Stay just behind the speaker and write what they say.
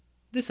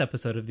This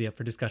episode of the Up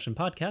for Discussion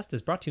podcast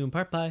is brought to you in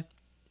part by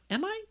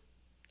Am I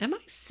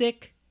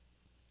sick?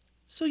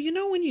 So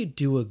when you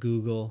do a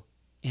Google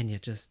and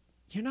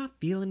you're not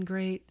feeling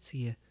great, so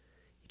you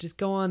just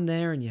go on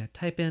there and you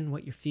type in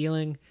what you're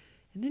feeling,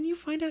 and then you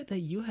find out that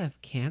you have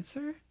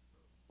cancer,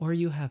 or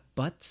you have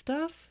butt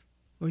stuff,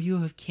 or you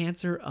have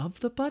cancer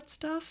of the butt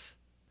stuff?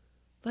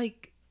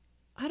 Like,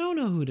 I don't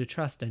know who to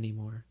trust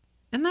anymore.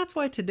 And that's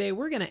why today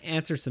we're going to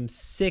answer some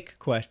sick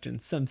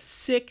questions. Some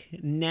sick,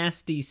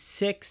 nasty,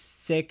 sick,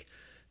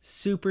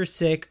 super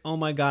sick, oh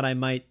my god, I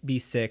might be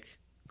sick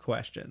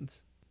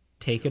questions.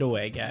 Take it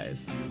away,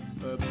 guys.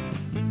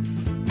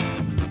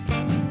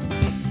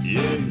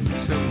 Yeah, he's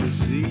come to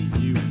see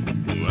you.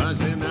 I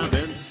say now,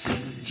 Benson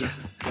Joe,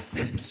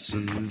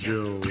 Benson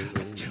Joe,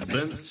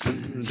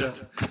 Benson Joe,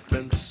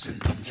 Benson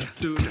Joe,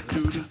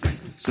 do-do-do-do,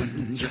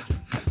 Benson Joe,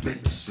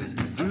 Benson,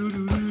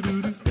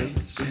 do-do-do-do-do,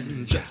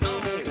 Benson Joe.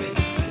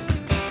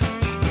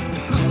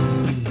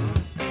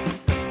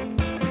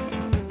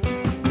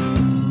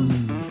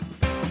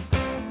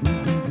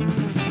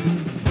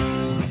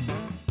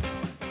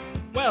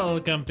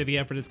 Welcome to the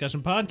Up for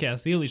Discussion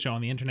podcast, the only show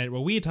on the internet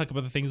where we talk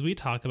about the things we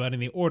talk about in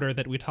the order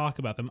that we talk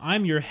about them.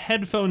 I'm your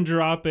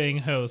headphone-dropping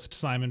host,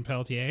 Simon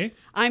Peltier.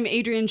 I'm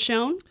Adrienne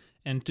Schoen.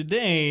 And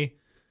today,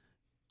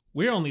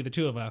 we're only the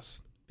two of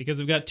us, because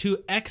we've got two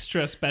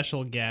extra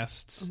special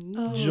guests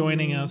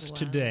joining us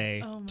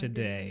today.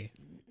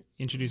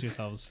 Introduce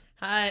yourselves.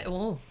 Hi.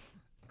 Oh.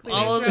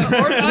 I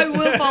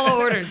will follow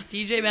orders.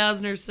 DJ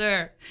Mausner,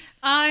 sir.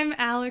 I'm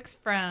Alex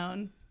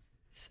Brown,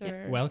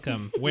 sir.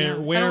 Welcome. I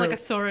don't like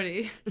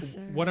authority.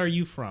 What are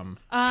you from?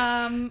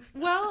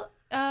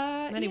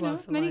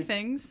 Many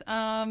things.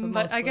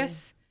 But I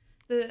guess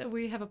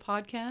we have a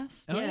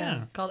podcast. Oh,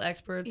 yeah. Called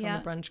Experts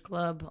on the Brunch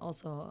Club,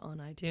 also on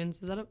iTunes.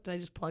 Did I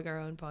just plug our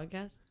own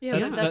podcast? Yeah,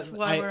 that's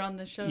why we're on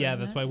the show. Yeah,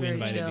 that's why we Very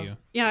invited chill. you.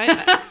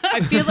 Yeah, I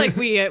feel like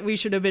we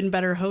should have been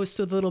better hosts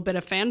with a little bit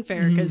of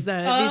fanfare because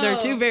these are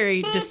two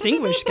very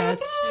distinguished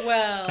guests,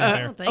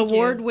 Well, thank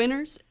award you.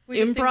 winners, We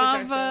distinguish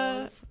improv,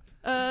 ourselves.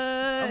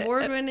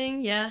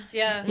 Award-winning, yeah.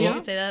 Yeah. You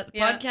can say that.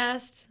 Yeah.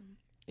 Podcast.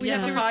 We Yeah.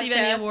 have to Podcast. receive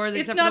any awards It's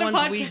except not for the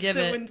a ones we podcast give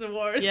that it. wins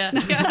awards. Yeah.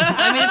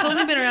 I mean, it's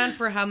only been around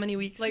for how many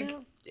weeks like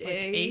now?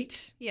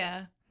 eight.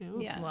 Yeah.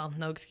 Yeah. Well,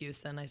 no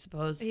excuse then, I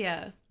suppose.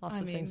 Yeah. Lots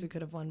of things we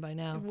could have won by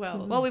now.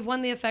 Well, We've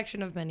won the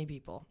affection of many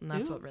people, and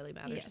that's what really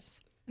matters. yes.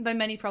 And by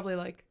many, probably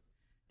like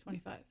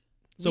 25.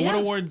 So Yeah. what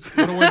awards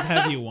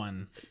have you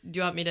won? Do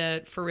you want me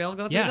to, for real,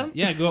 go through them?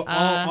 Yeah, go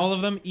all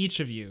of them, each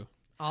of you.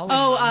 All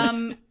of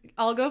them.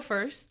 I'll go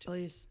first.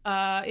 Please.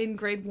 In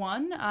grade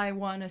 1, I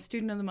won a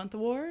Student of the Month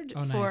award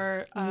Oh, nice.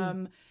 for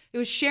it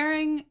was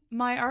sharing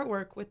my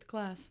artwork with the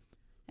class,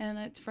 and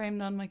it's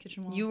framed on my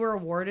kitchen wall. You were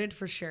awarded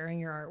for sharing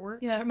your artwork?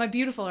 Yeah, my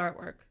beautiful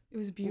artwork. It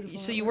was beautiful.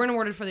 So you artwork. weren't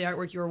awarded for the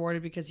artwork, you were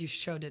awarded because you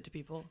showed it to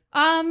people?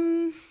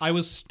 I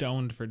was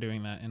stoned for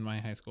doing that in my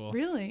high school.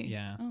 Really?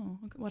 Yeah. Oh,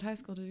 what high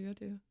school did you go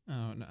to?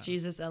 Oh no.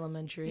 Jesus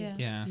Elementary. Yeah.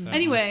 Yeah. that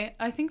Anyway,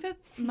 I think that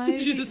my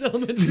Jesus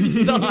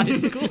Elementary, the high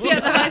school. yeah,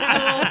 the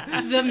high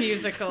school, the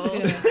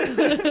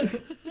musical.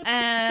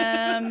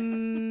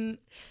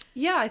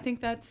 Yeah, I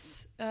think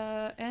that's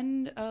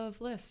end of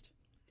list.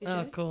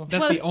 Oh, cool.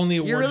 That's the only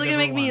award You're really you've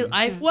gonna make ever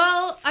me. won.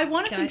 Well, I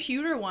won a Can I-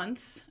 computer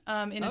once in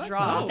a that's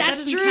draw. nice. So that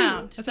That's doesn't true.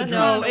 count. That's a That's draw.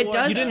 not No, an it award.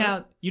 does You didn't.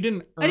 count. You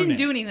didn't. I didn't earn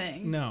do it.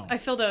 anything. No. I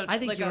filled out I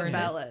think like you a earned it.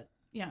 ballot.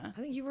 Yeah.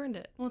 I think you earned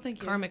it. Well,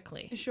 thank you.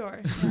 Karmically.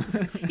 Sure.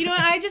 You know,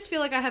 I just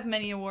feel like I have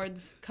many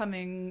awards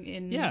coming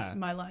in Yeah,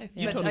 my life,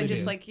 you but totally I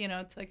just do.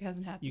 it's like it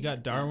hasn't happened. You got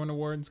yet. Darwin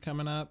Awards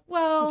coming up.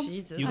 Well,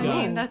 Jesus. You I go.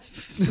 mean, that's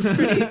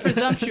pretty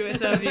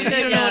presumptuous of you. You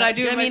don't know what I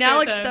do. I in my mean, spare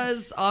Alex time.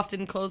 does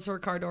often close her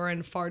car door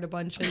and fart a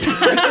bunch. I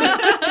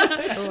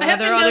have been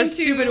There are other known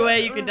stupid to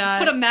way you could die.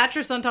 Put a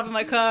mattress on top of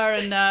my car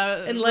and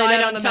lay ride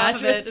down on the top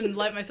mattress. of it and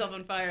light myself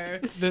on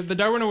fire. The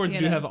Darwin Awards You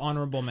do know. have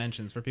honorable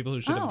mentions for people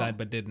who should have Oh. died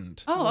but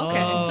didn't. Oh, okay.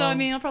 Oh. So I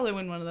mean, I'll probably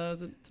win one of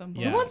those at some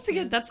point. Yeah. Who wants to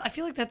get that's? I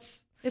feel like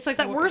that's. It's Is like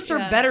that worse or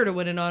yeah. better to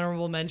win an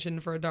honorable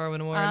mention for a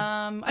Darwin Award?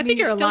 I think mean,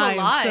 you're still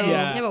alive, so-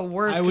 Yeah. Yeah, but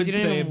worse I because would you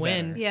didn't say even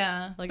win. better.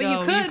 Yeah, Like, but oh,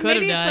 you could. you could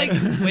Maybe have it's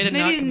died. like Way to not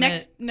maybe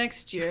commit.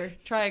 next year.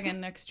 Try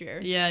again next year.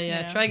 Yeah.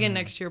 You know? Try again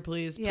next year,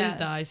 please. Yeah. Please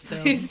die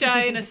still. Please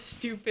die in a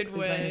stupid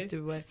Please die in way. a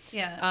stupid way.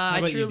 Yeah. How I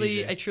about you, truly,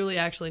 DJ? I truly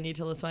actually need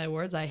to list my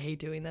awards. I hate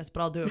doing this,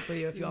 but I'll do it for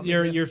you if you want me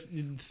You're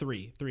to.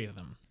 three of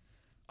them.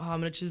 Oh, I'm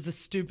gonna choose the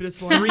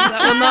stupidest one. That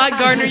will not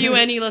garner you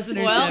any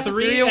listeners. Well,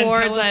 three and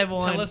awards tell us, I've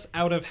won. Tell us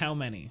out of how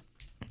many.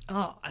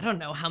 Oh, I don't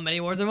know how many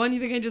awards I won. You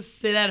think I just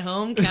sit at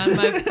home count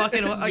my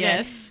fucking awards? Okay.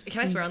 Yes.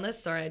 Can I swear on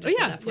this? Sorry, I just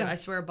yeah, said that word. yeah. I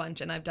swear a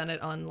bunch, and I've done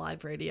it on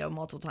live radio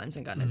multiple times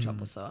and gotten in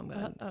trouble. So I'm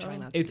gonna try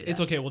not to. It's do that.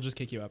 okay. We'll just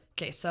kick you up.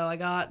 Okay, so I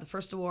got the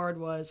first award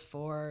was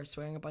for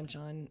swearing a bunch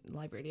on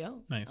live radio.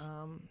 Nice.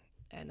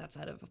 And that's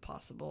out of a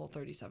possible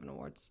 37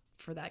 awards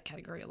for that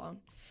category alone.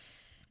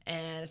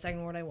 And a second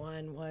award I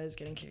won was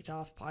getting kicked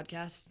off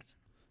podcast.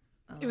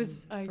 It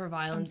was for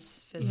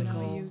violence, You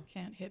physical. know, you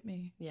can't hit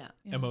me. Yeah.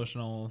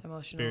 Emotional,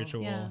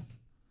 spiritual. Yeah.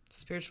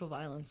 Spiritual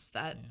violence.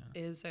 That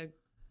is a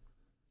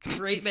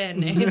Great band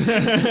name.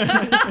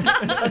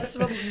 That's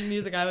what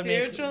music I would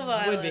make. Spiritual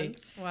Would be.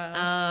 violence.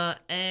 Wow.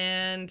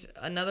 And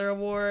another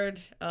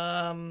award.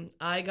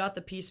 I got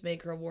the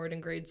Peacemaker Award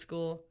in grade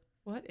school.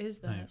 What is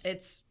that? Nice.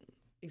 It's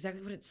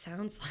exactly what it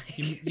sounds like.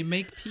 You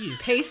make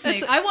peace.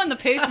 Pacemaker. I won the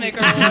Pacemaker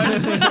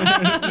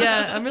Award.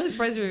 Yeah, I'm really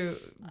surprised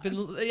you've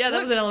been. Yeah, that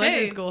was in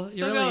elementary school.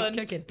 still You're really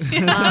going. kicking.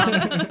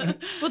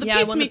 Well, the Yeah,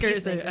 I won the Peacemaker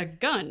is Peacemaker. a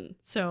gun,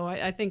 so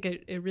I think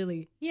it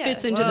really Yeah,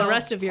 fits into well, the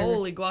rest of your.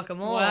 Holy guacamole!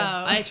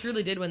 Wow. I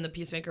truly did win the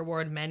Peacemaker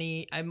Award.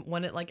 I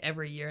won it like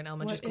every year in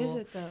elementary What school.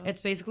 is it, though? It's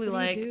basically What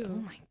do like, you do?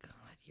 oh my god,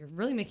 you're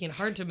really making it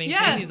hard to maintain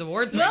Yeah. these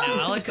awards right No,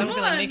 now, Alex. I don't come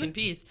feel like on. making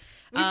peace.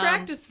 We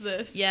practiced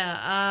this.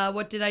 Yeah.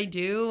 What did I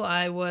do?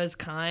 I was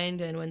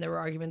kind, and when there were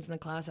arguments in the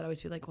class, I'd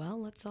always be like,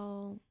 "Well, let's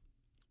all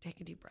take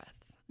a deep breath."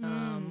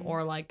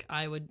 Or like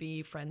I would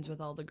be friends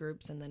with all the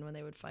groups, and then when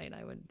they would fight,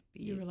 I would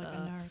be You were like a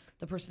narc.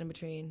 the person in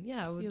between.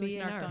 Yeah, I would You, be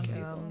like, a narked on narc.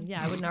 people.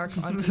 Yeah, I would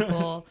narc on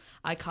people.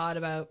 I caught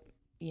about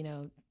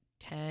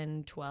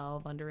 10,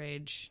 12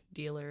 underage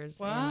dealers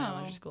in Wow.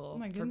 elementary school Oh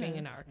my for being a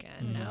goodness. narc, Oh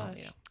and my now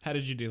gosh. How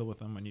did you deal with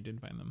them when you did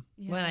find them?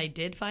 Yeah. when I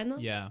did find them,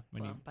 Yeah,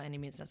 when well, by any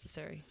means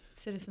necessary.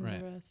 Citizen's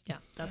Right. arrest. Yeah,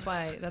 that's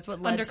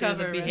what led Undercover, to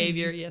the right?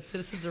 behavior. Yes,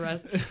 citizen's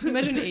arrest.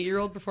 Imagine an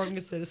 8-year-old performing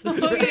a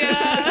citizen's Oh arrest.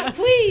 yeah,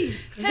 please.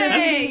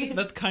 Hey.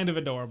 That's kind of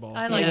adorable.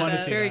 I like want to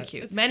that. see Very that.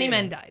 cute. It's Many cute.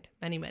 men died.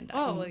 Many men died.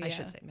 Oh, well, I yeah.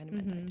 should say many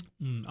men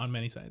died. On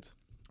many sides.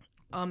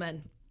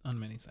 Amen. On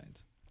many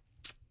sides.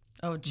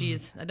 Oh,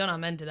 geez. I don't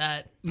amen to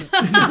that. Yeah,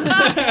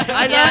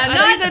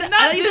 I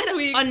thought you this said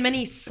week. on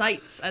many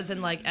sites, as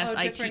in like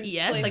different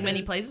SITES, like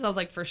many places. places. I was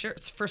like, for sure,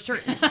 for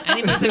certain.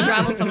 Any place I've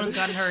traveled, someone has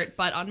gotten hurt.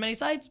 But on many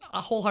sites,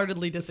 I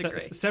wholeheartedly disagree.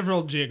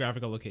 Several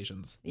geographical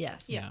locations.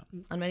 Yes. Yeah.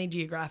 On many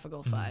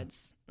geographical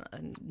sides.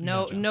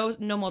 No, Gotcha.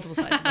 no multiple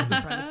sides of white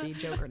supremacy,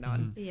 joke or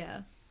none.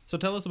 Yeah. So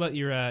tell us about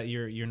your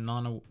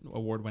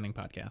non-award winning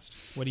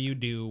podcast. What do you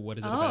do? What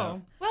is it Oh.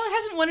 about? Well, it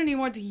hasn't won any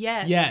awards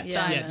yet. Yes,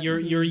 Yeah. yeah.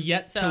 You're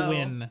yet to So-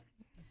 win.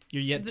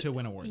 You're yet to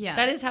win awards. yeah.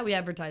 That is how we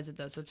advertise it,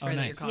 though, so it's fair that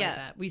you're nice. calling Yeah. it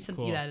that. We sent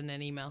Cool. you that in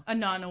an email. A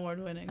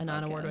non-award-winning. A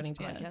non-award-winning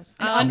podcast, podcast.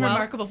 Yeah. Well, An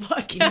unremarkable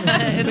podcast.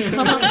 it's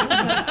called.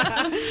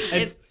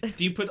 And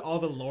do you put all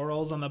the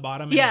laurels on the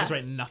bottom and Yeah. you just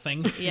write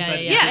nothing? Yeah, inside yeah,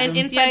 each yeah. of And them?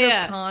 inside Yeah,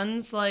 yeah. those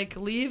cons, like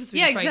leaves, we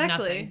Yeah, just write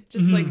exactly. nothing.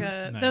 Just like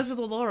Nice. those are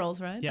the laurels,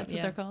 right? Yeah. That's what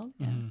Yeah. they're called.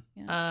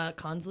 Yeah.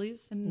 Cons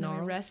leaves, And then we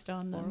laurels, rest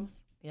on them.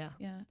 laurels. Yeah.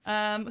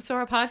 Yeah. So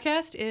our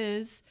podcast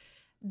is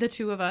the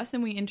two of us,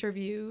 and we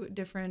interview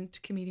different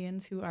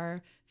comedians who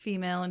are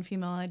female and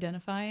female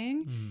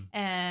identifying,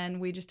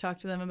 and we just talk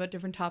to them about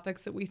different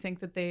topics that we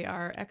think that they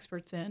are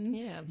experts in.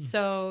 Yeah.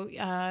 So,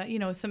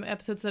 some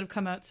episodes that have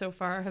come out so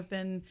far have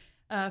been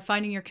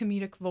Finding Your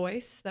Comedic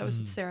Voice. That was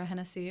with Sarah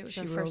Hennessy. It was She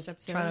our rules. first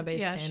episode.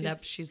 Toronto-based Yeah,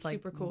 stand-up. She's like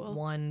super cool.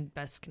 won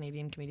Best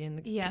Canadian Comedian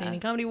in the Yeah. Canadian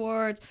Comedy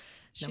Awards.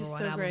 She's Number one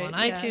so album great, on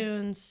yeah.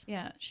 iTunes.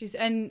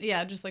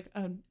 Yeah, just like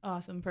an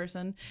awesome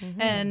person.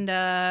 Mm-hmm.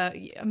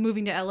 And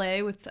moving to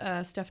LA with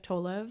Steph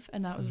Tolev,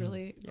 and that was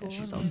really cool.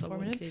 She's and also won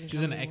informative. Canadian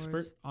She's an Comedy expert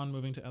Awards. on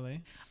moving to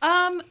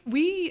LA.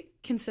 We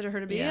consider her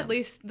to be. Yeah. At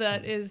least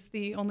that is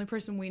the only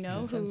person we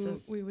know who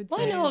Consensus. we would Well,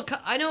 say.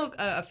 I know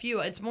a few.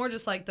 It's more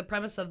just like the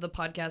premise of the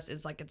podcast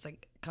is like it's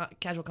like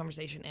casual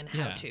conversation and how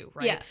Yeah. to,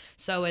 right? Yeah.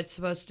 So it's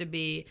supposed to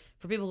be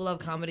for people who love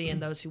comedy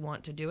and those who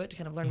want to do it to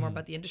kind of learn more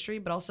about the industry.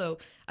 But also,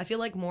 I feel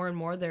like more and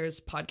more there's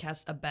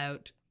podcasts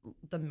about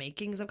the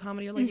makings of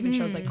comedy, or like even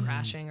shows like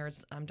Crashing or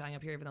I'm Dying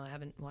Up Here, even though I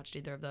haven't watched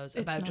either of those,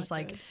 about not just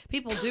like good.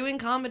 people doing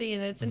comedy,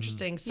 and it's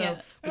interesting. So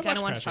Yeah. we I kind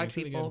of watched want to talk Crashing.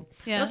 to It's really people.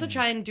 Yeah. We also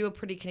try and do a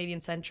pretty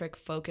Canadian centric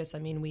focus. I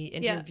mean, we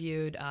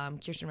interviewed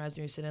Kirsten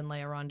Rasmussen and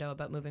Leia Rondo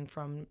about moving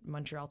from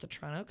Montreal to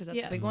Toronto because that's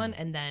Yeah. a big one.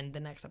 And then the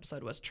next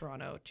episode was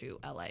Toronto to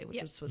LA,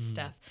 which was with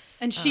Steph.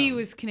 And she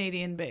was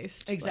Canadian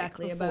based.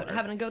 Exactly, about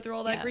having to go through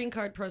all that Yeah. green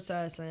card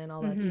process and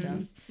all that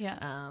stuff.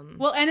 Yeah.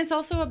 Well, and it's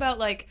also about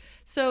like,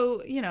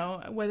 so,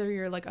 whether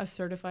you're like a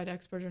certified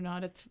expert or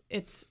not,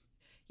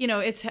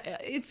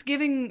 it's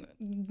giving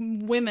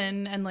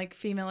women and like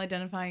female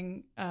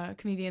identifying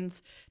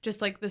comedians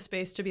just like the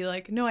space to be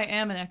like, no, I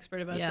am an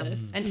expert about Yeah,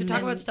 this. and to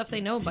talk about stuff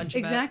they know a bunch about.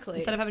 Exactly.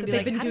 Instead of having to That be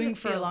they've like, been "How does doing it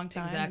for a feel?" long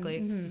time. Exactly.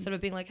 Instead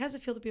of being like, how does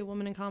it feel to be a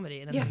woman in comedy?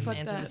 And then Yeah, having fuck to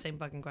answer that. the same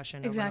fucking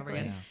question Exactly. over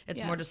and over again. It's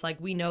Yeah. more just like,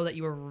 we know that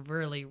you were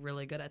really,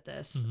 really good at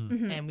this,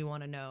 and we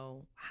want to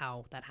know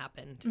how that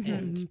happened,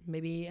 and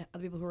maybe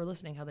other people who are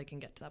listening, how they can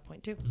get to that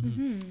point too.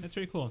 That's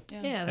really cool.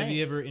 Yeah, Have you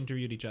thanks. ever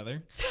interviewed each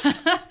other?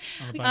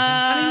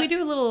 I mean, we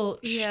do a little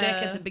yeah.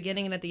 shtick at the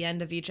beginning and at the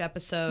end of each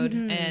episode,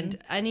 and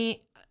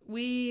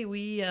We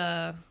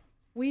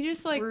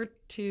just like we're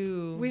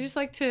too we're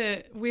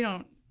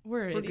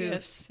We're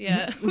idiots. goofs.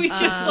 Yeah. We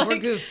just like we're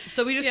goofs,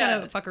 so we just Yeah.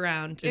 kind of fuck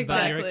around. Is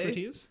that your Exactly.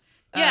 expertise?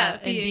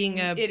 and being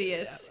a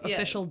idiots. Yeah.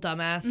 official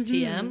dumbass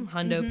TM,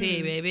 Hundo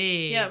P,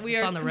 baby. Yeah, we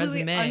it's are on the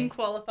completely resume.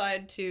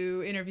 unqualified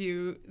to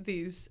interview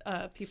these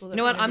people. That You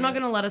know what? we I'm not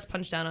interview. gonna let us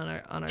punch down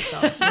on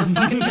ourselves. We're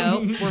fucking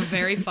dope. We're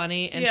very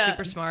funny and Yeah.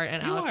 super smart,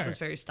 and Alex are. is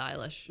very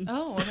stylish.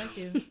 Oh, well, thank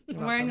you.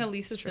 I'm wearing a welcome.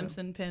 Lisa It's true.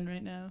 Simpson pin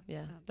right now.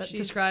 Yeah, that She's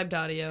described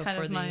audio Kind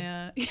for of the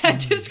my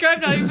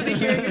described audio for the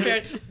hearing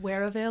impaired.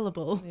 Where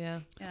available.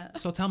 yeah. Yeah.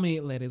 So tell me,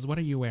 ladies, what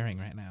are you wearing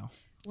right now?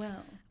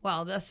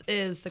 Well, this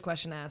is the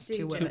question asked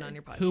to women on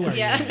your podcast. Who are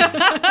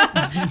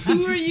you?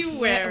 Who are you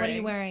wearing? What are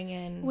you wearing?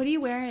 And What are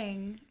you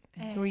wearing?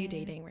 who are you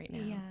dating right now?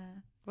 Yeah.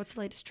 What's the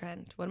latest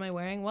trend? What am I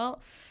wearing?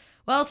 Well,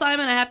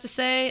 Simon, I have to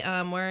say,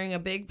 I'm wearing a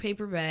big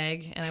paper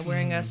bag, and I'm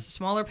wearing a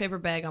smaller paper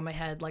bag on my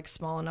head, like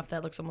small enough that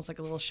it looks almost like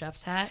a little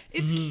chef's hat.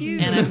 It's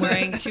cute. And I'm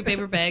wearing 2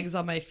 paper bags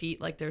on my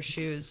feet like they're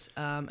shoes.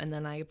 And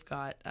then I've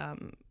got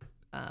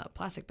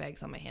plastic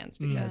bags on my hands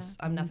because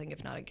I'm nothing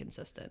if not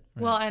inconsistent.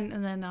 Well,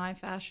 and then I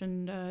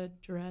fashioned a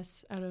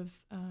dress out of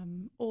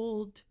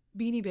old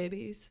Beanie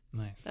Babies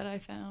Nice. that I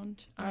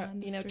found. on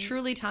the street.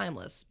 Truly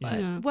timeless, but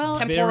Yeah. Well,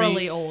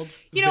 temporally old,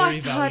 I Very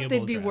thought they'd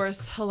valuable be dress.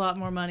 worth a lot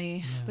more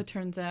money, but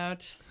turns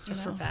out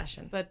just for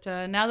fashion. But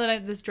now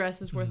that this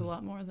dress is worth a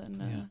lot more than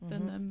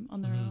them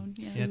on their own.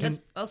 Yeah. Yeah,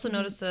 Just also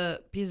notice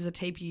the pieces of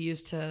tape you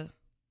use to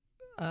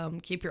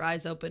keep your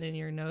eyes open and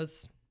your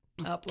nose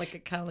up, like a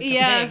kind of like a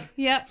pig.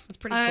 Yeah. That's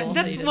pretty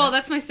cool.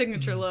 That's my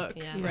signature look,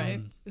 Yeah. right?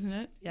 Isn't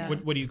it? Yeah.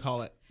 What do you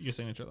call it? Your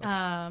signature look?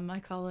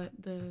 I call it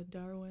the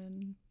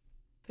Darwin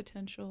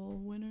potential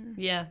winner.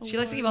 Yeah, she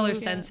likes to keep all her Yeah.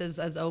 senses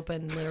as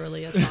open,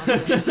 literally, as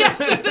possible.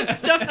 So that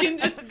stuff can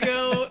just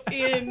go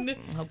in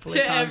Hopefully,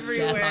 to cause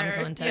everywhere. death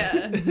on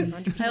content. Yeah.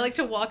 100%. I like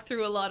to walk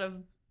through a lot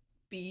of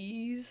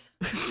bees.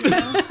 You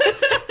know?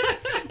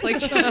 Like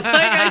just like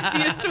I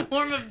see a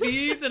swarm of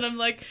bees and I'm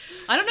like,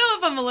 I don't know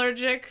if I'm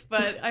allergic,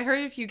 but I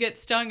heard if you get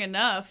stung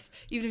enough,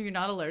 even if you're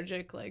not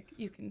allergic, like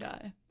you can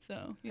die.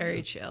 So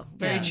Very chill,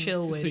 very Yeah.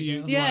 chill way. So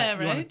you, Yeah,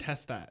 you want right? to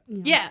test that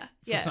yeah, for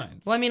yeah.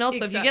 science. Well, I mean,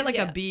 also if you get like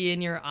yeah. a bee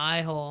in your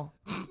eye hole,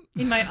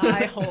 In my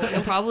eye hole.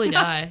 you'll probably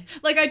die.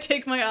 Like I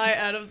take my eye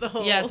out of the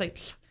hole. Yeah, it's like,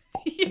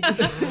 yeah.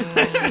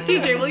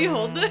 DJ, will you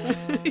hold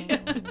this? Yeah.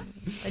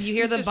 and you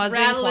hear the just buzzing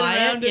rattling quiet.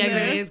 around in Yeah,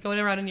 there. it's going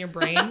around in your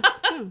brain.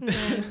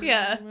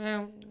 Yeah.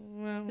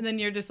 And And then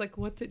you're just like,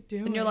 what's it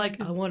doing? you're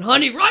like, I want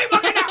honey right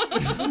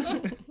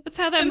now. That's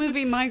how that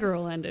movie My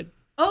Girl ended.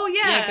 oh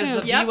Yeah, yeah,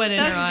 'cause the yep, bee went in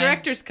that's her the eye.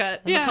 director's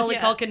cut. And Macaulay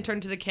yeah. Culkin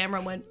turned to the camera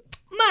and went,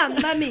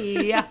 Mamma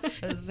mia. Yeah,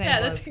 that's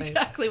exactly.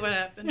 exactly what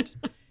happened.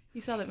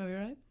 You saw that movie,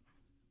 right?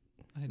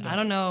 I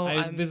don't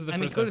know. This is the I'm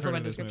first included I've for heard my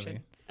of this description.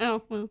 movie.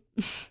 Oh, well.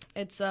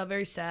 It's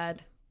very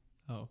sad.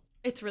 Oh,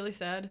 It's really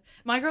sad.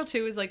 My Girl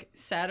 2 is like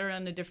sadder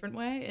in a different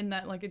way in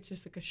that like it's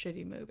just like a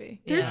shitty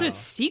movie. There's Yeah. a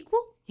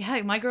sequel?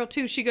 Yeah, My Girl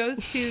 2, she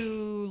goes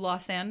to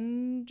Los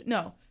Angeles.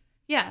 No.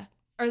 Yeah.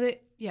 Are they?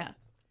 Yeah.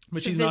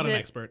 but To she's not an visit-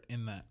 expert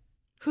in that,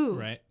 Who?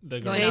 right? The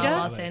Going girl to Veda?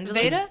 Los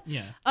Angeles. Veda?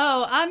 Yeah,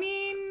 Oh, I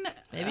mean.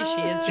 Maybe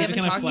she is. We she haven't kind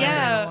of talked to her in a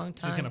flounders. long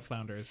She time. kind of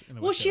flounders in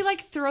the Well, West she Coast.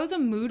 like throws a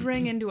mood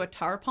ring into a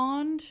tar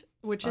pond,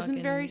 which isn't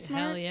Fucking very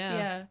smart. hell yeah.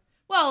 Yeah.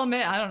 Well,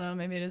 I don't know.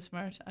 Maybe it is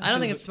smart. I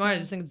don't think it's smart. I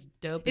just think it's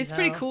dope. It's as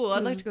pretty hell. cool.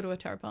 I'd like to go to a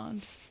tar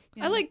pond.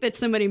 Yeah. I like that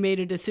somebody made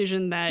a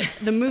decision that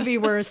the movie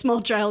where a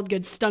small child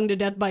gets stung to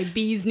death by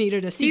bees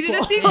needed a sequel.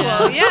 Needed a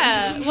sequel,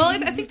 yeah. Well,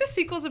 I think the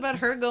sequel's about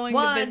her going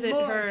One to visit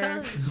more her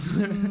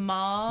time.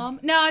 mom.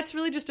 No, it's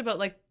really just about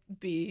like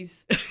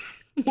bees.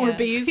 More Yeah.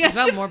 bees. Yeah, It's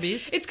about just- more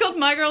bees. It's called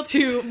My Girl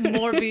 2,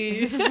 More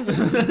Bees.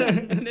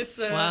 And it's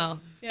Wow.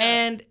 yeah.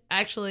 And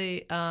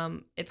actually,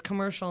 its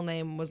commercial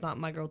name was not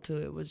My Girl 2.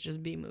 It was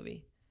just B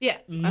Movie. Yeah.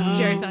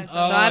 Jerry Seinfeld.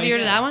 Oh, So have you I heard of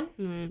see. that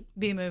one?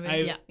 B movie.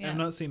 I've Yeah.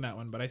 not seen that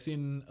one, but I've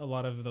seen a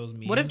lot of those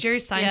memes. What if Jerry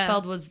Yeah.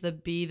 Seinfeld was the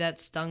bee that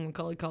stung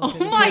Macaulay Culkin?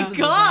 Oh my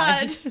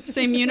god!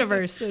 Same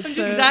universe. It's I'm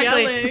just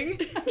Exactly. yelling.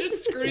 I'm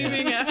just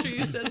screaming after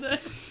you said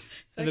that.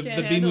 So I the can't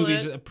B handle movie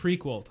is it. a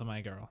prequel to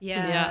My Girl?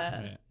 Yeah.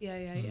 Yeah.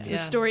 Yeah. It's Yeah. a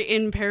story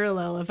in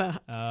parallel of how a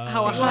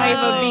Oh. hive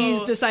of Wow.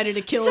 bees decided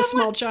to kill a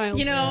small child.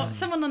 You know,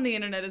 someone on the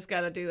internet has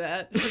got to do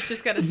that. It's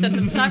just got to set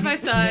them side by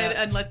side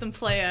and let them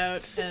play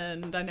out.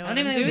 And I know I what don't even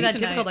I'm think it would doing be that tonight.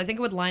 difficult. I think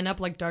it would line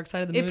up like Dark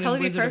Side of the Moon It'd probably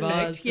and be Wizard of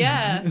perfect. Oz.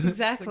 Yeah, It's, like,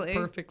 exactly.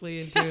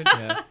 perfectly in tune.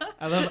 Yeah.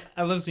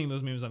 I love seeing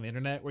those memes on the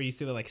internet where you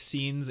see that like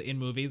scenes in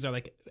movies are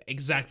like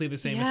exactly the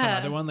same as some Yeah.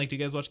 other one. Like, do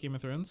you guys watch Game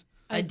of Thrones?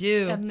 I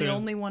do. I'm the There's-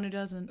 only one who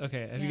doesn't.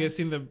 Okay, have you Yeah. guys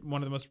seen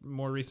one of the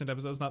more recent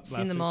episodes? Not Seen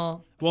last them week's.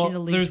 all. I've Well, seen the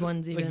leaked there's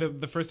ones like even.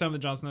 the first time that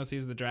Jon Snow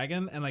sees the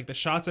dragon, and like the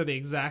shots are the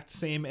exact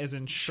same as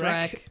in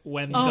Shrek. Shrek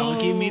when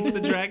Donkey meets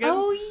the dragon.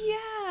 Oh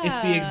yeah. It's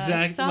the I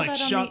exact saw like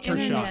that on shot the for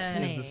shot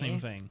internet. is the same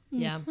thing,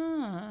 Yeah.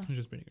 Huh. which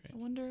is pretty great. I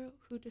wonder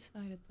who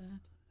decided that.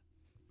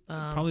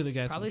 Probably the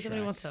guys Probably from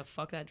somebody Shrek. wants to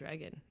fuck that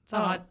dragon. It's Oh.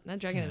 hot. That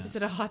dragon Is is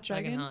it a hot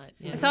fucking dragon? hot.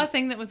 Yeah. I saw a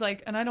thing that was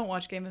like, and I don't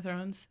watch Game of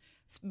Thrones,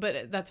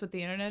 but that's what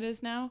the internet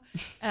is now.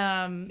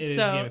 It is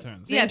so Game of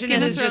Thrones. The yeah, it's internet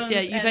Game of is just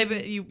Thrones you type and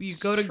it, you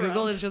go to Trump.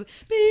 Google and it's just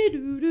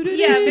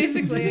Yeah,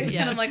 basically.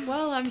 Yeah. And I'm like,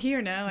 well, I'm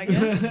here now, I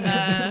guess.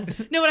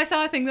 No, but I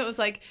saw a thing that was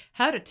like,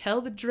 how to tell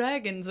the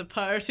dragons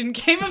apart in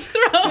Game of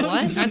Thrones.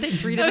 What? Aren't they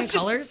three It was different just-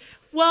 colors?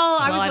 Well,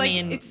 I well, was I like,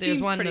 mean, it there's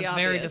seems one pretty that's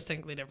obvious. very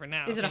distinctly different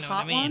now. Is it if a you know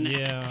hot what I mean. one?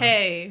 Yeah.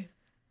 Hey,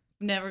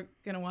 never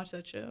gonna watch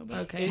that show. But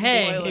Okay.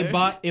 Hey,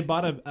 spoilers. It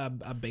bought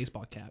a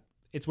baseball cap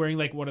It's wearing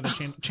like one of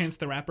the Chance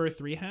the Rapper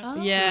 3 hats.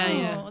 Oh,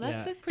 Yeah.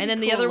 That's Yeah. a pretty And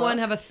then the cool other one look.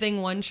 have a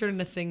Thing 1 shirt and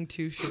a Thing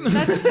 2 shirt.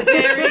 That's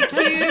very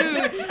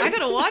cute. I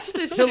gotta watch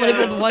this show.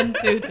 labeled 1,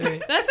 2,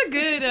 3. That's a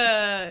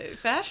good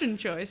fashion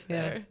choice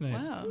there.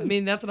 Nice. Wow. I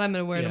mean, that's what I'm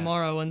gonna wear Yeah.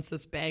 tomorrow once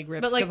this bag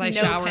rips But like because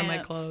I no shower pants. in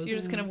my clothes. You're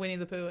just gonna Winnie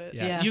the Pooh it.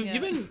 Yeah. Yeah.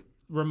 You've been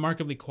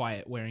remarkably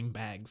quiet wearing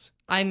bags.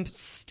 I'm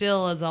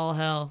still as all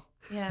hell.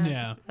 Yeah.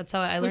 Yeah. That's how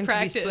I We learned to be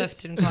practice.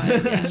 swift and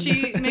quiet. Yeah.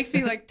 She makes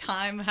me like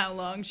time how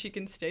long she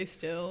can stay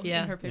still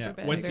Yeah. in her paper Yeah.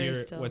 bag.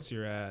 What's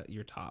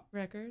your top?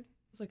 record?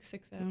 It's like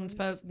 6 hours. It's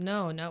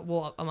about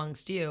well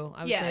amongst you,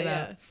 I would yeah, say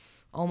about yeah.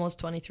 almost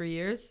 23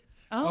 years.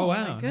 Oh,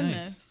 wow, my goodness.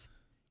 nice.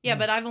 Yeah,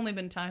 but Nice. I've only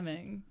been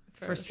timing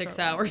For a 6 short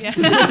while. hours.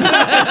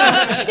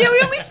 Yeah. Yeah,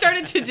 we only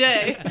started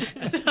today,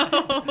 so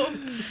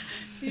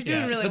you're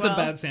doing really That's well. a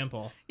bad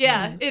sample.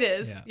 Yeah, it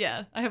is. Yeah.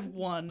 Yeah, I have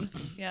one.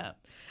 Yeah.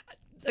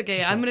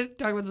 Okay, I'm gonna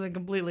talk about something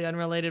completely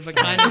unrelated but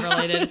kind of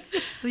related.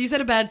 So you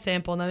said a bad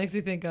sample, and that makes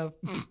me think of.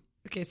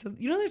 Okay, so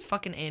there's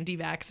fucking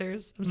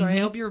anti-vaxxers. I'm sorry. I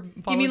hope you're.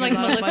 You mean like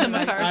Melissa McCarthy?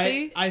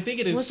 McCarthy? I think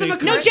it is Melissa safe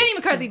to McCarthy. No, Jenny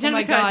McCarthy. Jenny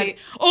my McCarthy. God.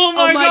 Oh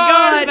my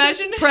god!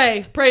 Imagine.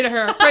 Pray to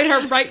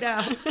her right now.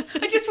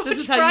 I just watched This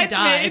is how you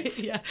die.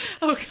 Bridesmaids. Yeah.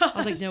 Oh god. I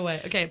was like, no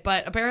way. Okay,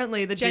 but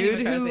apparently the Jenny dude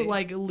who McCarthy.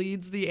 like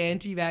leads the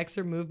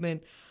anti-vaxxer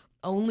movement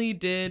only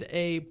did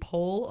a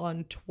poll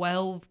on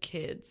 12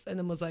 kids and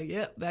then was like,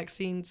 yeah,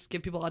 vaccines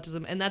give people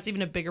autism. And that's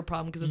even a bigger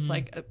problem because it's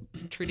like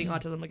treating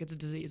autism like it's a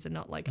disease and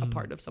not like a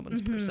part of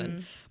someone's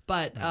person.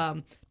 But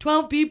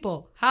 12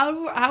 people.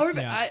 How are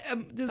Yeah.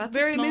 this That's a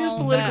very made this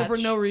small political for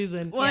batch. no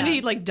reason. Well, and he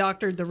like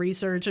doctored the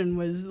research and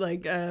was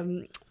like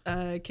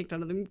kicked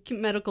out of the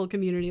medical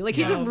community. Like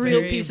he's a Oh, real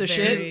very, piece of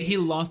very- shit. He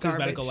lost his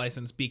Garbage. medical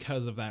license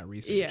because of that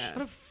research. Yeah,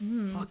 What a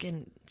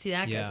fucking see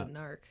that guy's Yeah. a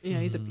narc. yeah,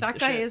 he's a piece That of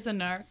guy shit. is a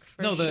narc.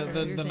 For No, the sure.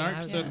 You're the saying I narcs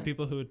was- are yeah. the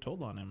people who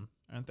told on him,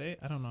 aren't they?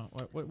 I don't know.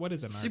 What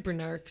is a narc? Super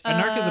narcs. A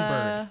narc is a Uh,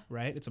 bird,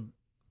 right? It's a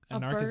a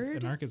narc bird?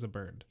 is a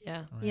bird. yeah.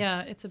 Right?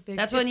 Yeah, it's a big.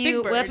 That's it's when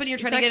Big Bird. that's when you're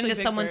trying It's to get actually into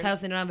Big someone's Bird.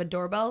 house and they don't have a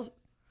doorbell.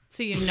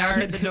 So you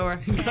Nerd at the door.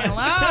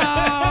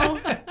 Hello.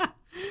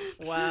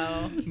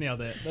 Wow.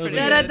 Nailed it. pretty Those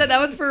good. That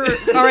was for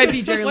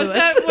R.I.P. Jerry What's Lewis.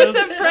 that? What's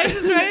that? Price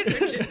is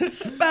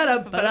Right.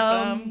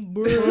 Ba-da-ba-dum.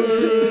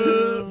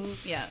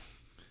 Yeah.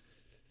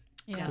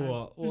 Yeah.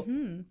 cool. Well,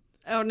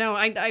 Oh no,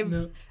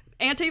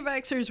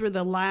 anti-vaxxers were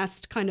the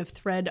last kind of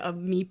thread of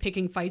me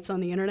picking fights on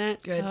the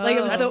internet. Good. Like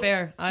it was That's the,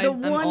 fair. the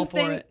I'm one all for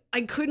thing it.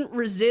 I couldn't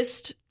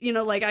resist. You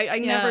know, like I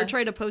Yeah. never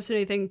tried to post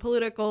anything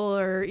political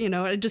or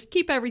I just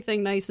keep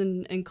everything nice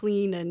and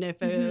clean. And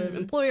if an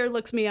employer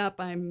looks me up,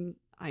 I'm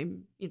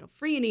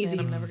free and easy.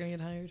 And I'm never gonna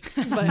get hired.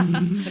 But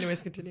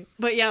Anyways, continue.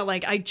 but yeah,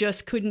 like I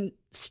just couldn't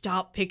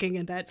stop picking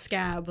at that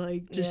scab,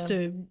 like just Yeah.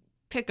 to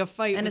pick a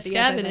fight And with a the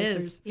scab it anti-vaxxers.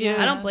 is.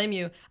 Yeah, I don't blame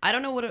you. I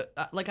don't know what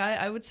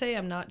I would say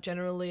I'm not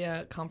generally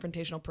a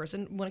confrontational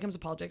person when it comes to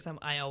politics.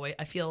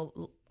 I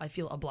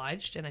feel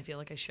obliged and I feel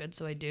like I should,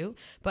 so I do.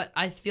 But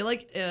I feel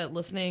like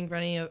listening for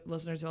any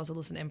listeners who also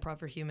listen to Improv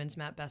for Humans,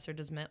 Matt Besser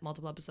does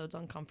multiple episodes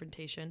on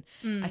confrontation.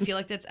 I feel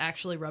like that's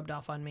actually rubbed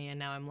off on me, and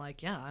now I'm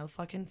like, yeah, I'll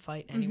fucking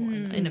fight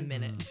anyone in a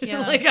minute. Yeah.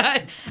 Like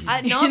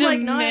not In a like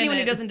not anyone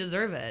who minute. doesn't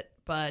deserve it,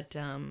 but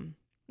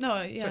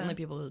No, yeah. certainly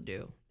people who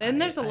do. And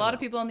there's a I lot of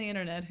will. people on the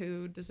internet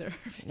who deserve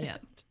it. Yeah.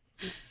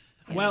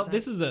 well,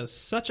 this is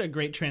such a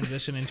great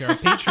transition into our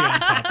Patreon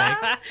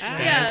topic.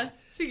 Yeah. guys.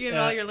 Speaking of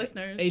all your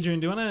listeners. Adrian,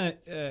 do you want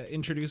to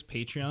introduce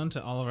Patreon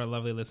to all of our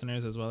lovely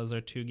listeners as well as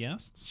our two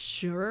guests?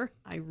 Sure,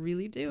 I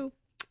really do.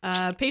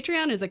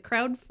 Patreon is a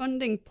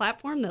crowdfunding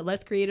platform that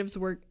lets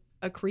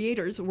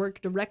creators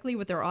work directly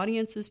with their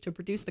audiences to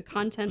produce the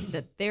content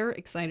that they're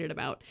excited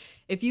about.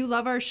 If you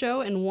love our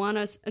show and want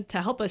us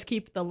to help us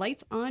keep the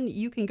lights on,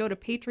 you can go to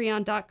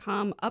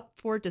patreon.com up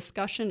for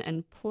discussion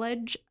and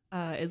pledge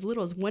as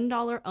little as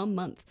 $1 a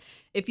month.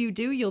 If you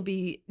do, you'll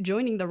be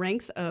joining the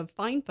ranks of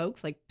fine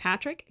folks like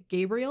Patrick,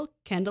 Gabriel,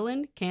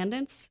 Kendallin,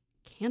 Candace.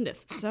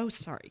 So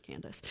sorry,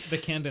 Candace. The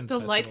Candence The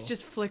lights Festival.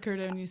 just flickered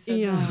when you said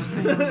Yeah.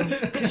 that.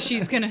 Because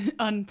she's going to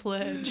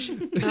unpledge.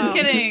 Just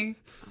kidding.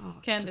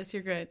 Candace,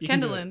 you're great. You can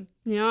do Kendallin.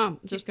 Yeah,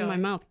 just in my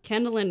going. mouth.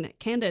 Kendallin,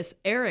 Candace,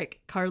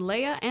 Eric,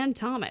 Carlea, and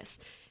Thomas.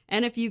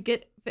 And if you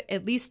get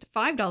at least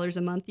 $5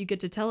 a month, you get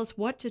to tell us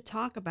what to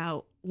talk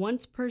about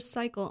once per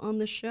cycle on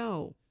the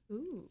show.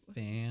 Ooh.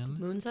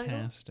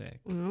 Fantastic.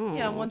 Oh.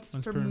 Yeah, once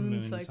per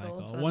moon cycle. So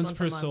that's Once once a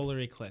per month. solar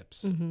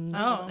eclipse.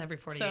 Oh. Every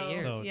 48 so,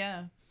 years. So-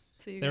 Yeah.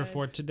 So you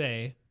Therefore, guys-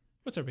 today,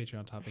 what's our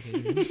Patreon topic,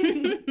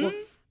 Adrian?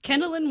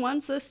 Kendallin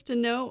wants to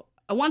know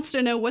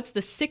what's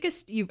the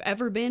sickest you've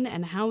ever been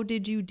and how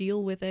did you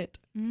deal with it?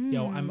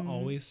 Yo, I'm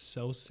always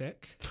so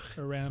sick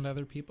around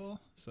other people,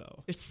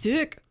 so You're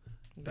sick.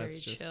 Very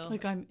that's just- chill.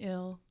 Like, I'm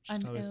ill.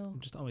 I'm ill. I'm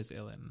just always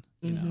ill, and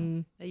you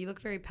know. Yeah, you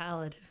look very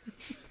pallid.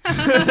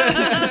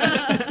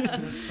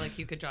 Like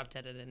you could drop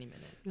dead at any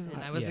minute.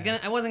 And I wasn't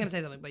gonna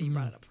say something, but you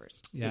brought it up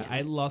first. Yeah,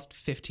 I lost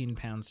 15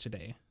 pounds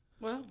today.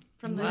 Well,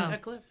 from the Wow.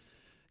 eclipse.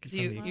 Because From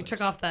you the took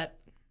eclipse. off that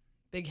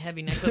big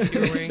heavy necklace you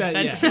were wearing. That-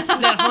 that, yeah.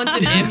 that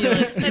haunted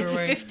amulet you were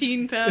wearing.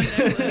 15-pound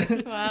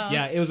necklace. Wow.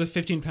 Yeah, it was a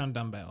 15-pound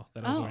dumbbell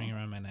that I was Oh. wearing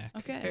around my neck.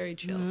 Okay. Very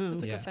chill.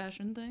 It's like Yeah. a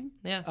fashion thing.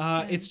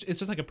 Yeah. It's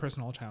just like a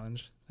personal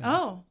challenge.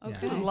 Oh,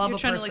 okay. Yeah. Love You're a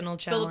trying personal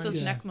to, like, build up those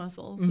challenge. neck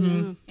muscles.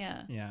 Mhm.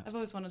 Yeah. Yeah. I've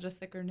always wanted a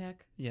thicker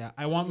neck. Yeah,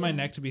 I want my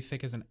neck to be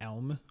thick as an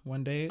elm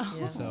one day.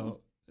 Yeah. So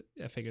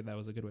I figured that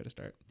was a good way to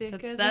start.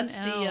 Thick as That's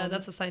an the elm.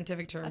 that's the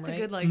scientific term, That's right?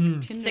 a good like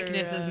Tinder.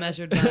 Thickness is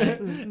measured by.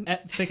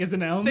 Thick as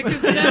an elm. Thick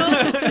as an elm.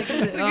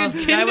 It's a Oh,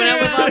 good guy went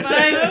out with Tinder last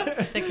bio.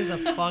 night. Thick as a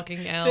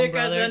fucking elm, Thick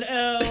brother. as an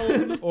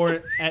elm.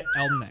 Or at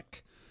elm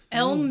neck.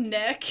 Elm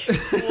neck.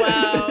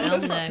 Wow.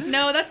 Elm neck.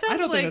 No, that sounds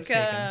don't think like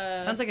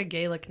that's Sounds like a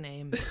Gaelic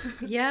name.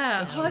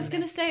 yeah. Oh, I was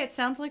gonna say it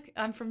sounds like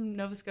I'm from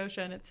Nova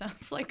Scotia, and it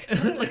sounds like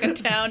a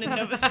town in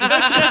Nova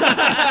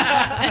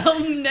Scotia.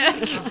 Elm Neck.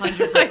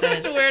 100%. I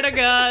swear to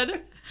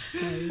God.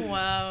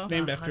 Wow.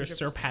 Named after 100%.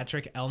 Sir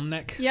Patrick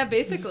Elmneck. Yeah,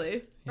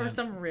 basically, Yeah. or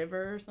some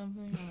river or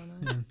something. I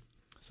don't know.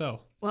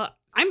 So, Well,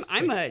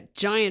 I'm a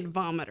giant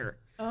vomiter.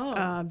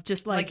 Oh,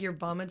 Just Like like your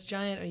vomit's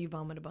giant, or you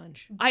vomit a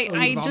bunch? I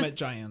vomit just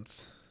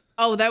giants.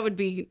 that would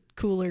be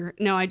cooler.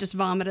 No, I just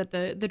vomit at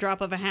the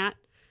drop of a hat.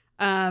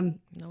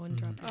 No one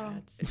dropped their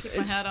hats. keep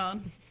my hat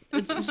on.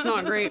 It's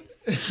not great.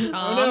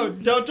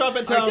 Don't drop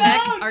it,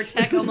 Tom. Our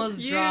tech almost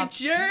You dropped.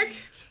 jerk.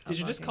 Did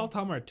you just call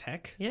Tom our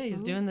tech? Yeah,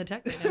 he's doing the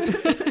tech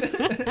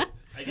right now.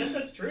 I guess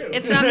that's true.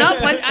 It's not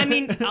but I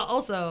mean,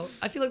 also,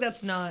 I feel like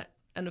that's not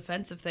an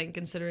offensive thing,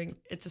 considering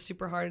it's a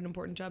super hard and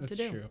important job That's to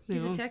do. true.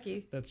 He's a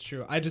techie. That's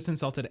true. I just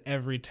insulted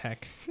every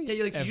tech. Yeah,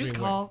 you're like, did you just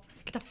Everywhere. call?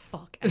 Get the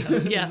fuck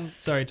out. Yeah.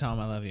 Sorry, Tom.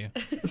 I love you.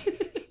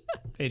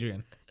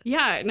 Adrian.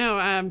 Yeah,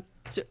 no.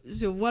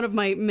 So one of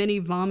my many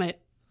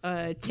vomit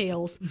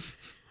tales.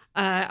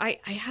 I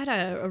had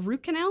a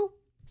root canal,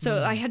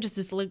 so I had just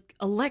this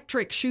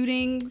electric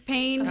shooting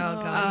pain. Oh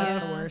god,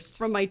 that's the worst.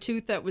 From my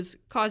tooth that was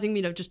causing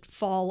me to just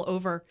fall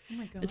over. Oh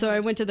my God. And so I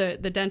went to the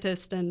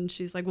dentist, and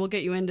she's like, "We'll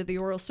get you into the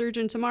oral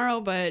surgeon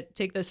tomorrow, but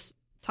take this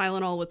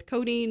Tylenol with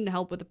codeine to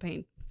help with the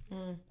pain."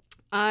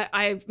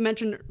 I've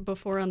mentioned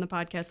before on the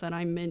podcast that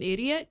I'm an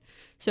idiot,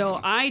 so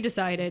I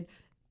decided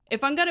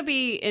if I'm gonna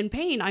be in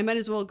pain, I might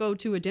as well go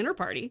to a dinner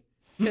party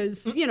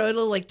because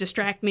it'll like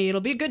distract me.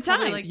 It'll be a good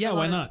Probably, time. like, Yeah, a why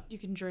lot of- not? You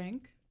can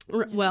drink.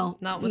 Well,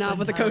 Not not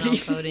with the Tylenol codeine.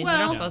 codeine. Well,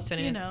 You're not supposed to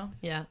anyways. you know.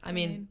 Yeah, I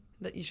mean, mean-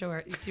 that you see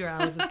where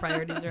Alex's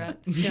priorities are at.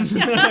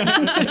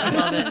 I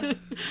love it.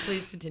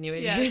 Please continue,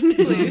 Adrian. Yes,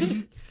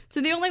 please. So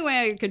the only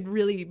way I could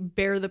really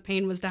bear the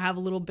pain was to have a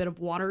little bit of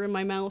water in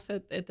my mouth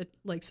at the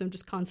so I'm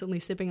just constantly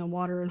sipping on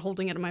water and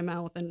holding it in my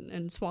mouth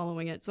and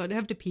swallowing it. So I'd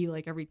have to pee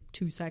like every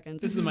 2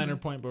 seconds. This is a minor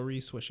point, but were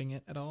you swishing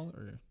it at all?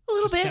 Or A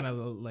little just bit. kind of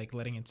like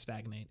letting it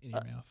stagnate in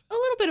your mouth? A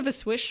little bit of a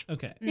swish.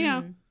 Okay.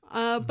 Yeah.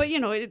 But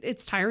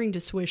it's tiring to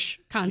swish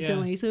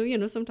constantly. So,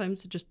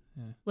 sometimes just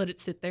let it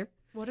sit there.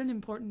 What an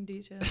important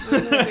detail.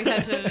 We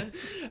had to.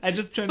 I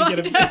just trying to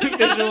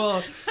get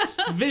a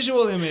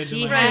visual image.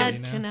 He in my had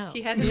head, to know.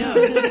 He had to know.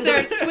 Is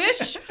there a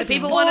swish? The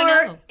people want to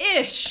know.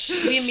 Ish.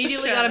 We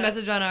immediately got a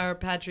message on our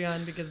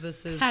Patreon because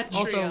this is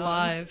also Patreon.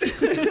 live.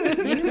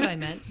 You knew what I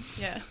meant.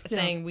 Yeah.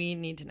 Saying we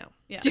need to know.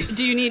 Yeah.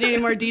 Do you need any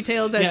more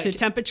details as Yeah, to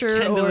temperature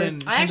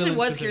Kendallin- I actually Kendallin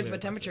was curious specifically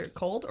about temperature.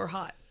 Cold or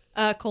hot?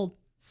 or cold?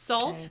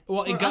 Salt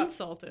Well, it or got-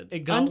 unsalted?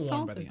 It got warm by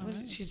Unsalted. the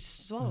end. She's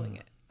swallowing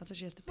it. That's what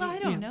she has to pee. Well, I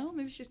don't know.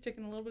 Maybe she's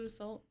taking a little bit of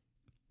salt.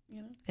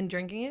 And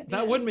drinking it?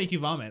 That would make you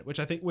vomit, which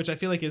I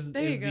feel like is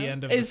There you the go.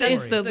 end of Is the story.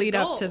 is the The lead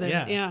up goal. to this?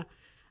 Yeah.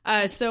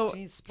 Yeah. So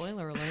Jeez,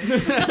 spoiler alert.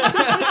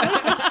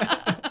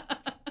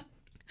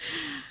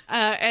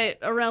 at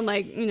around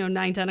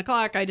 9-10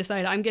 o'clock, I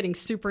decided I'm getting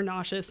super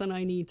nauseous and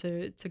I need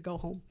to go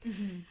home.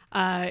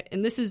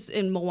 And this is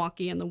in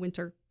Milwaukee in the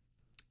winter.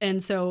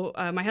 And so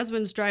my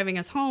husband's driving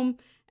us home,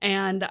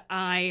 and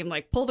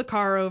I pull the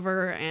car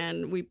over,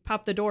 and we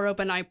pop the door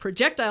open. I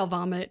projectile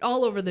vomit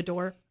all over the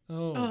door,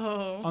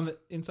 Oh. On the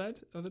inside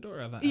of the door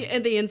or that?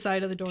 at the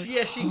inside of the door.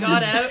 Yeah, she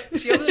got out.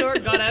 She opened the door,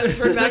 got out,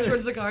 turned back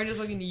towards the car, and just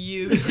fucking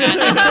used.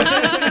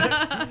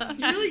 Now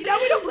we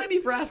don't blame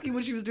you for asking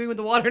what she was doing with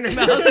the water in her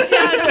mouth.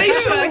 Yeah,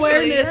 Spatial true, actually,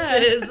 awareness yeah.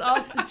 is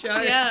off the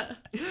charts. Yeah.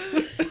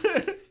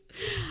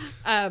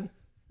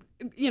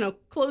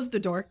 Close the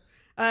door,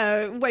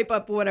 wipe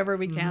up whatever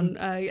we can,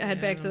 head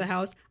back to the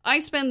house. I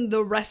spend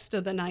the rest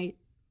of the night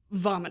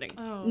vomiting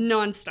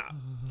nonstop.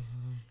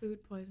 Food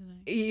poisoning.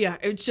 Yeah,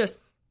 it's just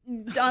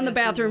on the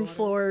bathroom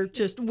floor,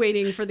 just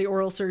waiting for the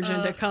oral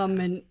surgeon to come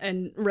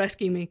and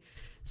rescue me.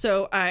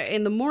 So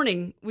in the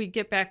morning, we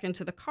get back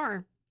into the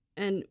car,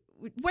 and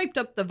we wiped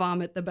up the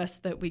vomit the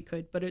best that we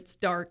could, but it's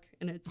dark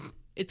and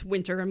it's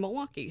winter in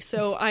Milwaukee.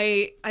 So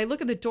I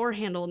look at the door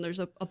handle, and there's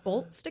a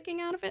bolt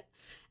sticking out of it,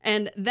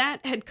 and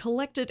that had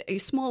collected a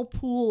small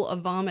pool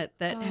of vomit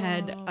that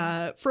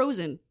had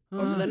frozen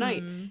over the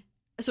night.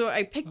 So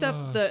I picked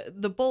up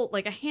the bolt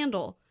like a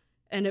handle,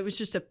 and it was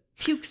just a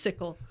puke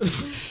sickle.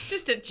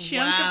 Just a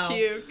chunk Wow. of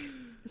puke.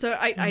 So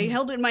I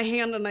held it in my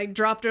hand, and I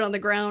dropped it on the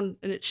ground,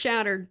 and it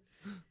shattered.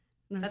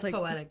 And I was That's like,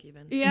 poetic,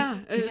 even. yeah,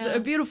 it was a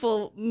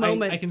beautiful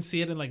moment. I can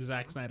see it in like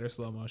Zack Snyder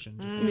slow motion.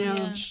 yeah.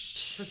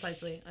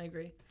 Precisely, I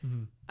agree.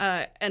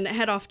 And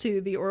head off to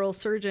the oral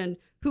surgeon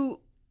who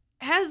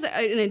has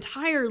an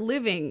entire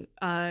living,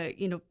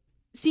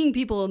 seeing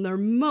people in their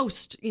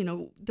most,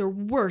 their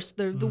worst,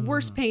 the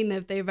worst pain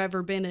that they've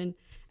ever been in.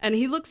 And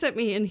he looks at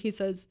me and he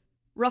says,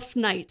 "Rough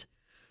night."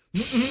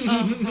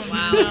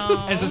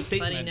 Wow. As a Buddy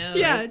statement. knows.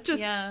 Yeah,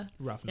 just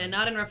Rough Yeah, night.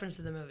 not in reference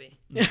to the movie.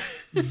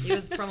 He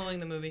was promoting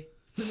the movie.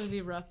 The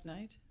movie Rough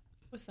Night.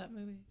 What's that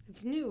movie?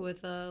 It's new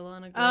with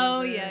Lana Glazer.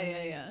 Oh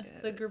yeah.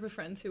 The group of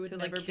friends who would Who,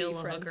 like, never be kill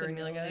a friends hooker in and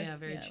you're real like, oh, life. yeah,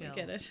 very chill. We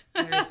get it.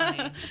 Very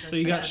funny. So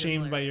you got That is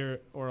shamed by hilarious.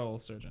 your oral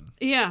surgeon.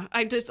 yeah.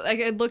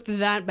 It looked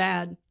that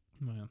bad.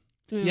 Wow.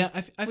 Yeah,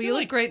 I Well, feel you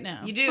like look great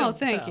now. You do. Oh,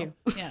 thank So, you.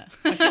 Yeah.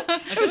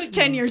 It was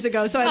 10 years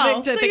ago, so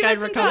I think you I'd had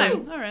some recover.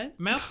 time. All right.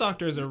 mouth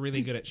doctors are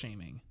really good at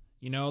shaming.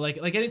 You know, like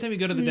anytime you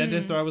go to the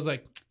dentist, they're always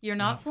like, You're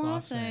not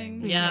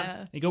flossing.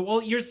 Yeah. you go,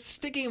 well, you're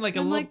sticking like a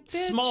I'm little like, "Bitch,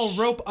 small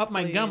rope up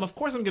my gum. please." Of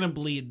course I'm gonna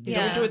bleed.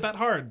 Yeah. Don't do it that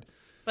hard.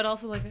 But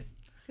also, like, it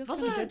feels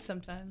Also, kind of good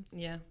sometimes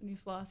Yeah. when you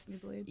floss and you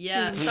bleed.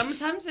 Yeah.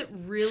 Sometimes it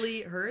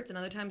really hurts, and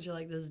other times you're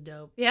like, this is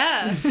dope.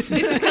 Yeah.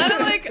 It's kind of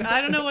like, I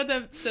don't know what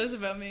that says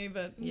about me,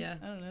 but Yeah.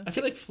 I don't know. I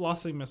feel like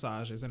flossing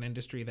massage is an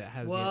industry that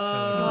has yet to.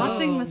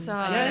 Flossing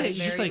massage. Yeah, That's it's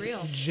just very like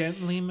real.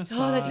 gently massage.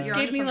 Oh, that just You're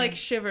gave onto me like something.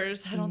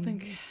 shivers. I don't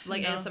think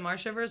Like no. ASMR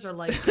shivers or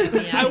like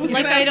I was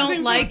Like gonna I ask the don't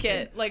same like thing.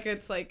 it. Like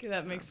it's like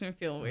that makes me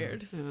feel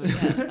weird. Yeah.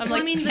 Yeah. I'm Well,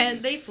 like I mean,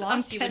 tense. they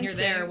floss I'm you when you're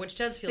there, tensing. which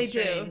does feel They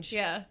strange. do.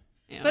 Yeah.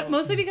 Yeah. But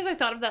mostly because I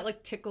thought of that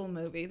like Tickle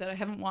movie that I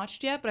haven't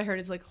watched yet, but I heard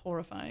it's like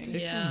horrifying.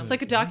 Yeah. It's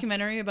like a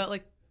documentary about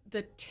like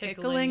the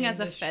tickling as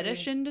a industry.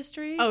 fetish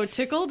industry. Oh,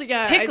 tickled?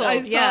 Yeah, Tickled,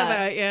 I saw yeah.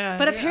 that. Yeah,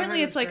 but Yeah, I apparently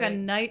heard it's it was like a great.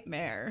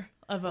 nightmare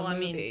of a Well, I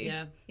movie. mean,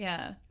 yeah.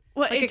 Yeah.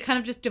 well, Like it kind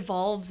of just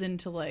devolves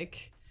into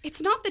like it's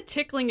not the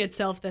tickling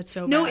itself that's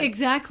so no, bad.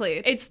 exactly.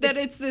 It's that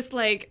it's this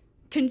like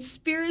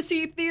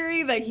conspiracy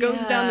theory that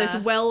goes down this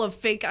Yeah. well of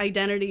fake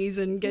identities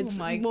and gets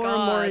my more and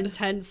more God.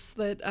 intense.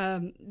 That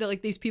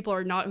like these people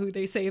are not who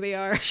they say they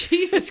are.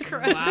 Jesus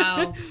Christ.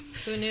 Wow.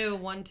 Who knew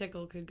one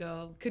tickle could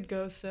go? Could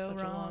go so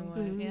Such a wrong.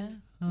 long way.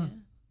 Yeah.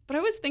 But I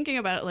was thinking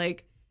about it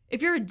like,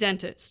 if you're a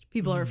dentist,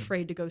 people are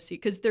afraid to go see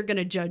because they're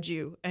gonna judge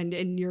you,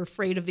 and you're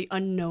afraid of the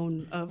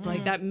unknown of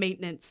like that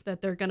maintenance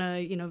that they're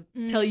gonna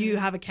tell you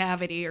have a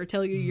cavity or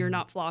tell you you're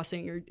not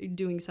flossing or you're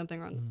doing something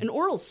wrong. An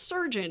oral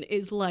surgeon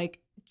is like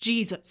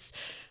Jesus,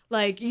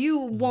 like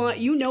you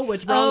know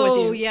what's wrong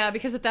with you. yeah,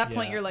 because at that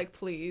point Yeah. you're like,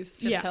 please,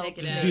 just Yeah. help Take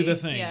it me. out. Do the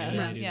thing. Yeah, you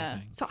know, yeah. do the yeah.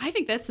 thing. So I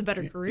think that's the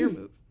better career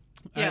move.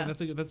 Yeah.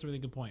 That's a really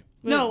good point.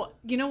 No,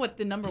 you know what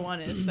the number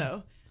one is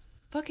though?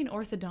 Fucking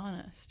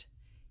orthodontist.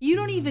 You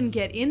don't even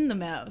get in the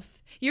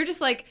mouth. You're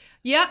just like,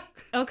 yeah,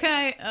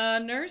 okay,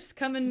 nurse,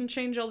 come and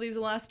change all these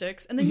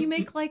elastics, and then you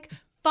make like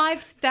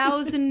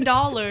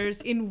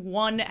 $5,000 in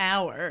 1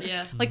 hour.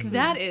 Yeah. like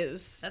that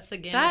is That's the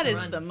game. That to is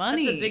run. the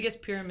money. That's the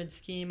biggest pyramid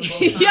scheme of all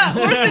time. yeah,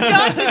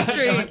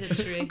 orthodontistry.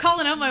 Dentistry. I'm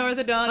calling out my My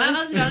orthodontist.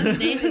 husband's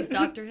name is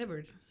Dr.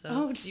 Hibbard. So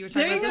Oh, you were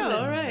there talking you about go. Simpsons,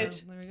 All right.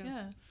 so there we go.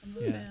 Yeah, I'm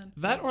a Yeah. fan.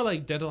 That or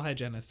like dental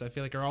hygienists, I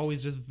feel like are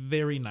always just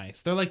very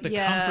nice. They're like the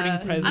Yeah.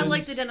 comforting presence. I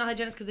like the dental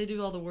hygienists because they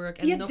do all the work,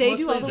 and Yeah, no, they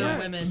mostly do all the they're work.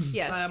 women.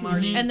 Yes, So I'm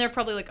already. and they're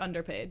probably like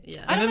underpaid. Yeah.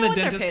 I And don't then know the what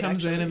they're dentist paid,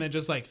 comes in actually. and they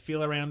just like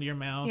feel around your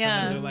mouth Yeah.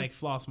 and then they're like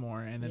floss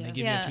more and then they Yeah.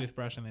 give Yeah. you a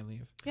toothbrush and they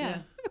leave. Yeah. I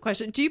have a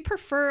question. Do you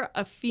prefer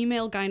a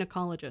female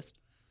gynecologist?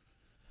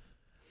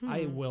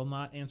 I will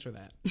not answer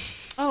that.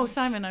 Oh,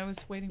 Simon, I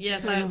was waiting. for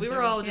Yes, your we answer.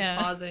 were all just Yeah.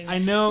 pausing. I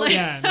know.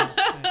 Yeah.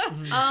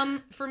 No. Yeah.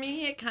 For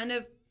me, it kind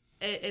of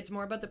it's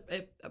more about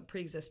a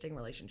pre-existing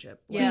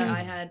relationship. Like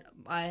Yeah.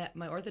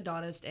 my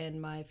orthodontist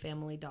and my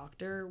family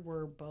doctor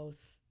were both.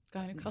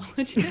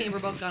 Gynecology. They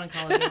were both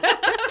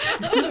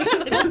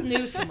gynecologists. They both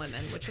knew some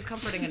women, which was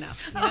comforting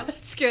enough. You know?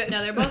 That's good.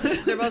 No,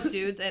 they're both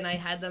dudes, and I've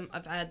had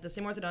the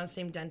same orthodontist,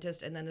 same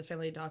dentist, and then this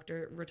family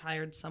doctor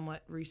retired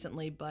somewhat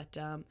recently, but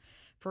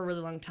for a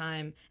really long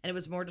time, and it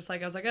was more just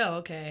like I was like, oh,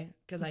 okay,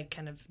 because I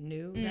kind of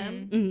knew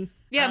them.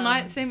 Yeah,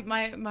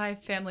 my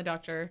family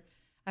doctor.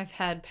 I've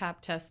had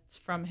pap tests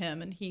from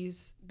him, and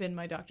he's been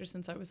my doctor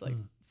since I was like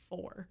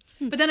 4.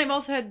 But then I've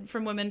also had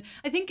from women.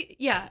 I think,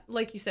 yeah,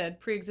 like you said,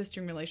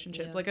 pre-existing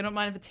relationship. Yeah. Like I don't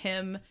mind if it's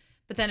him,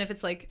 but then if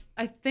it's like,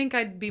 I think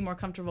I'd be more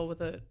comfortable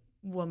with a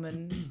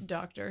woman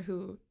doctor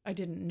who I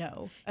didn't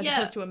know as Yeah.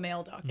 opposed to a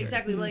male doctor.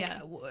 Exactly. Like,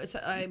 Yeah. so,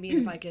 I mean,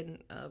 if I can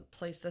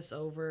place this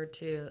over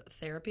to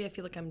therapy, I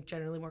feel like I'm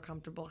generally more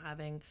comfortable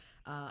having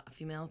a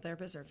female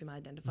therapist or a female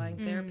identifying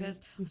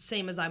therapist.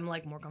 Same as I'm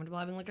like more comfortable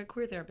having like a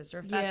queer therapist or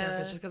a fat Yeah.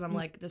 therapist, just because I'm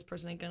like, this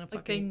person ain't gonna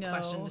Like they fucking know.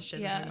 question the shit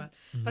I'm Yeah. talking about.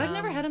 But I've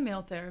never had a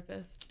male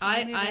therapist.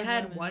 I Only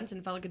had women. once and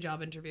it felt like a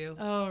job interview.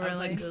 Oh, I was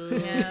really? like,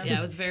 ugh. Yeah. Yeah,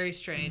 it was very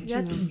strange.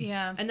 That's,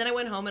 yeah. And then I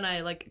went home and I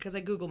like because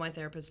I Googled my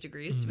therapist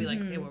degrees to be like,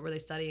 okay, what were they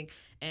studying?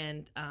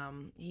 And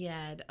he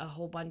had a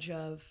whole bunch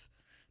of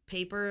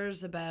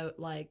papers about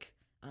like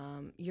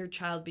your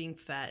child being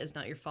fat is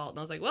not your fault. And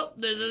I was like, well,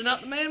 this is not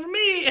the man for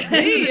me. And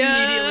I just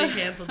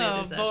immediately canceled the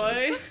other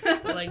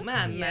sessions. Like,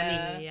 man,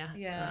 Yeah. yeah.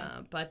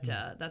 Yeah. But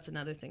that's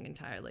another thing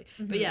entirely.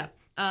 But yeah,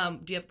 do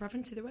you have a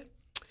preference either way?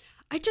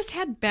 I just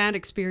had bad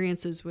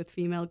experiences with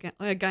female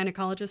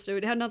gynecologists. So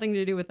it had nothing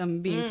to do with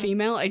them being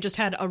female. I just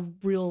had a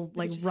real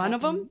run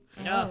of them.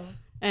 Oh.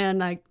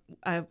 And a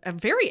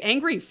very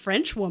angry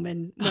French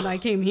woman when I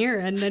came here.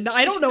 And then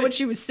I don't know what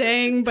she was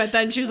saying, but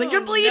then she was like,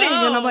 "You're bleeding."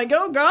 no. And I'm like,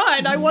 "Oh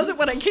God, I wasn't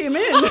when I came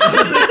in."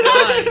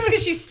 It's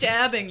because she's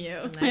stabbing you.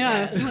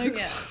 Yeah. Like,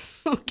 Yeah.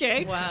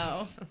 okay.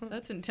 Wow.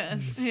 That's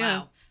intense. Yeah.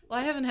 Wow. Well,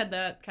 I haven't had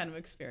that kind of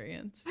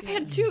experience. I've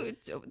had two.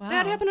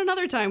 That happened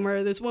another time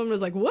where this woman was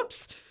like,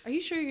 "Whoops." Are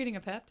you sure you're getting a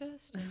pap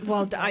test?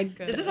 Well,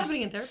 Is this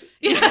happening in therapy?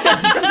 Is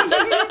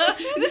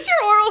this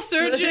your oral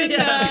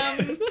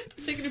surgeon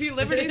taking a few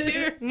liberties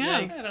here? Yeah.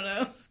 I don't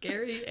know.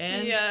 Scary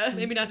and Yeah.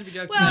 maybe not to be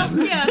joked Well,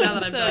 about. yeah. Now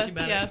that I'm so, talking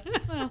about yeah.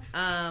 it.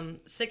 Well,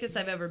 Sickest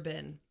I've ever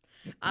been.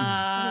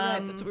 right,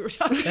 that's what we were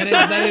talking That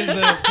about. is the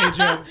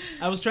Patreon.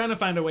 I was trying to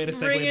find a way to segue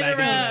Bring it back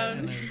into around. it.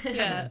 and then-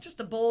 Yeah. Just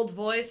a bold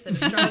voice and a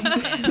strong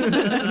stance. That's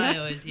what I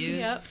always use.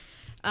 Yep.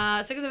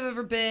 Sickest I've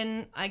ever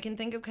been. I can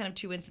think of kind of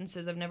two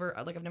instances. I've never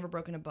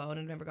broken a bone.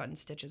 I've never gotten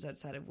stitches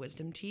outside of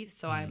wisdom teeth.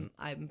 So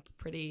I'm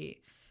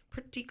pretty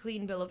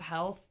clean bill of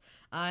health.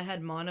 I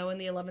had mono in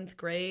the 11th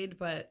grade,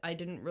 but I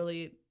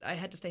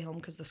had to stay home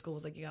because the school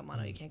was like, "You got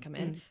mono, you can't come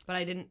in." But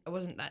I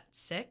wasn't that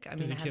sick. I mean,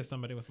 Did you I had, kiss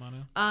somebody with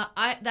mono?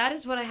 that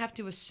is what I have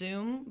to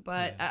assume.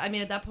 But I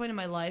mean, at that point in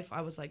my life,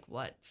 I was like,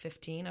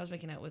 15? I was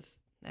making out with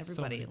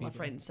everybody many left, people.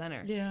 right, and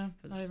center. Yeah,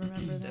 It I was,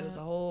 remember that. It was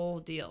a whole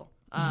deal.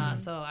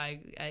 So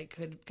I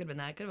could have been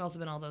that. Could have also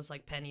been all those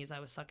like pennies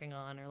I was sucking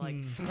on, or like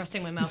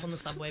resting my mouth on the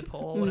subway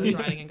pole when I was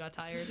riding and got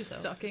tired. Just So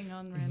sucking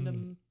on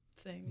random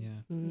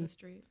things in the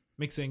street.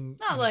 Mixing.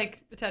 Not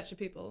like attached to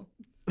people.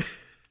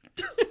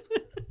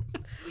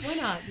 why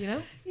not? You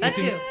know, that's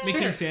you.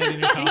 Mixing Sure. sand in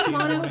your coffee. Get in the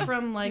mono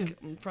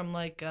morning. from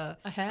like A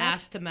hat?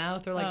 ass to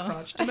mouth or like Oh.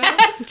 crotch to mouth.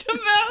 Ass to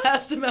mouth.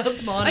 Ass to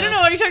mouth mono. I don't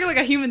know. Are you talking like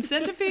a human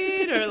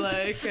centipede or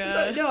like?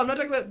 No, I'm not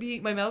talking about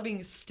my mouth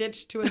being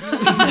stitched to a human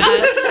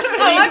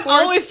Oh, I'm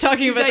always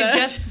talking to about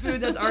digest that.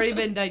 food that's already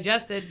been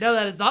digested. No,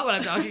 that is not what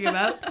I'm talking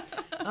about.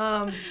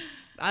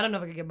 I don't know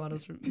if I could get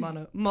monos. I don't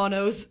know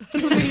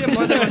if I could get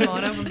more than one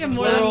mono from Yeah, some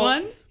more than plural.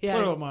 one. Yeah,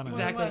 Plural mono.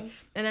 exactly. More than one.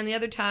 And then the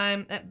other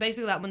time,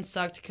 basically that one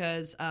sucked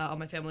because all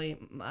my family,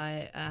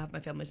 my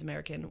family's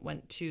American,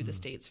 went to the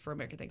States for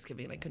American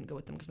Thanksgiving, and I couldn't go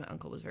with them because my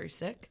uncle was very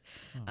sick.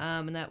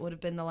 And that would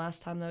have been the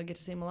last time that I would get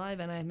to see him alive,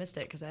 and I missed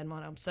it because I had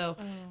mono. So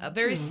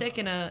very sick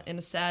in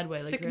a sad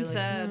way. Like Sick really, and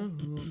sad.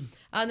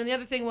 and then the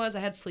other thing was I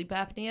had sleep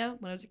apnea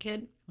when I was a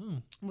kid,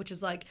 which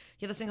is like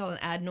you have this thing called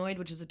an adenoid,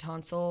 which is a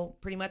tonsil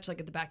pretty much like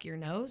at the back of your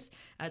nose.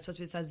 It's supposed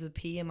to be the size of a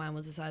pea, and mine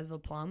was the size of a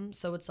plum.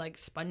 So it's like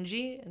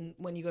spongy, and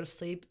when you go to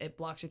sleep, it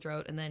blocks your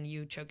throat, and then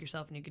you choke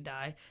yourself and you could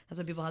die. That's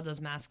why people have those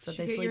masks that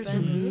Did they you get sleep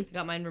yours in. removed? I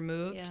got mine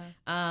removed.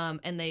 Yeah.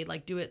 And they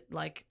like do it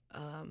like you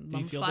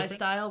feel mumfly different?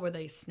 style, where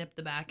they snip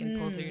the back and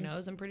pull through your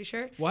nose. I'm pretty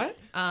sure. What?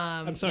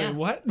 I'm sorry. yeah.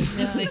 What?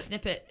 They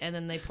snip it and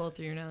then they pull it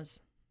through your nose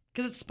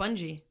because it's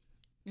spongy.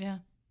 Yeah.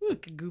 It's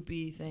like a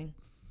goopy thing.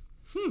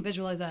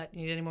 Visualize that.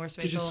 You need any more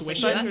spatial? Did you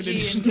swish it, or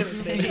did you?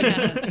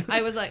 Yeah.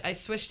 I was like, I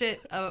swished it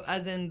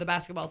as in the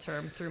basketball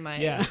term through my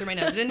nose.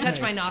 It didn't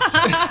touch my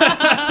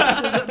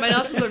nostrils. My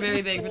nostrils are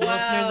very big for the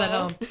listeners at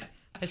home.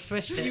 I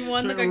swished it. You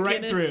won like a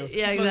Right Guinness through.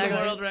 Yeah, Book of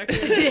exactly. World Record.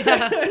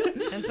 Yeah,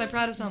 that's my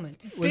proudest moment.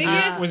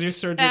 Was your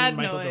surgeon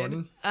Michael adenoid.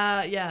 Jordan?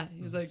 Yeah,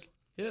 he was like,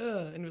 yeah,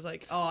 and he was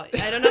like, oh, I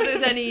don't know if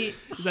there's any.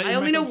 that I your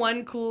only know Michael-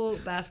 one cool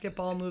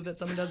basketball move that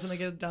someone does when they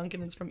get a dunk,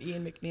 and it's from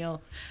Ian McNeil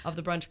of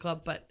the Brunch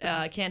Club, but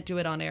I can't do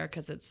it on air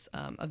because it's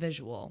a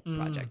visual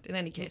project. In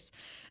any case,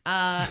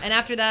 and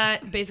after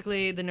that,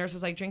 basically the nurse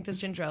was like, drink this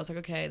ginger ale. I was like,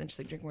 okay. And then she's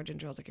like, drink more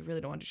ginger ale. I was like, I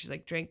really don't want to. She's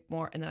like, drink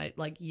more, and then I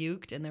like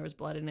uked, and there was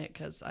blood in it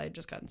because I had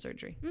just gotten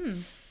surgery.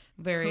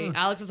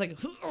 Alex is like,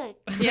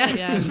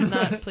 yeah, she's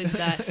not pleased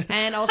with that.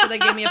 And also they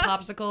gave me a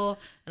popsicle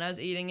and I was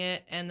eating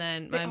it, and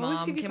then my always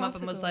mom give you came up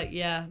and was like,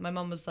 popsicles. my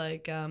mom was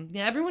like, yeah,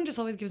 everyone just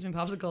always gives me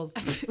popsicles.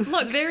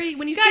 Look, it's very,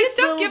 when you Guys, see this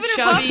stop little giving her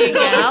chubby popsicles.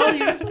 gal, you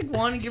just like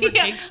want to give her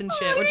Yeah. cakes and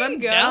shit, Oh, which there I'm you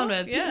go. down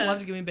with. Yeah. People love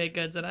to give me baked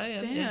goods, and I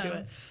am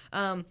into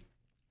Damn. it.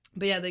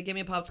 But yeah, they gave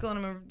me a popsicle, and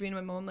I remember being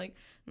with my mom like,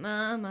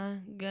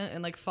 Mama,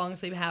 and like falling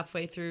asleep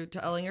halfway through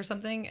telling her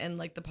something, and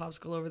like the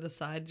popsicle over the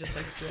side just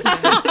like dripping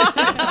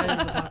inside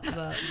of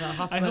the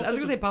hospital bed. I was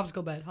gonna say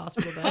popsicle bed,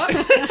 hospital bed.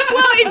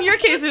 Well, in your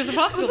case, there's a It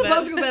popsicle was a bed.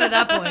 popsicle bed at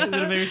that point. Is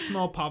it a very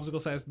small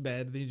popsicle-sized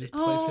bed that you just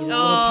place Oh. a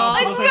little Oh.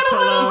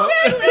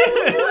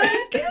 popsicle-sized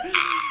pillow?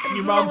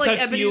 Your mom Little, like,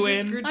 tucked you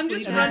Ebenezer in. Scrooge I'm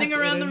just sleep running bag.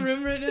 around the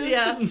room right now.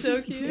 Yeah. It's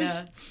so cute.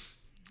 Yeah.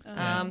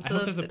 I So hope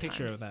those there's are a the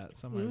picture times. of that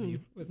somewhere. of you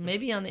with the-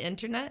 Maybe on the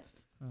internet.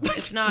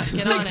 If not,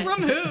 get on it.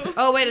 From who?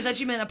 Oh wait, I thought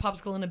you meant a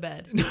popsicle in a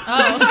bed.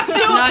 Oh,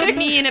 Not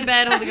me in a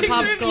bed holding a picture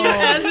of popsicle you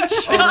as a over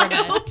a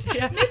child. bed.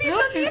 Yeah. Maybe it's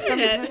on the There's something-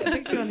 internet. A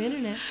picture on the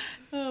internet.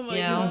 Oh my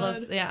Yeah, all god.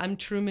 those, yeah. I'm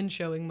Truman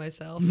showing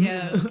myself.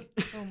 Yeah.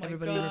 Oh my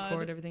Everybody god.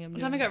 record everything I'm One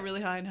doing. time I got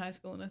really high in high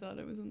school and I thought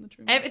I was in the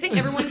Truman. I think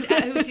everyone who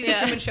sees the Yeah.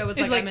 Truman Show is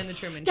It's like, like, I'm in the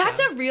Truman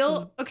That's Show. a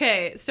real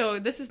okay. So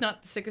this is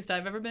not the sickest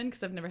I've ever been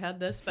because I've never had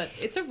this, but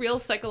it's a real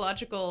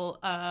psychological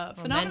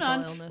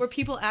phenomenon illness. where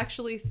people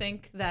actually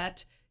think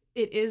that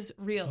it is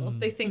real.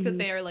 They think that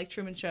they are like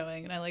Truman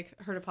Showing, and I like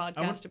heard a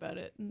podcast about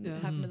it, and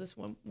it happened to this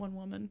one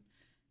woman.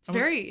 It's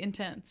very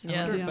intense. I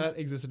wonder if that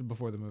existed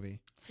before the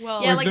movie.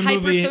 Well, Yeah, Or like the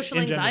movie hyper-social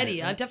in general.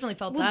 anxiety. I've definitely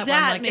felt Well, that. Where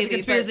I'm that like, maybe, it's a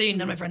conspiracy. but-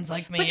 None of my friends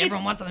like me. But it's-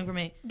 Everyone wants something from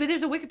me. but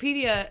there's a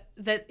Wikipedia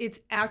that it's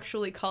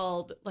actually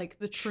called like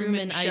the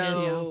Truman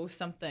Truman-itis. Show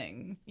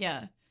something.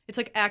 Yeah, it's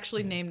like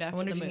actually named after I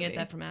wonder the if you movie. can get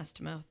that from ass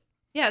to mouth.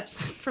 Yeah, it's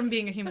from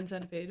being a human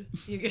centipede.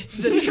 You get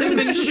the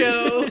Truman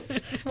Show.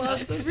 Well,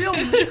 it's a real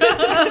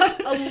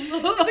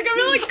It's like a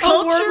really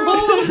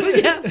cultural,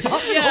 yeah,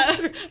 pop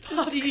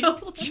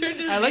culture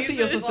disease. I like that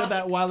you also said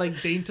that while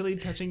like daintily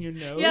touching your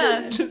nose.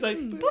 Yeah. Just like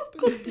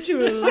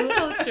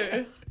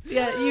culture.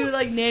 Yeah, you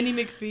like Nanny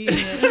McPhee.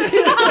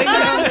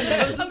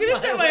 I'm gonna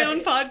start my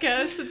own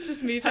podcast. It's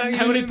just me talking.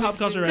 how many pop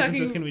culture talking-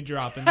 references can we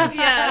drop in this,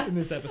 Yeah. in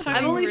this episode?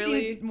 I've only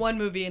really- seen one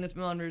movie, and it's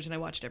Moulin Rouge, and I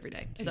watch it every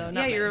day. So Yeah,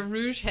 not you're a many.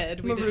 Rouge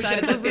head. We I'm a Rouge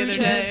decided head. that the other Rouge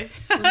day. heads.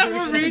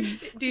 We're Rouge.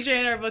 DJ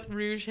and I are both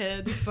Rouge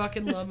heads.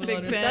 fucking love Big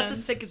Moulin Rouge. That's the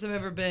fans. sickest I've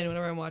ever been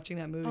whenever I'm watching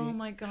that movie. Oh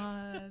my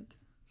god,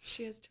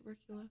 she has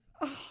tuberculosis.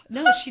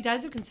 No, she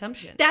dies of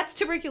consumption. That's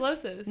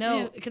tuberculosis. No,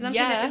 Yeah. consumption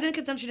Yeah. isn't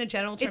consumption a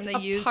general term It's they a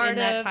used part in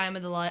that of- time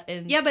of the life.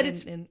 Yeah, but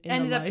it's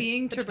ended up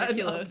being The time of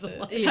the tuberculosis.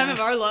 life. The time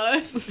of our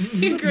lives.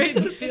 Great. That's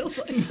what it feels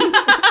like.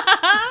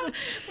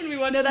 When we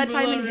watched No, that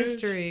time in Moulin Rouge.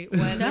 history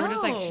when they were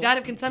just like, No. she died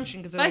of consumption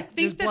because I like,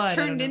 think that blood.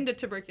 turned into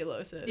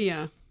tuberculosis.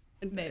 Yeah.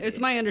 Maybe. It's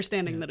my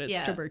understanding that it's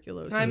Yeah.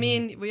 tuberculosis. I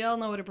mean, we all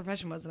know what her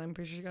profession was, and I'm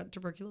pretty sure she got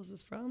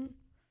tuberculosis from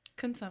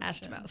consumption. ass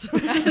to mouth. From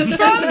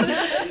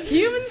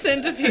human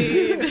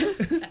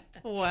centipede.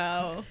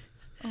 Wow.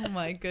 Oh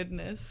my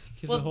goodness.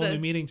 Gives a whole new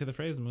meaning to the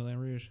phrase Moulin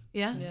Rouge.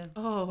 Yeah. Yeah.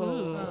 Oh.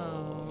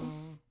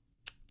 Oh.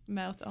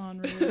 Mouth on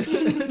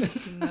rouge.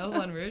 No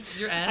one Rouge.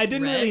 Your ass. I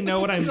didn't red. really know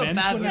what I You go meant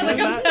bad when with I said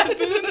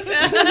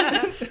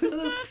it.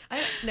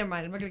 that. Never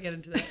mind. I'm not gonna get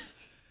into that.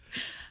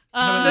 How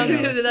I'm not about gonna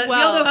get that? into that. well,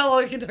 we all know how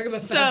long we can talk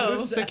about so- bad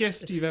boobs.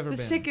 Sickest you've ever The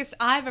been. sickest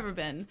I've ever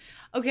been.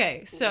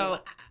 Okay, so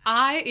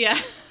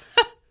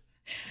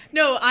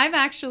No, I'm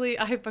actually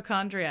a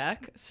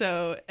hypochondriac.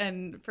 So,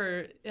 and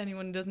for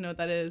anyone who doesn't know what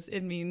that is,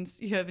 it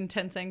means you have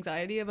intense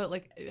anxiety about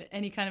like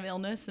any kind of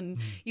illness, and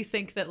you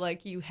think that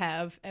like you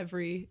have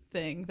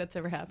everything that's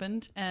ever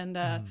happened. And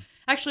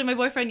actually, my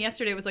boyfriend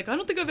yesterday was like, "I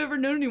don't think I've ever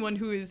known anyone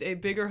who is a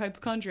bigger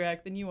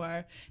hypochondriac than you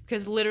are,"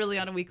 because literally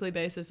on a weekly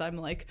basis, I'm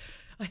like,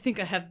 I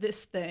think I have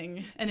this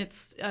thing, and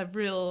it's a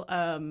real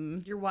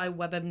You're why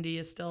WebMD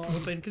is still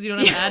open because you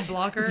don't have ad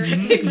blocker.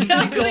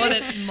 Exactly. You go on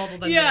it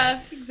multiple times.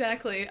 yeah,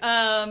 exactly.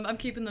 I'm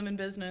keeping them in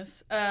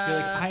business. You're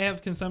like, I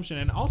have consumption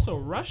and also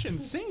Russian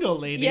single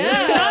lady.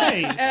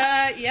 Yeah.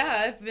 Nice.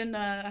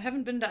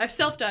 I've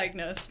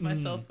self-diagnosed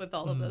myself with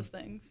all of those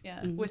things.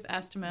 Yeah, with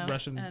asthma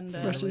Russian and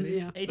Russian,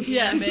 yeah.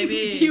 ATM,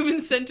 baby. human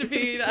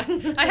centipede.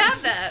 I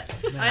have that.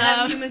 I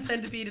have human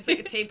centipede. It's like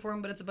a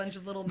tapeworm, but it's a bunch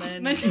of little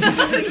men. No,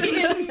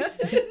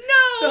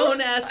 So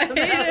nasty.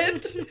 I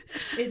hate it.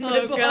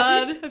 Oh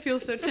god, I feel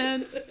so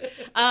tense.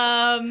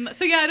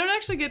 So yeah, I don't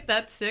actually get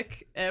that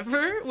sick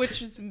ever,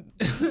 which is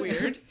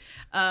weird.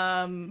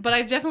 But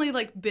I've definitely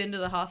like been to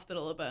the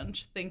hospital a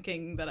bunch,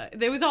 thinking that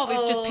there was always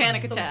just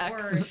panic that's the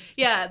attacks. worst.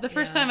 Yeah, the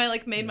first Yeah. time I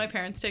like made my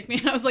parents take me,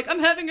 and I was like, I'm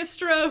having a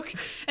stroke,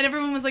 and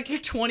everyone was like, You're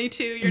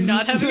 22, you're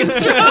not having a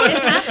stroke.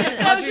 It's happened.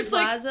 And I was Aubrey just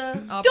like,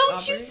 Plaza,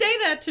 Don't you say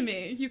that to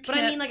me? You can't. But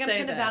I mean, like, I'm say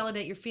trying to that.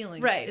 validate your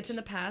feelings. Right. It's in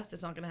the past.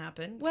 It's not going to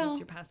happen. Well, because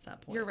you're past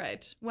that point. You're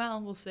right.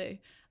 Well, we'll see.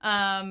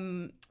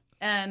 So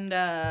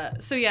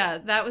yeah,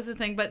 that was the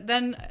thing. But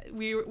then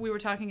we were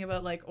talking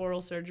about like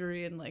oral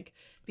surgery and like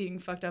being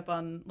fucked up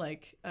on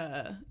like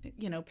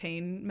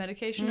pain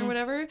medication or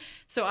whatever.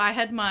 So I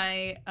had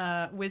my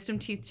wisdom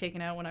teeth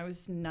taken out when I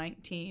was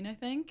 19, I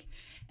think,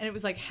 and it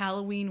was like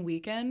Halloween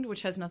weekend,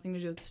 which has nothing to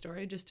do with the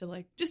story, just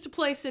to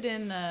place it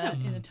in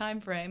a time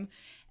frame.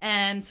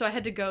 And so I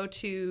had to go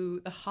to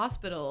the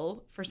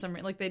hospital for some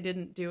reason. Like they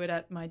didn't do it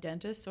at my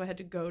dentist, so I had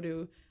to go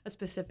to a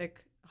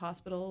specific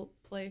hospital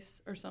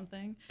place or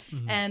something.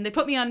 And they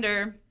put me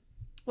under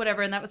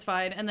whatever, and that was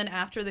fine. And then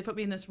after, they put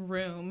me in this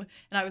room,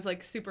 and I was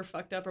like super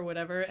fucked up or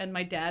whatever, and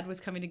my dad was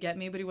coming to get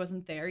me, but he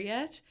wasn't there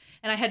yet,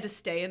 and I had to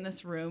stay in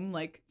this room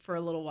like for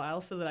a little while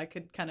so that I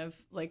could kind of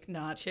like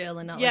not Chill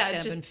and not Yeah, like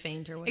stand just- up and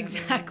faint or whatever.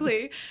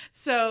 Exactly.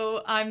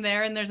 So I'm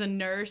there, and there's a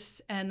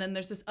nurse, and then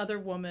there's this other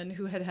woman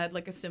who had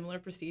like a similar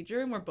procedure,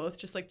 and we're both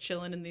just like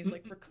chilling in these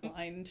like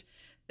reclined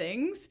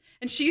things,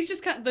 and she's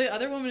just the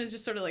other woman is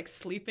just sort of like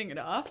sleeping it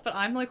off, but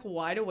I'm like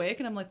wide awake,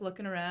 and I'm like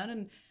looking around,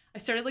 and I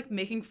started like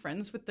making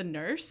friends with the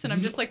nurse, and I'm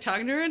just like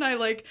talking to her, and I'm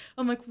like,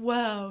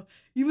 wow,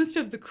 you must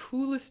have the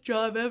coolest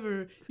job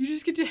ever. You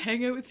just get to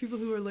hang out with people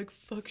who are like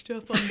fucked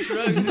up on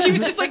drugs. And she was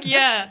just like,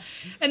 yeah.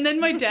 And then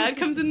my dad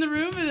comes in the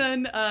room, and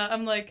then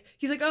I'm like,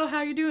 he's like, oh,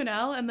 how you doing,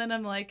 Al? And then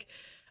I'm like,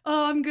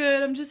 oh, I'm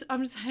good. I'm just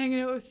hanging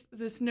out with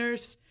this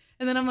nurse.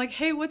 And then I'm like,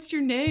 hey, what's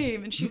your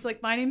name? And she's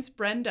like, my name's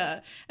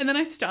Brenda. And then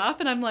I stop,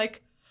 and I'm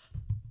like,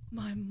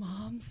 my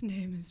mom's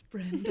name is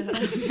Brenda.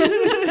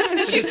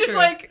 And she's just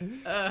like,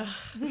 okay.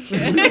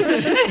 And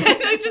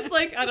then I just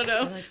like, I don't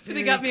know.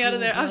 They got me out of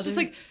there. I was just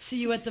like,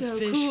 see you at the so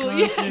fish cool.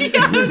 concert.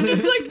 Yeah, I was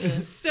just like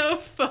so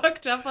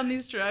fucked up on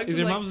these drugs. Is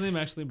your like, mom's name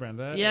actually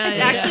Brenda? Yeah, It's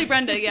actually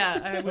Brenda.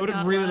 Yeah, I would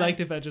have really liked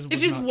if that just. It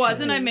Was just not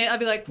wasn't. true. I'd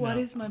be like, what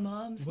is my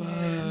mom's name?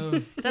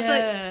 Whoa. That's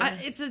Yeah.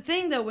 it's a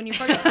thing though when you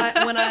fucked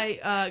up, when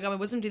I got my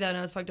wisdom teeth out and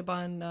I was fucked up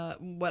on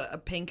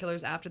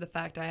painkillers after the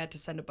fact. I had to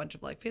send a bunch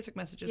of like Facebook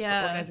messages for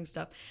Yeah. organizing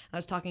stuff. And I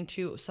was talking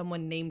to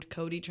someone named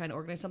Cody trying to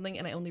organize something,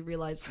 and I only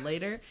realized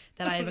later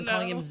that I had been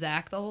calling him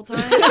Zach the whole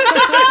time.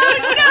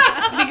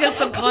 Because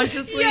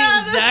subconsciously,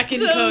 Yeah, that's Zach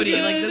and so Cody,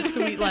 good. like the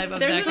sweet life of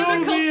There's Zach. another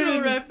and Cody.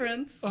 cultural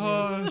reference.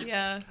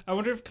 Yeah, I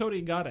wonder if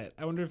Cody got it.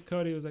 I wonder if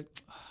Cody was like,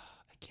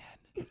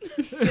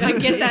 I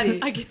get that.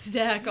 I get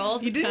Zach all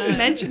the He time. didn't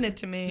mention it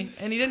to me,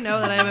 and he didn't know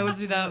that I was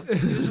without. He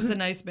was just a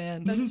nice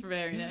man. That's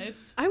very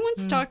nice. I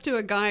once talked to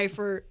a guy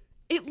for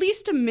at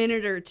least a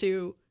minute or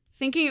two,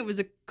 thinking it was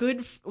a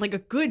good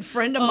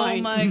friend of Oh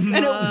mine, my and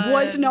God. it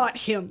was not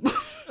him.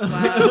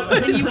 Wow.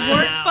 And you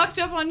weren't fucked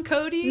up on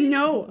Cody?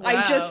 No,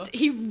 Wow.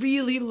 he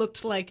really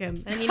looked like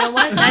him. And you know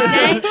what?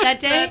 That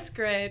day, That's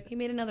great. he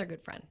made another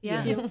good friend.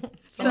 Yeah.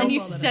 So And then you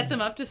well done. set them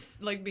up to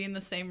like be in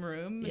the same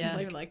room. Yeah.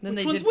 And you're like, Then which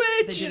they one's did.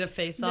 which? They did a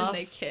face And then off.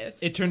 they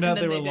kissed. It turned And out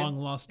then they were did- long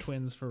lost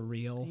twins for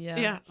real.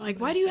 Yeah, like,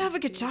 why do you have a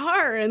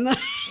guitar? And like,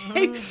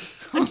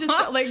 I'm just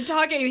like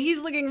talking, and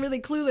he's looking really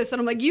clueless,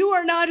 and I'm like, you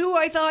are not who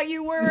I thought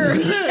you were.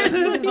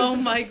 Oh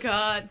my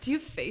God. Do you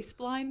have face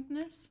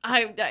blindness?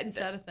 Is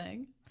that a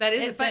thing? That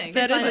is a thing.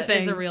 that is a Is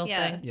thing. a real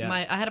Yeah. thing. Yeah.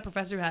 I had a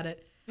professor who had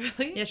it.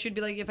 Really? Yeah, she'd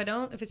be like, if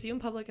I see you in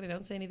public and I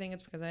don't say anything,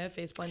 it's because I have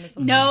face blindness.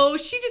 No,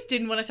 she just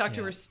didn't want to talk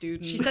to her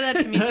students. She said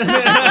that to me.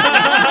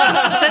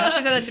 Specifically.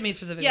 she said that to me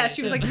specifically. Yeah,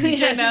 she was like, yeah, DJ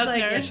she was like,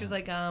 Mousner. yeah, she was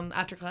like,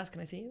 after class,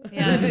 can I see you?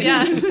 Yeah.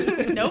 Yeah.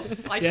 Nope.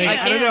 I Yeah, can't.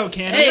 I don't know,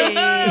 can Hey.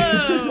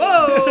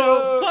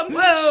 Whoa.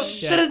 Whoa.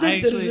 Yeah, I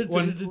actually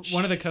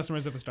one of the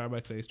customers at the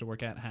Starbucks I used to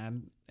work at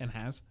had and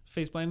has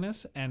face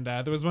blindness, and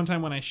there was one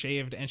time when I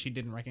shaved and she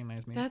didn't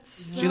recognize me. That's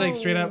so She, like,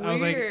 straight up- I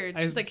was like- weird.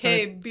 I She's like, started-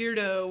 hey,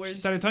 Beardo, where's She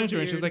started talking to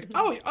her and she was beard?"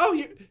 like,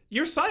 "Oh,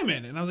 you're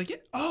Simon," and I was like,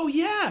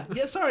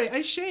 yeah, sorry,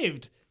 I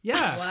shaved."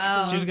 Yeah.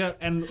 Wow. She just got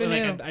and Who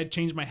like knew? I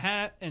changed my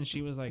hat and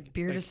she was like,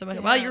 Beard like, is so much.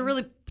 Damn. Wow, you're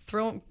really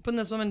putting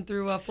this woman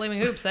through flaming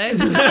hoops, eh?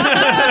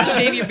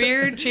 Shave your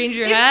beard, change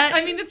your hat.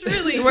 I mean, it's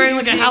really. You're wearing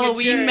like a being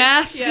Halloween jerk.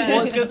 mask. Yeah.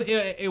 Well, it's because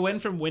it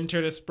went from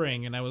winter to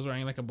spring, and I was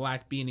wearing like a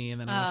black beanie, and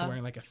then I went to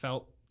wearing like a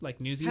felt like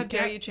Newsies How cap.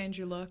 dare you change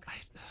your look?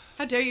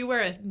 How dare you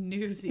wear a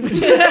newsie?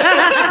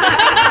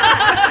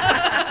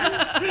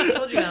 I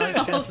told you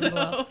Alex dressed as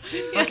well. Also,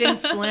 Fucking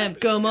slam.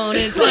 Come on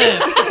and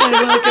slam. And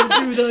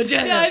welcome to the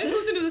jam. yeah, I just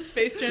listened to the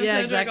Space Jam Yeah,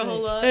 soundtrack exactly. a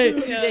whole lot. Hey,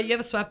 yeah. yeah, you have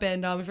a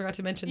sweatband on. We forgot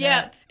to mention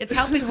Yeah. that. It's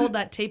helping hold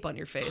that tape on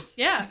your face.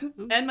 Yeah,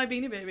 and my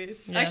Beanie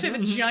Babies. Yeah. I actually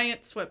have a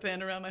giant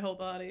sweatband around my whole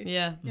body.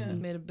 Yeah.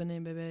 Made of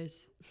banana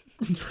babies.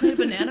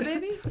 Banana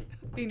babies?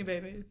 Beanie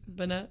Babies.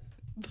 Banana.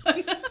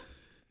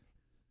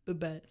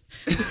 Babes.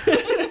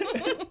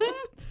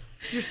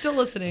 You're still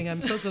listening.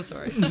 I'm so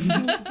sorry.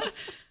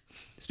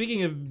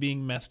 Speaking of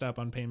being messed up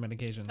on pain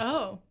medication,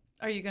 Oh,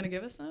 are you going to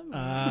give us some?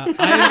 I,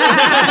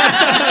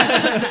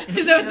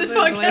 Is that what this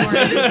That's way more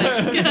podcast is?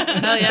 interesting.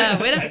 Hell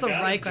yeah. Wait, that's the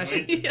got right it.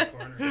 question. Joints in the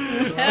corner.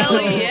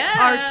 Hell yeah.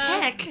 Our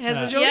tech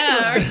has a joint.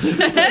 Yeah, our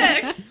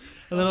tech.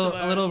 a little Also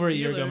our over a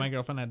year ago, dealer. my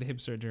girlfriend had hip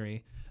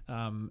surgery.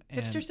 And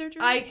Hipster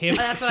surgery? Hip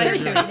That's what I heard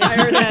too. surgery. I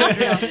heard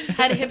that.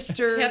 Had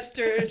hipster,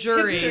 Hipster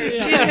jury. hipster, She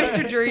yeah. had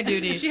hipster jury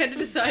duty. She had to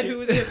decide who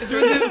was hipster. Who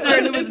was hipster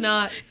and who was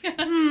not.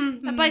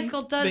 That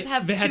bicycle does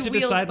have they had two to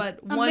wheels, decide- but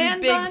A one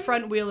man big bun?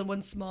 front wheel and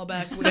one small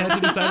back wheel. They had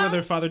to decide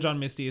whether Father John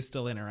Misty is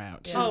still in or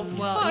out. Oh,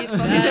 Well, fuck he's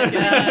fucking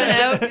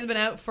that guy. he's been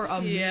out for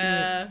a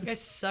Yeah. minute. You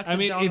guys sucks I a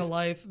mean, dog it's, of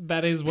life.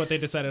 that is what they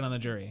decided on the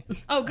jury.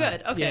 Oh,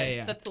 good. Okay.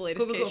 yeah. That's the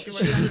latest Cool. case. So She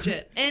she's was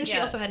legit. And she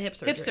Yeah. also had hip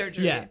surgery. hip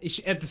surgery. Yeah,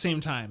 at the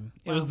same time.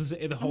 It was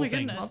the whole my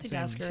thing. goodness.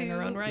 Multitasker Two in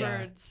her own right.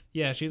 birds.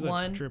 Yeah, she's a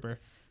One. trooper.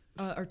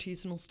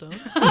 Artisanal stone.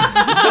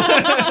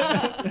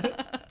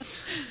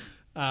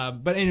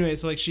 But anyway,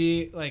 so like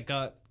she like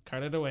got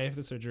carted away for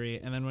the surgery,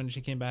 and then when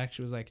she came back,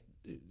 she was like,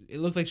 it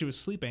looked like she was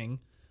sleeping,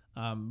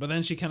 but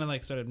then she kind of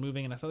like started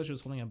moving, and I saw that she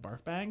was holding a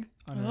barf bag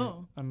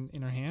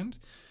in her hand,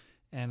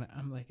 and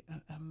I'm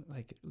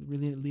like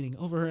really leaning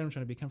over her. I'm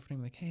trying to be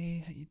comforting, like,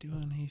 hey, how you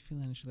doing? How you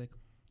feeling? And she like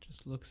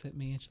just looks at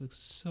me, and she looks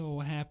so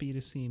happy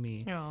to see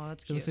me. Oh,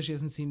 that's She cute. looks like she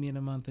hasn't seen me in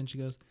a month, and she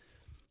goes,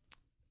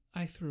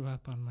 I threw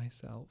up on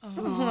myself.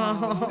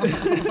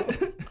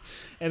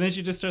 And then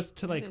she just starts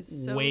to like That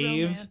is so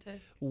wave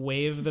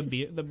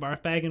romantic. the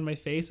barf bag in my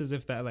face as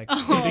if that like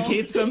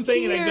indicates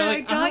something, and I here, go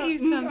like, I got you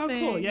oh, something."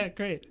 cool, yeah,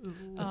 great.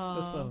 That's Aw,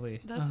 lovely.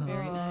 that's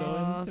very nice. Go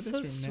Oh, into so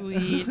this room now.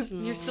 sweet.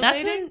 You're still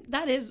That's dating? when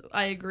that is.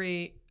 I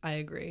agree.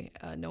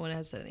 No one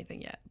has said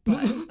anything yet, but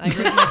I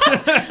agree with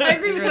myself. I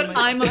agree with what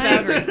I'm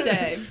about to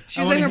say.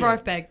 She was I wearing her wanna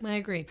barf bag. I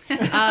agree.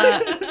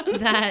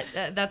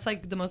 that's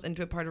like the most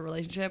intimate part of a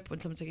relationship, when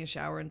someone's taking a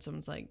shower and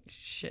someone's like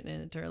shitting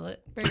in a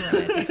toilet. Very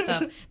romantic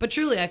stuff. But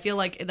truly, I feel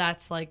like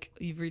that's like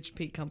you've reached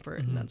peak comfort,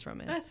 and that's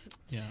romance. That's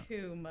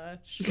too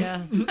much.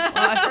 Yeah.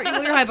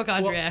 Well, you're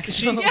hypochondriac.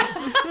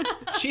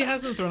 She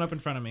hasn't thrown up in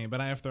front of me,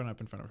 but I have thrown up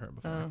in front of her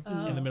before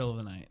in the middle of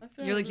the night.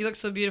 You're like, you look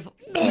so beautiful.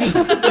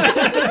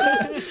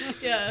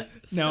 Yeah.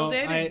 No, Still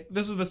dating?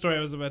 this is the story I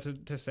was about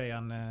to say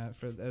on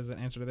as an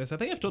answer to this. I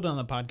think I've told it on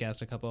the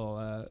podcast a couple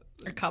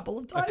A couple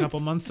of times. a couple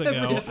months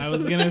ago. I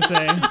was gonna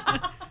say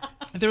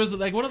there was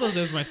like one of those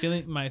days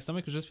my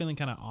stomach was just feeling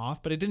kind of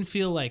off, but it didn't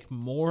feel like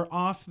more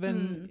off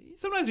than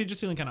sometimes you're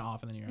just feeling kind of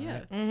off and then you're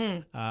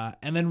right.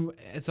 And then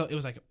so it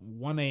was like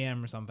 1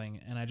 a.m. or something,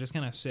 and I just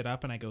kind of sit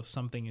up and I go,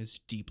 something is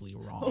deeply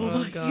wrong.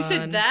 Oh God. You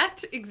said that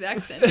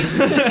exact sentence.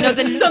 No,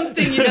 then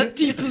something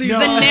deeply. No.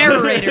 The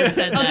narrator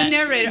said that. Oh, the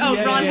narrator. Oh,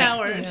 Yeah, Ron yeah.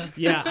 Howard.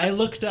 Yeah, I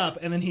looked up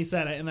and then he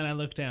said it, and then I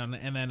looked down,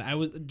 and then I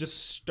was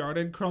just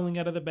started crawling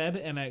out of the bed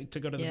and to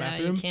go to the Yeah,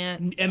 bathroom. you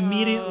can't.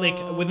 Immediately,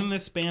 like within the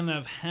span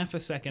of half a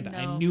second,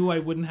 I No. knew I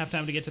wouldn't have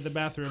time to get to the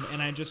bathroom,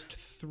 and I just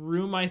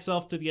threw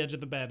myself to the edge of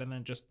the bed and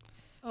then just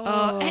Isn't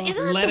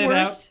that let the it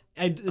worst?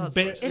 out. it's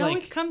worse. It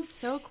always comes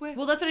so quick.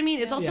 Well, that's what I mean.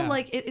 It's also Yeah.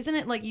 like, isn't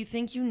it like,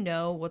 isn't it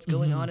like what's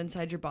going on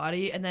inside your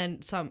body, and then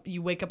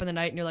you wake up in the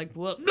night and you're like,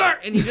 "Whoa,"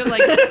 and you just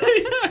like,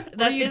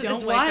 that you is, don't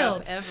it's wake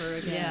wild. up ever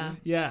again.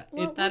 Yeah. yeah.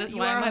 Well, That is you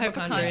why are I'm a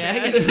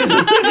hypochondriac. hypochondriac.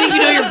 You think you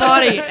know your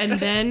body, and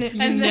then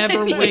you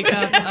never wake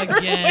up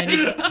again.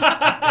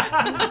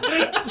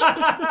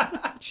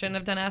 Shouldn't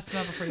have done asthma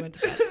before you went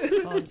to bed.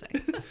 That's all I'm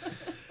saying.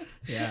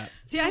 Yeah.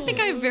 See, I think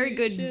I have very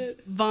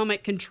good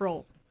vomit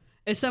control.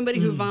 As somebody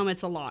who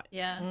vomits a lot.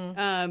 Yeah.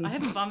 Um, I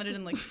haven't vomited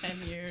in like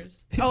 10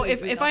 years. oh,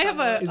 if I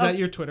have Is that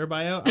your Twitter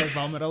bio? I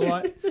vomit a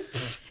lot.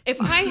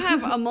 if I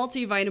have a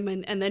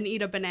multivitamin and then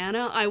eat a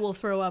banana, I will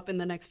throw up in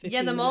the next 15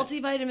 Yeah, the minutes.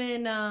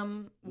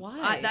 multivitamin.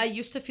 Why? I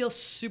used to feel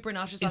super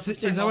nauseous. off of Is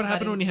certain that what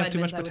happened when you have too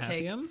much multivitamins I would take.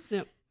 potassium?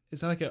 No. Is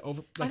that like a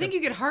over? Like I think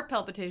you get heart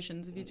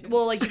palpitations if you do.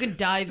 Well, like you can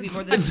die if you eat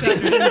more than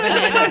 16 bananas.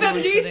 that's what in FMG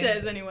a sitting.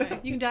 says anyway.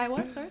 You can die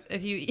what? Sorry?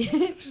 If you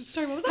eat...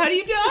 Sorry, what was that? How do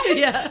you die?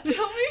 Yeah.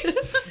 Tell me.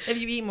 If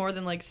you eat more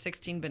than like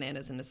 16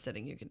 bananas in a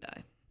sitting, you can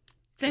die.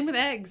 Same with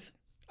eggs.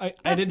 I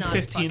That's did not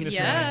 15 fucking- this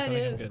Yeah, morning. it So I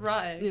think I'm is. good.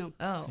 Right. You know,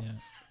 Oh. Yeah.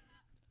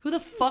 Who the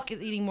fuck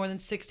is eating more than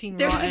 16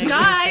 There's raw a eggs in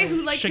guy sitting?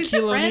 who like his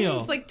Shaquille friends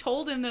O'Neal. like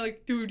told him, they're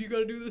like, dude, you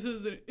gotta do this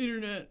as an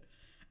internet.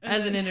 And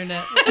As then- an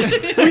internet.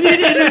 We need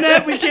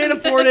internet. We can't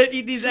afford it.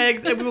 Eat these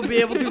eggs and we will be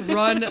able to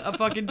run a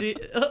fucking...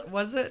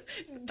 what is it?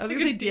 I was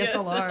going to say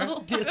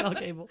DSLR. DSL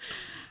cable.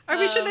 are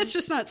we sure that's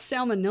just not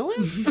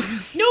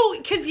salmonella? No,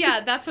 because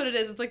yeah, that's what it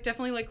is. It's like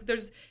definitely like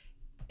there's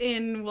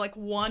in like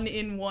 1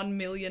 in 1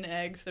 million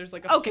eggs. There's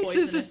like a Okay, so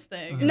poisonous this is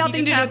thing.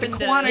 nothing You to just do with the happen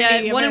to- quantity. Yeah,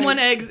 of 1 in 1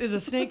 eggs. eggs is a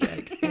snake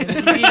egg. And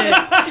if you eat it,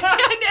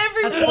 And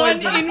every That's one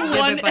poison. in Given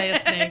one by a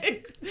egg.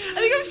 snake. I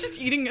think I was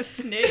just eating a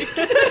snake.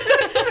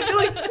 you're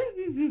like,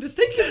 the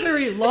snake is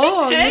very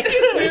long. Egg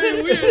is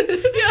very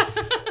weird. Yeah,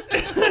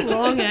 It's a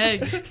long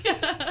egg.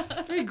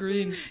 Very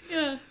green.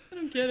 yeah. I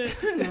don't get it.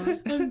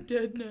 I'm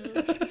dead now.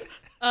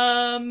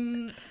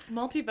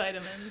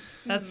 Multivitamins.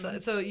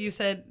 That's so you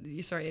said.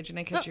 Sorry, Adrian,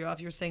 I cut you off.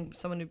 You were saying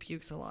someone who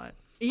pukes a lot.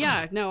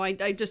 Yeah, no, I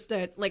just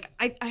like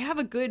I have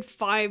a good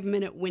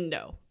 5-minute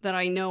window that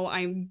I know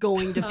I'm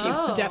going to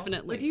puke.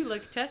 Definitely. Would you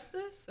like test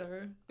this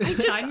or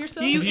time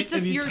yourself? It's just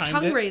have you your timed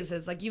tongue it?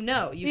 raises, like you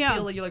Yeah.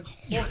 feel like you're like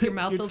your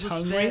mouth Your fills with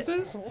tongue spit.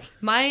 raises?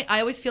 I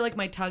always feel like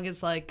my tongue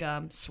is like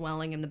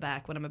swelling in the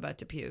back when I'm about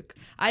to puke.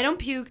 I don't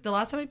puke. The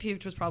last time I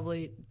puked was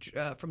probably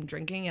from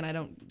drinking, and I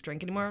don't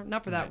drink anymore.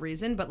 Not for that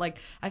reason, but like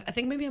I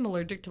think maybe I'm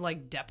allergic to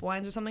like Depp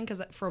wines or something.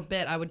 Because for a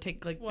bit I would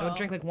take I Well, would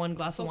drink like one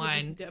glass of also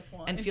just wine Depp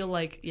wine. and feel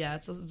like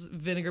it's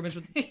vinegar mixed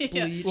with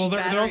Yeah. bleach. Well, they're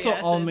Battery also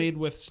all acid. made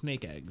with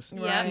snake eggs.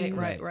 Yeah.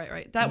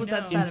 Right. That was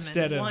that No. sediment.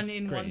 Instead of 1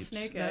 in 1 grapes.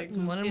 snake That eggs.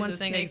 1 in 1 is a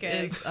snake eggs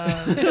egg. is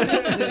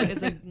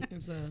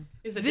a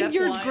Is a Depp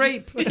vineyard wine.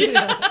 grape.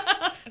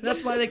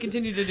 That's why they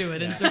continue to do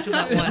it in search of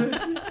that one.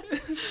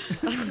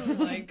 Oh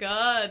my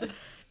god.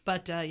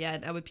 But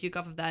I would puke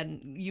off of that,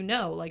 and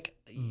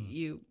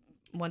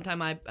one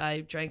time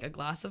I drank a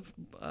glass of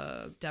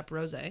Depp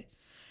Rosé,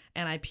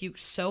 and I puked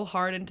so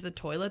hard into the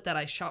toilet that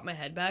I shot my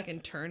head back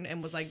and turned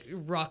and was like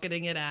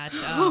rocketing it at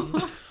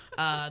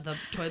the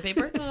toilet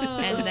paper.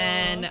 And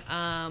then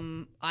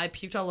I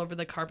puked all over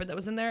the carpet that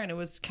was in there, and it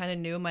was kind of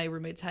new. My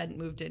roommates hadn't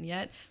moved in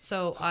yet.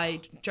 So I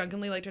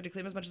drunkenly tried to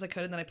clean as much as I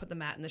could, and then I put the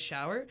mat in the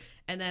shower.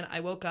 And then I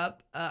woke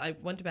up, I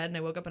went to bed, and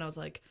I woke up and I was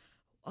like,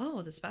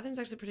 oh, this bathroom's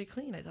actually pretty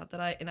clean. I thought that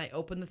I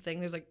opened the thing,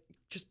 there's like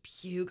just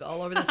puke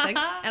all over this thing.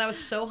 And I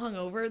was so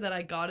hungover that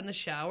I got in the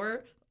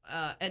shower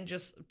and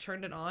just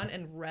turned it on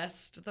and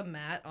rest the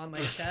mat on my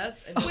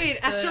chest. And just Wait,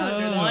 stood after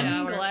under the one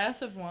shower.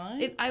 glass of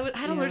wine? I had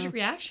an allergic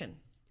reaction.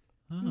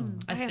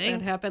 I had that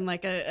think. happen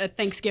like a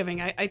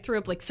Thanksgiving. I threw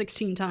up like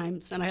 16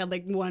 times and I had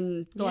like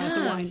 1 glass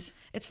of wine.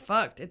 It's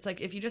fucked. It's like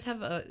if you just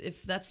have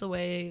if that's the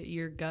way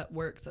your gut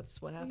works,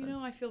 that's what happens. You know,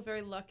 I feel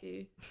very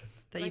lucky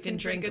that I you can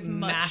drink as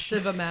much.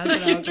 massive amounts I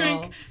of can alcohol.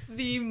 drink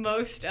the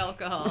most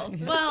alcohol.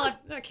 Well,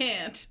 I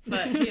can't,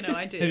 but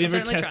I do. Have you ever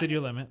certainly tested try.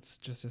 your limits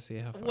just to see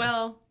how far?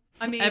 Well,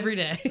 I mean, every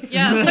day.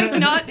 Yeah, like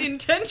not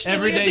intentionally.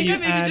 Every day I think you I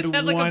maybe add just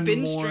have like a one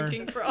binge more-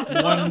 drinking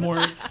problem.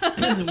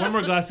 one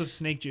more glass of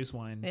snake juice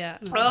wine. Yeah.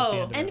 at the Oh.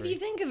 end of And if every- you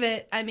think of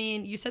it, I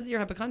mean, you said that you're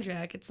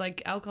hypochondriac. It's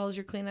like alcohol is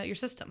you're cleaning out your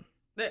system.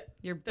 You're There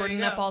you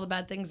burning up go. all the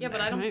bad things. Yeah, in but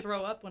there. I don't Right.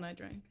 throw up when I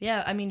drink.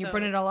 Yeah, I mean, you're So-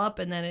 burning it all up,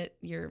 and then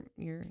you're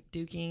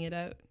duking it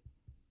out.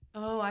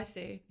 Oh, I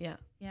see. Yeah.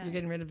 Yeah. You're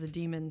getting rid of the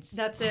demons.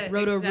 That's it.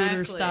 Roto-Rooter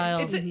exactly. style.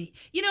 It's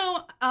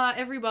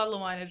every bottle of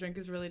wine I drink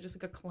is really just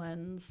like a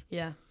cleanse.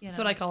 Yeah. You That's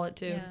know. what I call it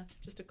too. Yeah,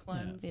 just a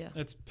cleanse. Yeah.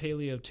 That's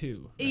Paleo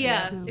 2. right?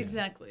 Yeah, Yeah.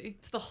 exactly.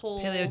 It's the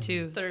whole Paleo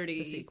 2, 30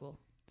 the sequel.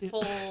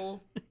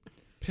 Whole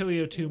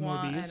Paleo 2 more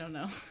wine. I bees. don't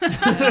know.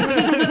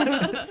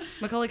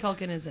 Macaulay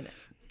Culkin is in it.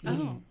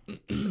 Oh, the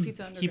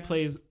Pizza Underground. He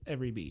plays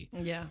every bee.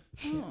 Yeah.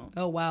 Oh.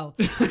 Oh wow.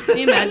 Can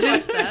you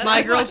imagine? that. My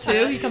I'd Girl watch 2,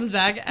 that. he comes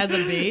back as a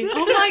bee.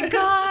 Oh my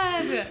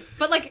god!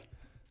 But like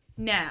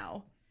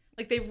now,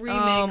 like they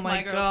remake Oh my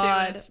My Girl 2,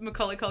 God. and it's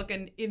Macaulay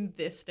Culkin in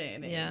this day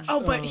and age. Yeah.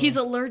 Oh, but he's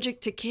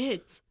allergic to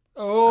kids.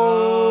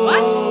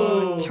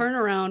 Oh. Turn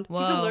around. Whoa,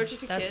 allergic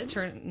to that's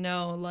kids?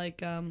 No,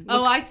 like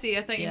Oh, I see.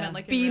 I thought you Yeah. meant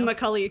like in B. real-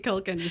 Macaulay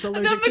Culkin is Not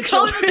allergic to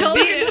Macaulay children.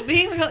 Culkin.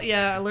 being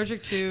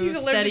allergic to He's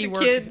allergic steady to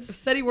work, kids.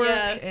 steady work,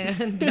 Yeah.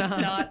 and Not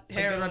a good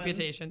heroin.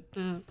 reputation.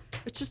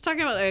 It's just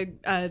talking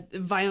about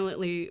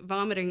violently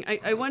vomiting.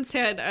 I once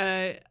had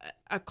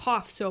a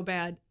cough so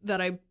bad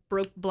that I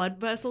broke blood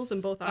vessels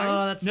in both eyes.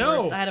 Oh, that's No. the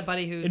worst. I had a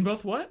buddy who In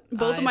both what?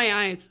 Both of my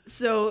eyes.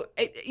 So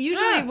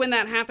usually Ah. when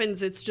that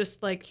happens, it's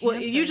just like, well,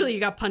 Cancer. usually you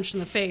got punched in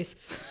the face.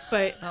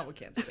 But not what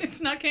cancer. It's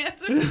not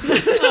cancer. That's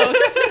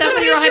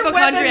when you're a your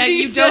hypochondriac. WebMD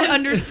You don't says.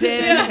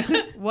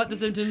 understand what the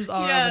symptoms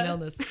are Yeah. of an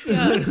illness.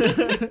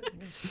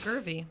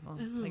 Scurvy. Well,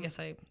 I guess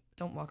I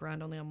don't walk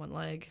around only on one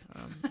leg.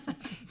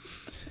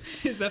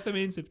 Is that the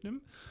main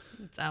symptom?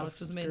 It's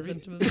Alex's main scurvy?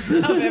 symptom.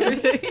 Of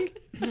everything.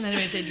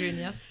 Anyways, Adrian,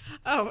 yeah.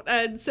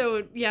 and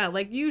so yeah,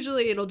 like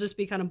usually it'll just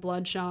be kind of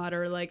bloodshot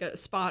or like a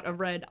spot of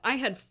red. I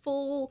had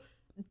full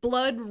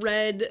blood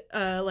red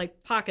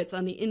like pockets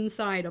on the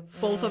inside of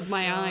both of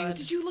my eyes.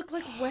 Did you look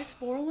like Wes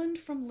Borland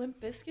from Limp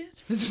Bizkit?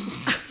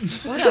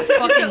 What a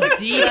fucking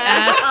deep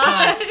ass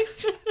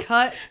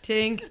cut.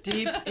 Cutting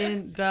deep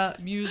in the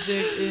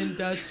music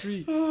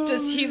industry.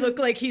 Does he look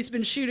like he's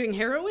been shooting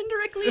heroin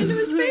directly into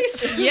his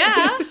face?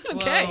 Yeah.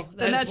 Okay, Whoa,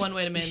 then that's that's- one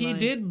way to make He money.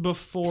 did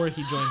before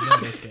he joined Limp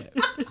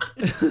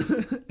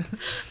Bizkit.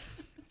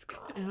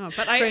 Yeah,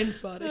 but I I think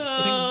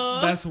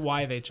that's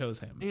why they chose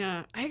him.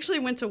 yeah, I actually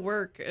went to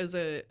work as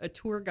a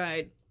tour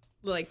guide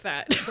like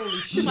that. Holy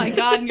Oh my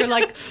god! And you're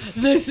like,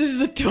 this is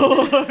the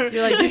tour.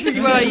 You're like, this is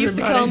where I used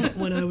to come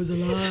when I was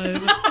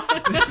alive.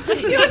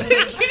 You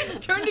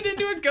just turned it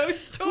into a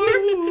ghost tour.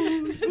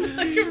 It's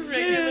like a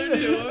regular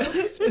tour.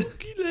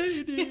 Spooky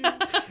lady.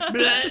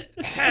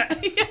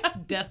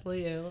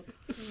 Deathly ill.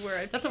 Where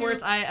I That's the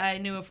worst. I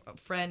knew a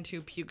friend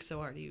who puked so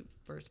hard he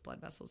burst blood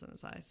vessels in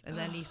his eyes, and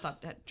then he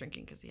stopped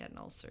drinking because he had an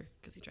ulcer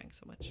because he drank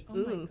so much. Oh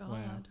my god. Wow.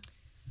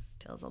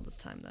 Tales all this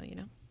time, though, you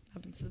know,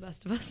 happens to the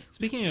best of us.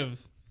 Speaking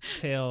of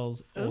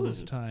tails, all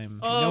this time.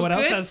 Oh, You know what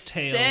else good has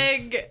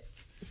tails?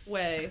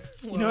 Way.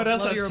 You know what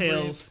else Love has your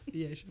tails?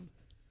 Yeah,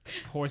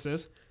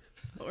 Horses.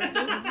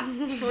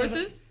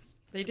 Horses?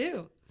 they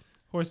do.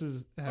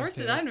 Horses have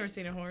Horses? tails. I've never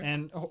seen a horse.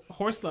 And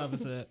horse love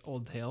is an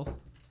old tale,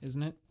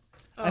 isn't it?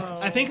 Oh,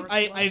 I think horse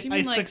I, love. I, Do you I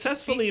mean, like,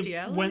 successfully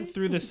bestiality? went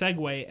through the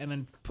segue and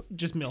then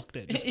just milked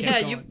it. Just kept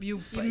Yeah, going.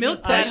 you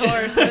Milk that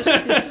horse.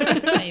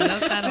 Yeah, you milk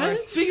that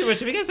horse. Speaking of which,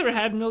 have you guys ever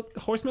had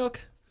horse milk?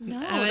 No,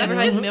 Have you that's ever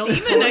had just milk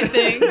semen, I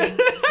think.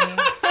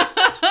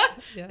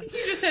 Yeah. You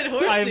just had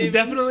horse I've semen.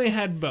 definitely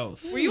had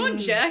both. Were you on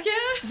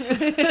Jackass?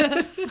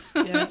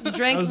 Yeah. You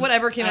drank I was-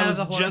 whatever came I out of was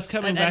the horse just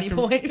coming at back any from-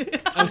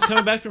 point. I was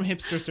coming back from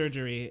hipster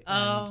surgery.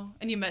 Oh,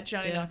 and you met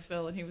Johnny Yeah.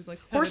 Knoxville, and he was like,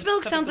 Horse have a-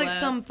 milk have a sounds like glass.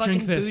 some fucking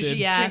Drink this, dude.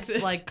 bougie ass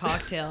Drink this. like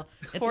cocktail.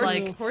 It's Horse-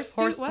 like horse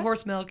what?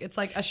 horse milk. It's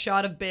like a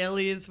shot of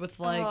Bailey's with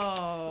like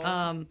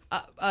Oh.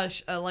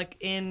 like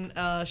in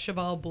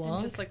Cheval And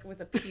Blanc. just like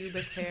with a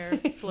pubic hair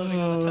floating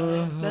on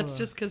the top. That's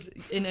just because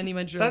in any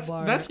Montreal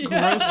bar. That's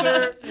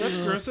grosser. That's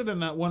grosser than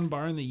that one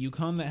bar in the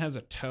Yukon that has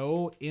a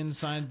toe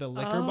inside the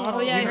liquor bottle. Oh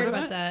yeah, I You heard of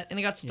about that. And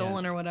it got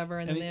stolen or whatever,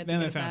 and then they had to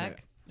then get they it found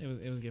back.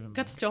 it. It was given Got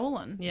back.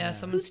 stolen. Yeah,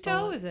 someone Whose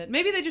stole toe is it?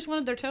 Maybe they just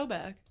wanted their toe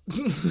back.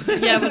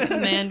 Yeah, it was the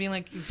man being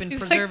like, "You've been He's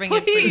preserving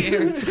like, it for "Please,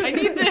 years." I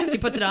need this. He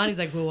puts it on. He's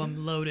like, "Whoa,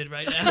 I'm loaded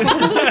right now."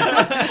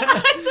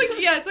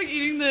 It's like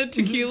eating the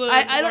tequila.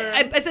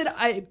 I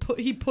said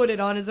he put it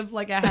on as if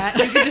like a hat.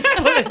 You could just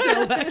put a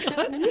toe back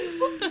on.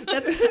 I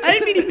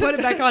didn't mean he put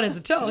it back on as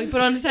a toe. He put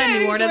it on his head and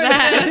he wore it as a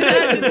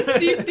hat. It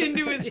seeped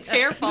into his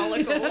hair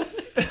follicles.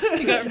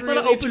 He got Little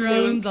really open drunk.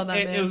 wounds on that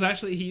It man. was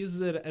actually he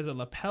uses it as a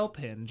lapel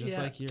pin, just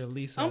Yeah. like your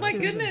Lisa. Oh my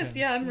Simpson goodness!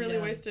 pin. Yeah, I'm really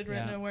Yeah. wasted right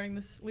Yeah. now wearing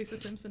this Lisa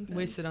Simpson pin.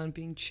 Wasted on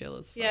being chill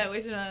as fuck. Yeah,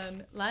 wasted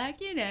on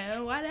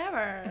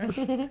whatever.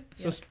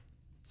 So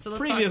So let's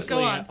previously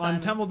Go on,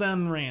 on Simon.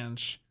 Tumbledown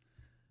Ranch,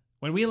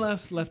 When we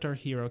last left our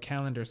hero,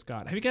 Calendar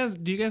Scott. Do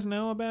you guys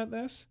know about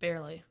this?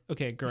 Barely.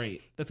 Okay,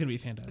 great. That's gonna be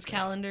Is fantastic.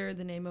 Calendar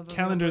the name of a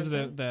Calendar's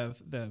real person?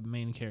 the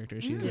main character.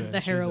 She's The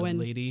she's heroine. a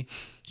lady.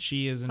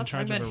 She is in Stop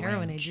charge talking of a about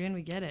heroin, ranch. Adrian.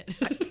 We get it.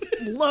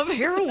 Love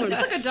heroin. Is this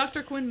like a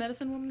Dr. Quinn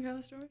medicine woman kind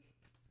of story?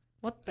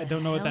 What the I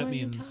don't know what hell that are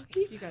you means.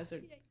 talking- You guys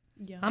are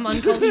young. I'm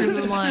uncultured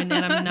swine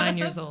and I'm 9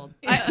 years old.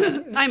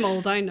 I'm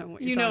old. I know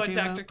what you're You know talking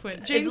what about. Dr. Quinn.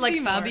 Is Jane it like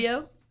Seymour.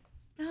 Fabio?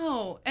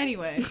 No.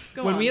 Anyway,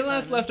 go When on, we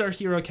last Simon. left our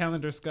hero,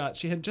 Calendar Scott,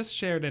 she had just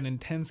shared an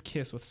intense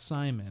kiss with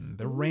Simon,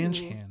 the ranch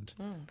hand.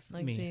 Oh, it's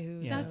like Me. see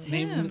who's Yeah. That's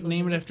name, him.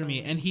 name it after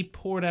me. And he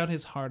poured out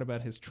his heart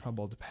about his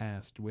troubled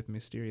past with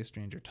mysterious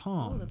stranger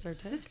Tom. Oh, that's our Is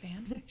type. this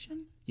fan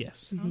fiction?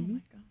 Yes. Oh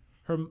my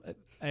god.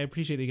 I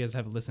appreciate that you guys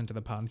have listened to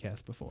the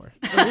podcast before.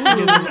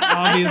 Because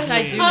obviously,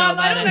 I do know I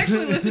about don't it.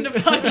 actually listen to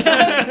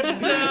podcasts.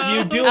 So.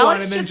 you do want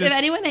Alex, and then just if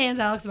anyone hands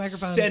Alex a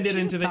microphone, send it she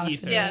into just the talks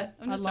ether. to me. Yeah,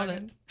 I'm I just love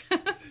talking.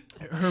 it.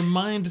 her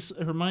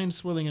mind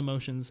swirling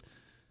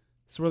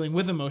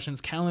with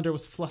emotions. Calendar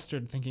was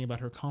flustered thinking about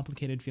her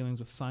complicated feelings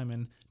with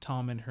Simon,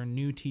 Tom, and her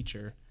new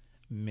teacher,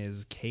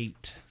 Ms.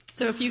 Kate.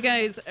 So if you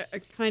guys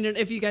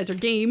if you guys are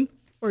game,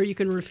 or you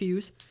can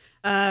refuse,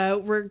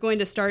 we're going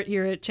to start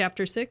here at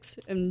chapter 6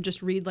 and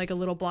just read like a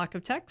little block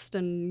of text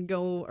and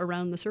go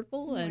around the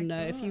circle. And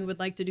if you would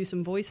like to do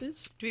some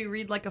voices, Do we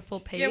read like a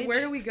full page? Yeah,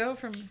 where do we go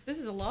from? This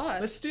is a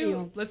lot. Let's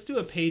do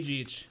a page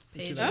each.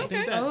 Let's do Page that. I each.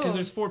 think Okay. that because Oh.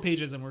 there's 4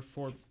 pages and we're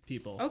 4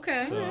 people.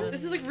 Okay. So-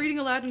 This is like reading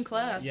aloud in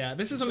class. Yeah,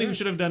 this is something we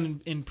should have done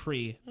in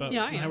pre, but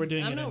Yeah, I now am. we're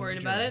doing it. I'm not in worried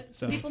journal. about it.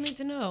 So People need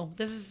to know.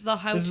 This is the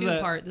this is how-to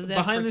a part. This is the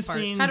behind the experts part.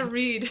 scenes How to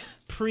read.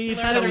 pre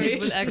How to read post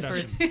with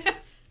production. experts.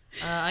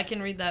 I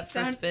can read that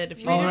Sound- first bit if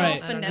you read All it want. all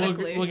right, I don't know.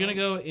 phonetically. we're gonna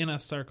go in a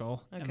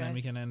circle, and then Okay.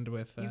 we can end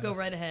with. You go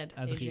right ahead,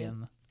 Adrian.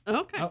 Adrian.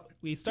 okay, Oh,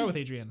 we start with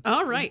Adrian.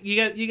 all right, You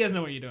guys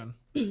know what you're doing.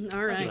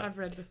 all right. I've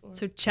read before.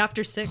 So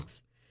chapter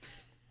 6.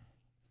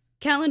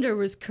 Calendar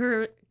was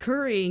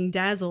currying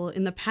Dazzle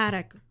in the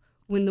paddock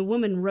when the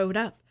woman rode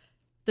up.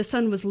 The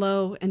sun was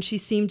low, and she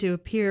seemed to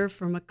appear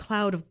from a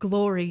cloud of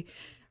glory,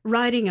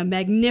 riding a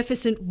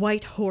magnificent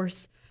white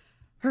horse.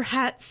 Her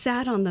hat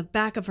sat on the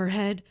back of her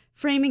head,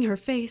 framing her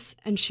face,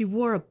 and she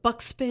wore a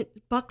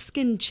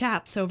buckskin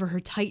chaps over her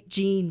tight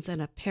jeans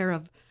and a pair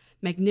of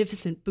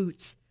magnificent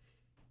boots.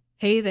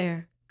 "Hey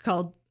there,"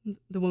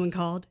 the woman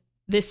called.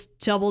 "This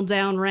Double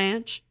Down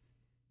Ranch?"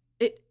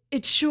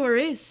 It sure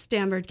is,"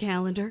 stammered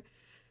Calendar.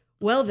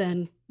 "Well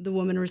then," the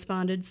woman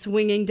responded,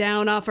 swinging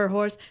down off her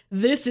horse,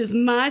 "this is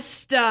my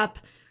stop."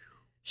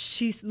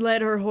 She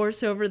led her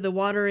horse over the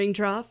watering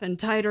trough and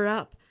tied her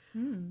up.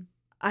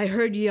 "I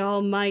heard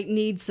y'all might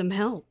need some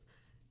help.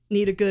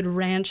 Need a good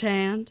ranch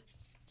hand?"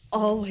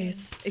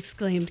 "Always,"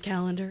 exclaimed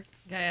Calendar.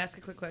 Can I ask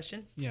a quick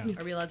question? Yeah.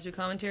 Are we allowed to do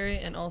commentary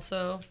and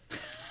also?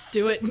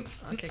 "Do it."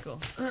 Okay, cool.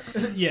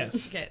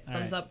 Yes. Okay, All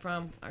thumbs right. up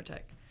from our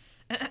tech.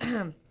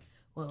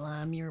 Well,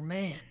 I'm your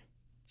man.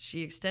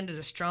 She extended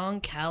a strong,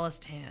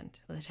 calloused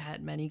hand that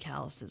had many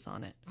calluses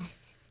on it.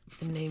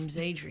 The name's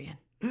Adrian.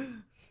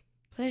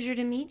 Pleasure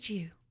to meet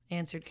you,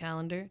 answered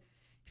Calendar.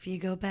 If you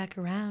go back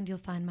around, you'll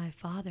find my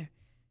father,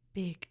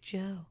 Big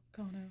Joe.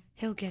 Oh no.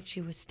 He'll get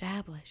you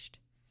established.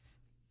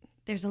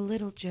 There's a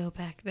little Joe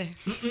back there.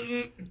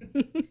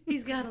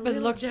 He's got a But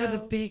little look Joe. for the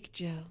big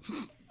Joe.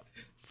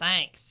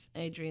 Thanks,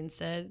 Adrian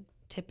said,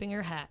 tipping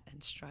her hat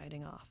and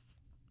striding off.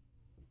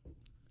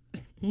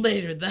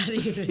 Later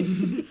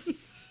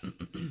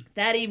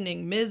that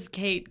evening, Ms.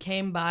 Kate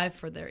came by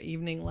for their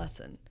evening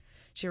lesson.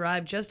 She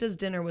arrived just as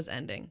dinner was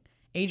ending.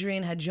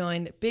 Adrian had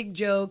joined Big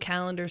Joe,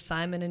 Calendar,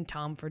 Simon, and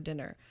Tom for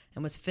dinner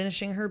and was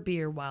finishing her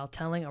beer while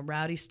telling a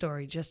rowdy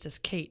story just as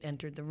Kate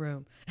entered the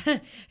room.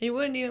 You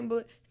wouldn't even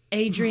believe...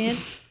 Adrian,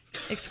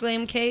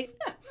 exclaimed Kate,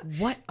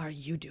 what are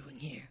you doing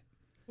here?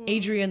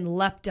 Adrian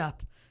leapt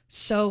up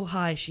so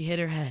high she hit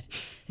her head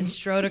and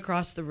strode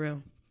across the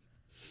room.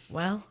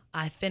 Well,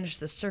 I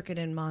finished the circuit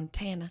in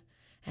Montana,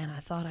 and I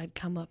thought I'd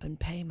come up and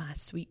pay my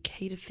sweet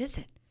Kate a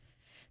visit.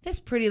 This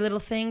pretty little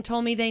thing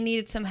told me they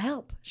needed some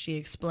help, she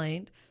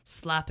explained,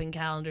 slapping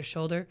Calendar's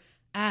shoulder.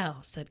 Ow,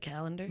 said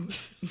Calendar.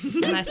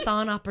 And I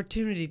saw an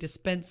opportunity to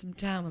spend some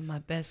time with my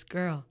best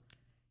girl.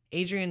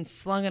 Adrian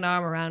slung an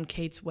arm around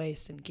Kate's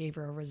waist and gave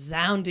her a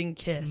resounding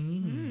kiss.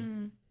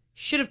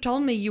 Should have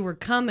told me you were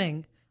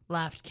coming,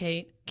 laughed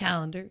Kate.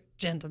 Calendar,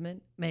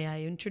 gentlemen, may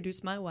I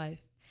introduce my wife,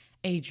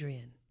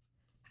 Adrian.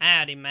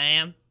 Howdy,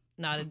 ma'am,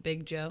 nodded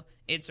Big Joe.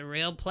 It's a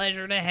real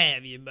pleasure to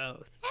have you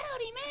both.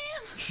 Howdy,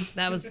 ma'am.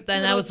 That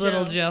was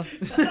Little Joe.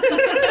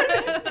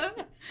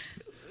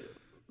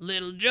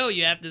 Little Joe,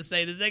 you have to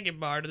say the second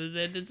part of the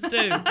sentence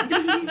too.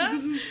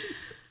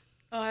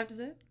 Oh, I have to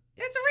say it?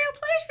 It's a real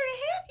pleasure to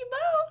have you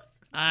both.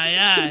 Aye,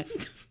 aye.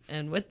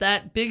 And with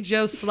that, Big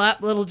Joe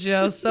slapped Little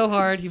Joe so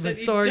hard he went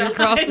he soaring died.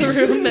 across the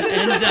room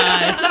and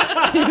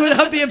died. He would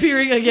not be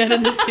appearing again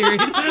in the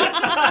series.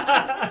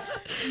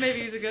 Maybe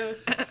he's a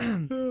ghost.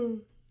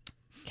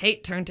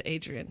 Kate turned to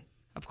Adrian.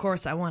 Of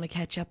course, I want to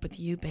catch up with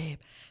you, babe,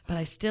 but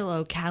I still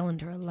owe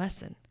Calendar a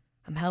lesson.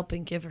 I'm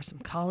helping give her some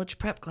college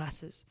prep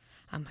classes.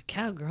 I'm a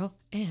cowgirl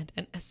and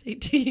an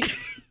SAT.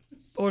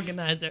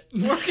 Organizer.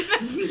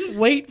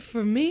 Wait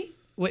for me.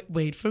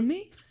 Wait for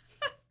me.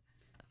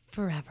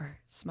 Forever,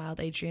 smiled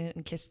Adrian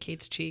and kissed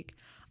Kate's cheek.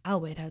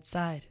 I'll wait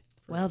outside.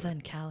 Well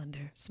then,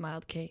 Calendar,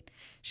 smiled Kate.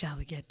 Shall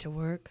we get to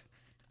work?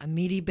 A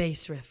meaty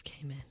bass riff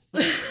came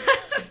in.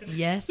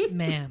 Yes,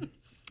 ma'am.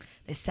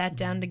 They sat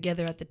down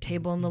together at the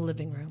table in the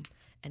living room,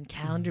 and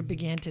Calendar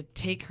began to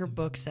take her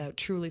books out.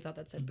 Truly thought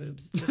that said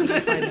boobs. Just as a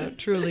side note.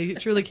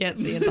 Truly can't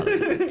see and thought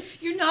it said.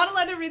 You're not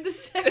allowed to read the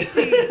sex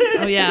scene.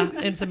 Oh yeah,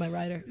 it's in my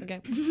writer.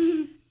 Okay.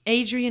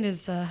 Adrian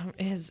is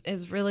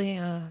really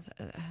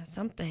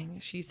something,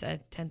 she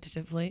said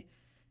tentatively.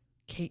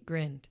 Kate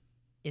grinned.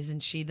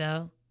 Isn't she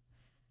though?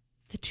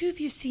 The two of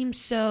you seem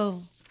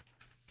so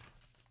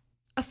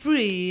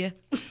free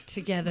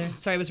together.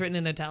 Sorry, it was written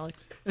in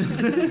italics.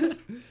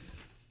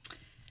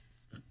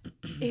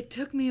 It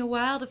took me a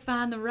while to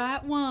find the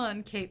right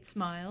one, Kate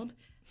smiled.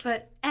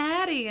 But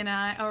Addie and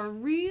I are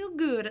real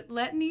good at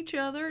letting each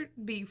other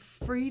be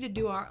free to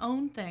do our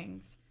own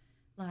things,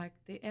 like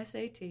the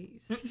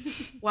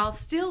SATs, while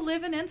still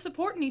living and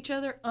supporting each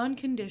other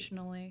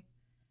unconditionally.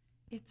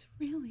 It's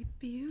really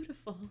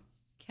beautiful,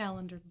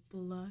 Calendar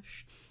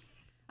blushed.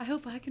 I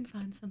hope I can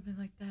find something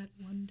like that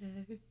one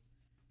day.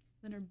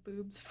 Then her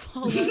boobs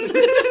fall out.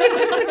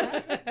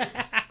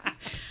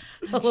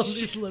 I love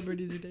these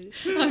celebrities you date.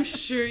 I'm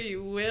sure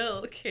you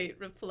will, Kate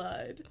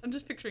replied. I'm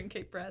just picturing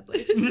Kate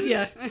Bradley.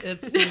 Yeah,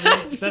 That's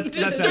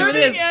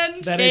Disturbing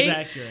and that Kate. is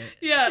accurate.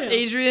 Yeah.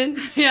 Adrian,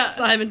 Yeah.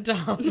 Simon,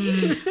 Tom.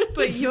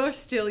 But you're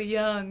still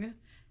young.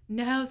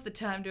 Now's the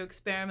time to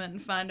experiment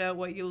and find out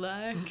what you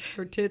like.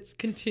 Her tits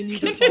continue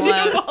to fall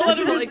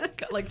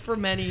out like for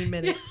many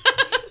minutes.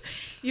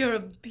 You're a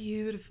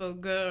beautiful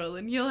girl,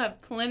 and you'll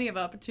have plenty of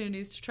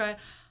opportunities to try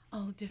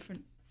all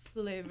different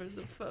flavors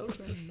of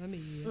folks.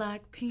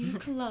 Like pina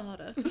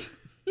colada.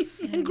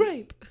 And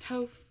grape.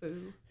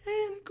 Tofu.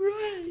 And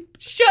grape.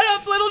 Shut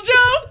up, little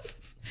Joe!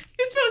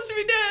 You're supposed to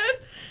be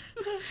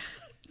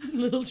dead.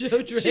 Little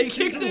Joe She dragged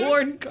kicks his her.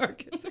 worn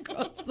carcass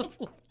across the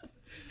floor.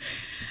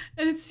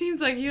 And it seems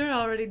like you're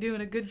already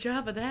doing a good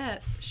job of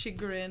that. She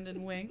grinned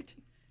and winked.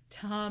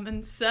 Tom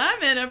and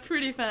Simon are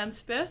pretty fine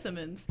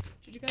specimens.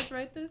 Did you guys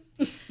write this?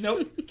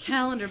 Nope.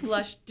 Calendar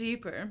blushed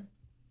deeper.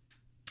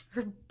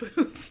 Her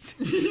boobs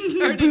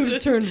Her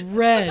boobs turned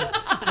red.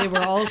 They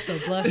were also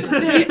blushing.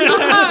 They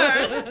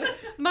are.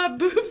 My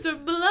boobs are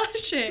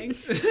blushing.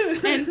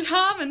 And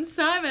Tom and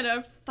Simon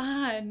are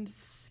fine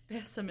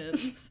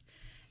specimens.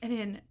 And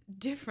in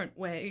different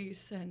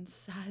ways and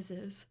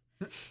sizes.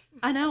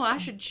 I know I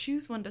should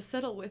choose one to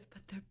settle with,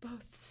 but they're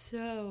both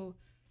so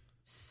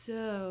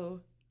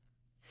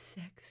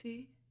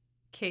sexy.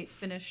 Kate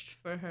finished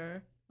for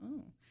her.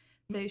 Oh,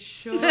 they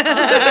sure are.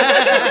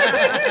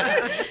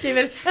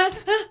 David.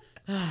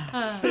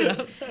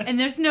 And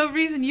there's no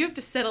reason you have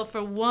to settle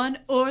for one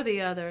or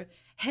the other.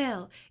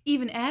 Hell,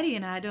 even Addie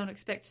and I don't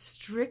expect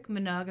strict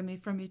monogamy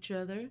from each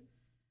other.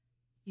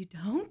 You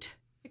don't?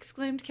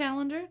 Exclaimed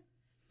Calendar.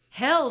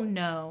 Hell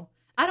no.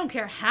 I don't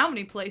care how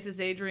many places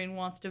Adrian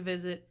wants to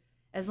visit,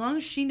 as long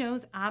as she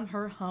knows I'm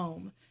her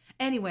home.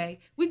 Anyway,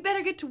 we'd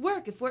better get to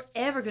work if we're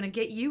ever going to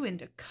get you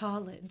into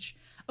college.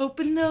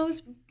 Open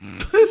those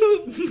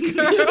boobs,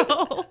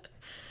 girl.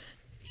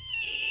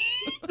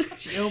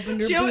 She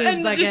opened her She boobs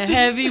opened like just- a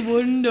heavy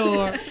wooden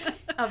door.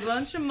 A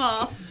bunch of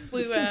moths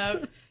flew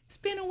out. It's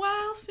been a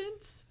while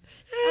since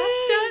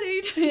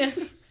I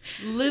studied.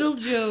 Little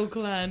Joe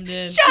climbed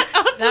in. Shut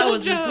up, That little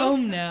was his Joe.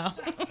 home now.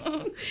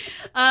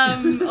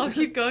 I'll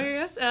keep going, I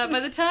guess. By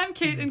the time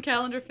Kate and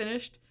Calendar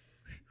finished,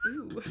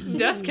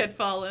 dusk had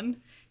fallen.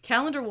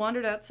 Calendar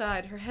wandered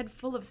outside, her head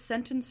full of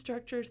sentence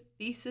structure,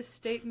 thesis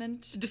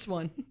statement, Just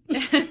one.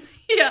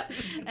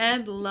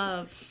 and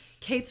love.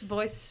 Kate's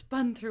voice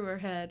spun through her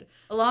head,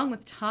 along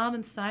with Tom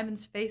and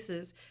Simon's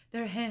faces,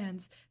 their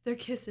hands, their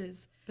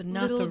kisses. But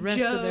not Little the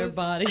rest of their Joe's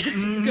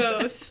bodies.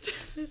 Ghost.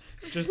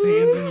 Just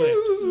hands and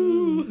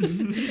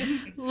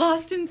lips.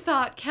 Lost in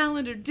thought,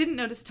 Calendar didn't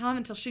notice Tom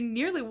until she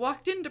nearly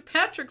walked into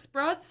Patrick's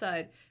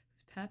broadside.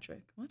 Who's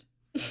Patrick? What?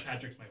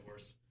 Patrick's my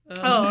horse.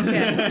 Oh,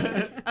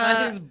 okay.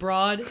 Patrick's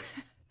broad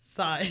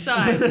side.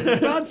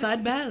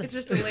 Broadside balance. It's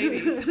just a lady.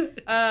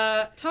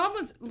 Tom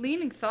was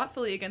leaning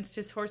thoughtfully against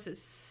his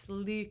horse's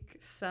sleek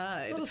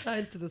side, Little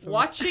sides to this horse.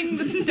 watching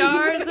the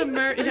stars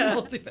emerge. Yeah,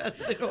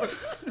 Multifaceted horse.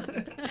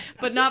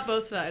 but not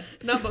both sides.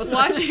 Not both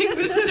sides. Watching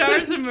the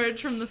stars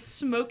emerge from the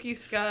smoky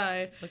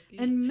sky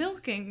and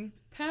milking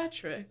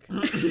Patrick.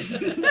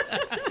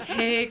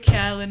 Hey,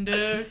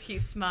 Calendar, he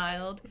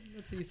smiled.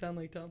 Let's see you sound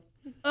like Tom.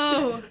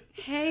 Oh,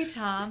 hey,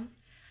 Tom.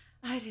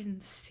 I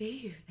didn't see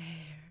you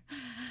there.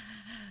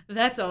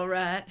 That's all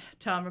right,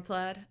 Tom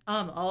replied.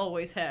 I'm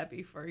always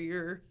happy for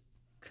your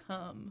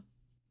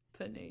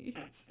company.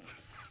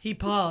 He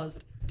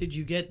paused. Did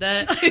you get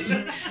that?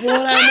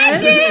 What I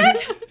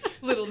meant?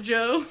 Little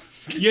Joe.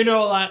 You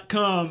know, like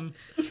come,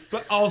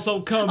 but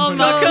also company. On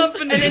my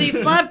company. And then he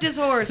slapped his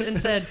horse and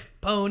said,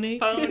 pony.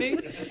 Pony.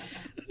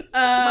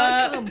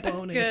 My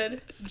pony.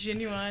 Good.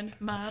 Genuine.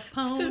 My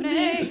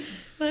pony.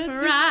 Let's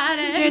do- Ride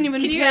it.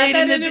 Genuine Can you played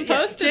add that in in the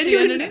post at the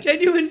end of it?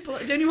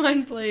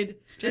 genuine played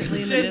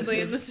Gently in the Gently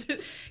in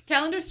distance. the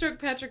Calendar stroked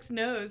Patrick's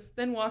nose,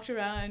 then walked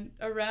around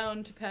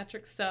to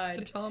Patrick's side.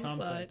 To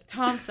Tom's side.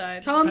 Tom's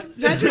side.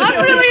 Patrick,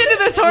 I'm really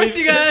into this horse,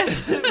 you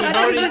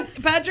guys.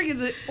 Patrick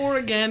is an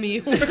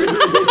origami horse.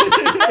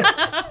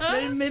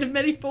 It's made of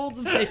many folds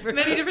of paper.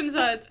 Many different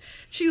sides.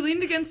 She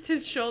leaned against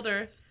his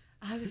shoulder.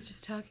 I was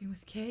just talking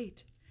with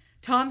Kate.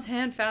 Tom's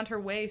hand found her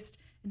waist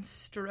and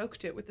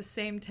stroked it with the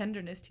same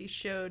tenderness he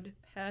showed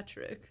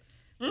Patrick.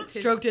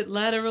 Stroked it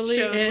laterally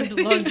Showed and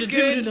with his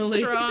good,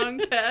 longitudinally. strong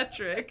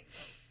Patrick.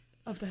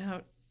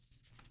 About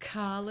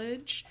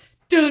college.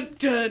 Dun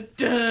dun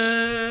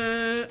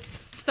dun.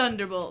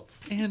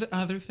 Thunderbolts. And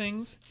other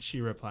things,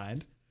 she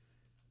replied.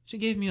 She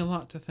gave me a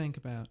lot to think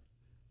about.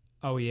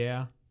 Oh,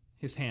 yeah?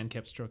 His hand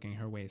kept stroking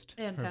her waist,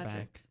 And her back.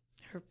 Patrick's.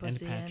 Her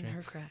pussy and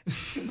her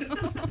Patrick's.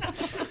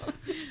 crack.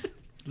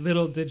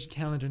 Little did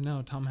Calendar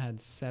know Tom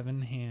had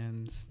 7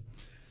 hands.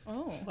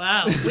 Oh.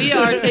 Wow, we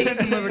are taking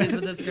some liberties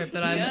with this script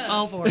that I'm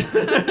all for.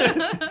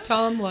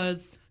 Tom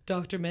was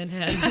Dr.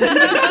 Manhattan.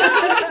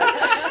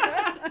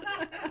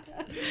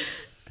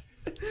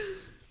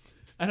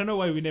 I don't know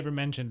why we never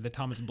mentioned that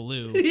Tom is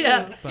blue.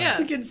 Yeah, But- Yeah.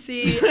 you can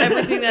see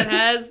everything that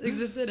has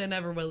existed and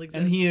ever will exist.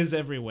 And he is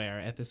everywhere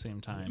at the same Oh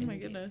time. my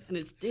goodness. And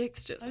his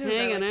dick's just I never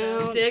hanging got like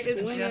that. out. Dick is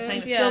swinging. just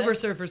hanging Yeah. Silver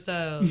Surfer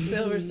style.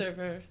 Silver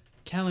Surfer.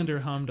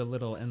 Calendar hummed a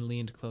little and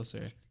leaned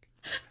closer.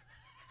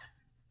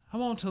 I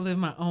want to live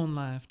my own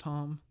life,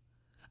 Tom.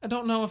 I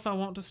don't know if I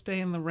want to stay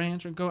in the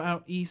ranch or go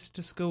out east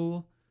to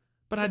school,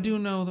 but I do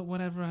know that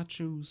whatever I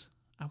choose,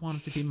 I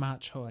want it to be my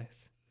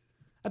choice.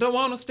 I don't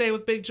want to stay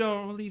with Big Joe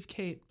or leave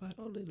Kate, but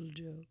Oh, little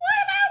Joe.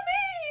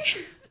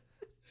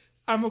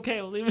 I'm okay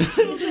with leaving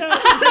Little Joe.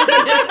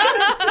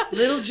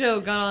 Little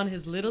Joe got on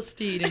his little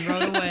steed and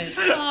rode away.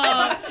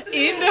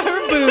 Into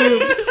her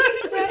boobs.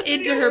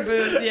 Into her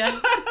boobs, yeah.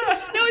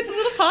 No, it's a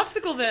little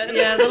popsicle bit.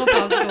 Yeah, little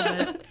popsicle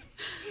bit.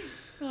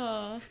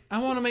 Aw. I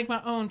want to make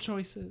my own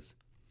choices.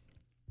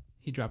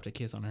 He dropped a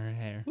kiss on her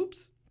hair.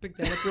 Oops. Pick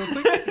that up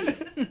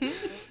real quick.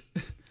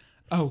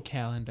 Oh,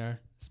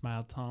 Calendar,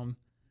 smiled Tom.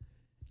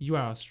 You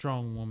are a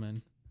strong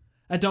woman.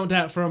 I don't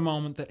doubt for a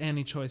moment that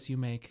any choice you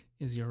make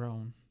is your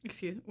own.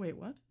 Excuse me. Wait,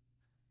 what?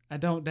 I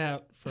don't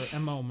doubt for a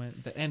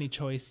moment that any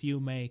choice you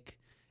make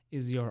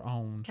is your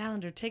own.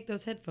 Calendar, take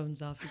those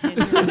headphones off. You can't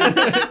hear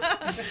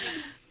us.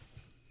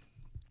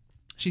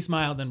 She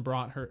smiled and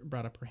brought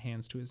up her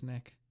hands to his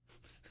neck.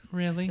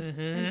 Really?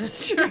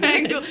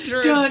 Strangle.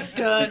 Dun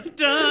dun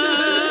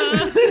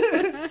dun.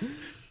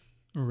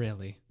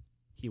 Really?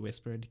 He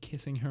whispered,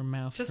 kissing her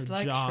mouth, Just her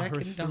like jaw, Shrek her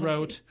and Donkey.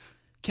 throat.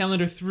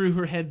 Calendar threw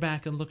her head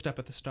back and looked up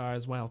at the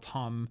stars while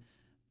Tom's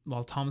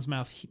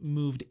mouth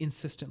moved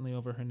insistently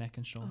over her neck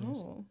and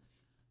shoulders. Oh.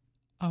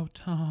 Oh,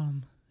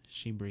 Tom,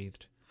 she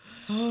breathed.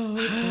 I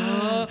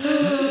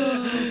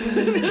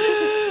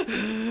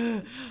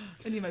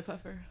need my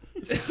puffer.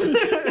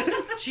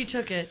 She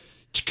took it.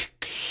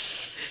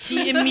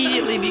 She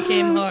immediately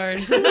became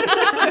hard.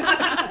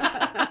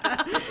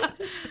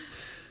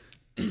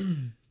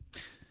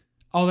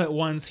 All at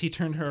once, he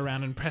turned her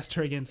around and pressed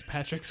her against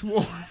Patrick's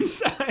warm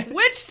side.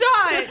 Which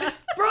side?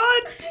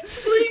 Broad,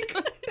 sleek,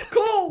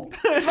 cold,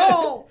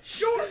 tall,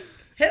 short,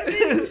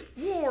 heavy,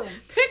 warm.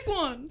 Pick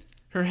one.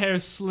 Her hair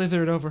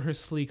slithered over her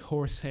sleek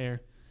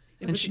horsehair.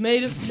 It was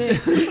made of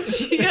snakes.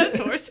 She has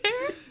horsehair?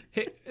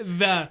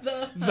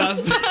 The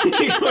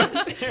sleek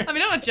horsehair. I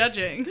mean, I'm not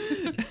judging.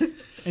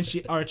 And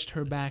she arched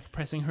her back,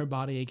 pressing her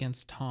body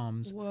against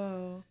Tom's.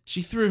 Whoa.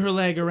 She threw her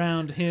leg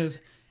around his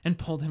and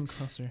pulled him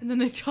closer. And then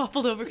they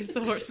toppled over because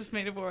the horse is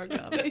made of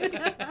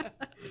origami.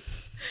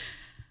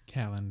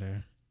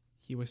 Calendar,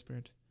 he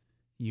whispered.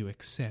 You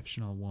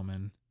exceptional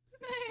woman.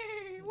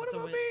 Hey, what That's a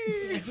about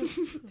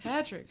win. me?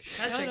 Patrick,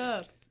 shut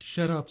up.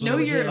 Shut up. Know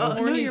your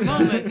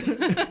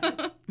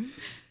moment.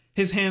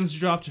 His hands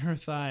dropped to her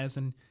thighs,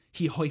 and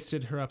he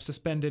hoisted her up,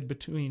 suspended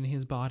between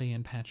his body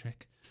and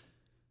Patrick.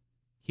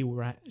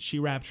 She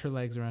wrapped her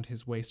legs around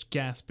his waist,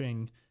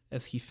 gasping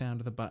as he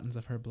found the buttons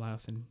of her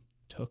blouse and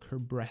took her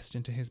breast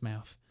into his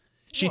mouth.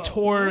 She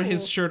tore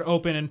his shirt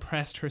open and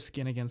pressed her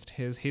skin against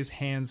his. His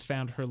hands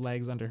found her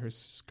legs under her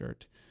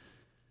skirt.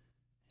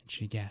 And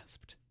she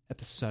gasped at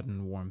the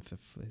sudden warmth of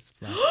his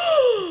flesh.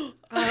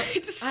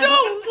 It's so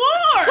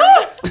warm!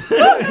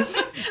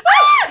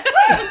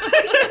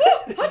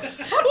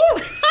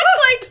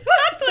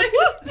 Hot plate!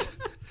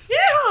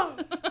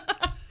 Yeah.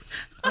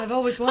 I've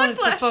always wanted to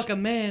flash. fuck a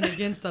man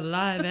against a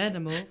live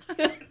animal.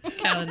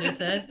 Calendar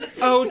said.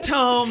 Oh,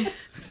 Tom!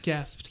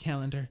 gasped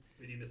Calendar.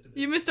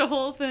 You missed a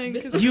whole thing.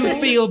 'cause You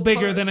feel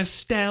bigger than a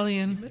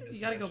stallion. You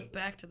gotta go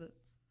back to the.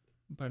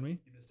 Pardon me?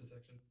 You missed a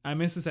section. I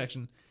missed a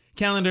section.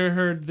 Calendar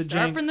heard the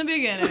Start from the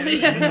beginning.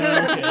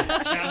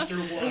 Chapter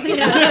 1.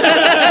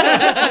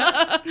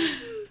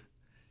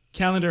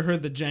 Calendar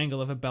heard the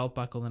jangle of a belt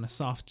buckle and a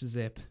soft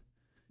zip.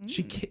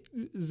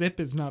 Zip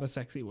is not a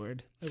sexy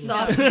word.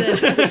 Soft zip.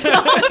 Zip.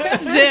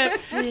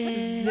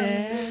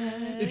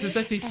 It's a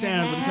sexy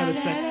sound, but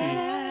it's not a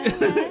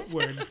sexy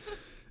word.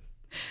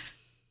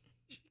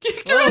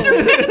 Kicked her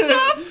underpants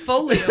off.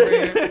 Foley over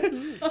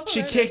here.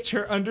 She kicked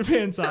her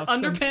underpants off.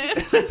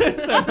 Underpants.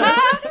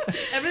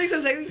 Everything's so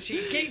sexy. She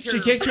kicked her. She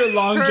kicked her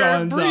long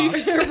johns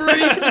briefs.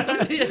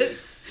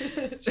 off.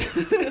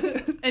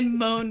 And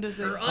moaned as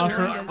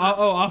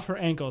Off her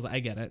ankles. I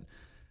get it.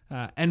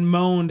 And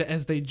moaned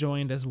as they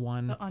joined as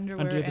one The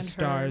underwear under the and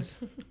stars,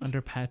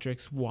 under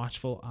Patrick's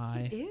watchful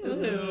eye.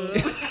 Ew.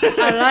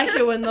 I like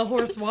it when the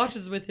horse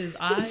watches with his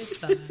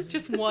eyes.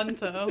 just one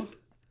though.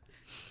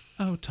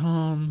 Oh,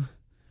 Tom,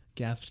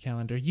 gasped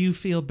Calendar, you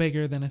feel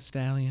bigger than a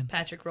stallion.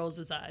 Patrick rolls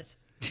his eyes.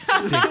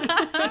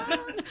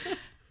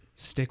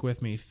 Stick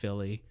with me,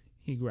 Philly,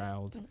 he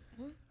growled.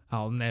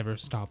 I'll never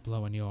stop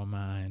blowing your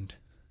mind.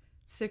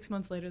 6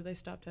 months later, they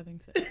stopped having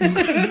sex.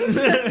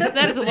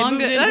 That is a long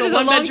one-bedroom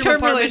long-term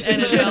apartment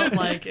and it relationship. felt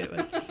like it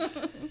was.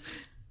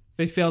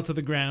 They fell to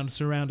the ground,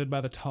 surrounded by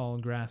the tall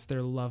grass,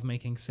 their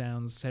love-making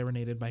sounds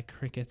serenaded by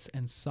crickets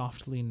and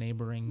softly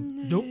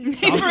neighboring... Nope.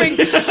 Neighboring.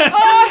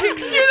 Oh,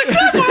 excuse the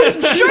come for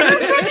some sugar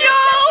from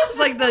y'all. It's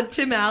like the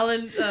Tim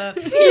Allen. Yeah.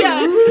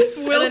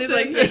 And then he's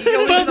like, he goes to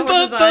the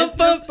horse's eyes.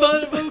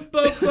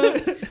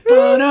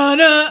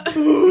 Banana.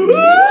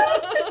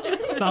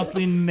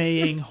 Softly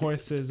neighing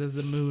horses as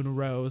the moon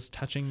rose,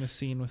 touching the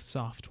scene with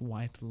soft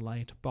white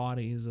light,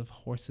 bodies of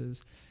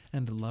horses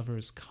and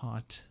lovers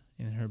caught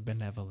in her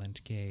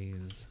benevolent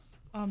gaze.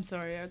 Oh, I'm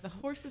sorry. Are the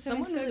horses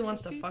Someone having really sex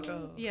wants to with fuck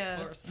people? a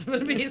horse.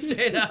 To be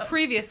straight up.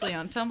 Previously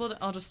on Tumbled,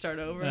 I'll just start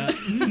over.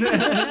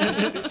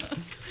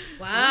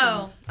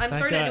 Wow. I'm That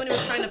sorry to guy- anyone who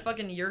was trying to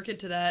fucking yerk it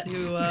to that,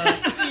 who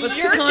was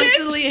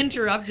constantly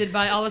interrupted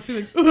by all those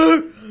people.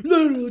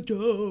 Little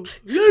Joe,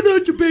 you're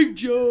not your big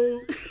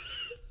Joe.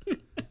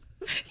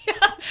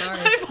 Sorry.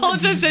 I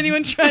apologize to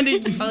anyone trying to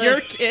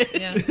yerk it.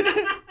 Yeah.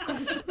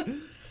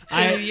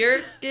 Can you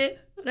yerk it?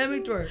 Let me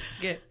twerk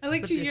it. I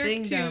like Put to your yerk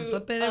thing to down,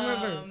 flip it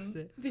and reverse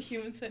it. the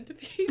Human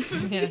Centipede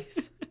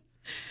movies.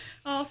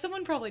 Oh,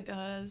 someone probably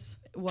does.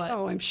 What?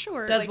 Oh, I'm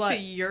sure. Does like what? to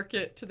yerk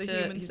it to the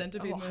Human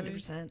Centipede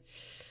movies.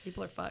 100%.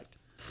 People are fucked.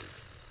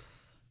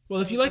 Well,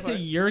 if you'd like to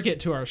yerk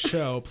it to our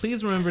show,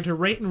 please remember to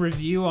rate and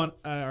review on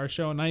our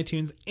show on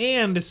iTunes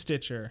and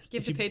Stitcher.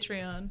 Give If to you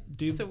Patreon.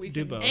 do, so we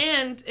do can both.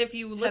 And if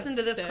you listen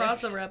to this sex.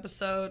 crossover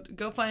episode,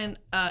 go find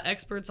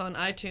experts on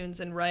iTunes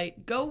and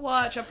write, go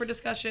watch Up for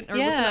Discussion or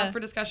listen to Yeah. Up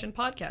for Discussion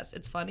podcast.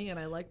 It's funny and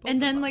I like both And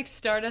of then them. like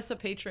start us a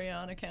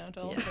Patreon account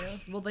also.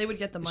 Well, they would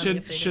get the money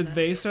if Should they did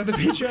they start the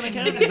Patreon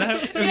account? Is that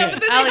okay. Yeah, but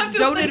then that. Alex,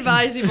 don't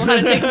advise people how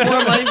to take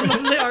more money from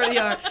us than they already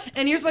are.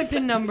 And here's my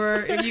PIN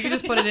number. If you can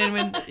just put it in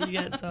when you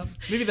get some.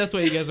 Maybe that's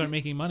why you guys aren't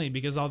making money,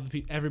 because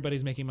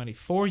everybody's making money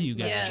for you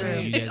guys. Yeah, so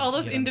you it's guys all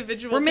those get 'em.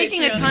 individual. We're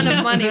making a Patreon ton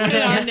of money with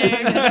in our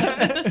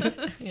it.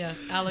 names. Yeah,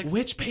 Alex.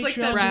 Which like Patreon that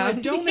do I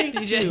Brown donate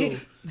DJ to?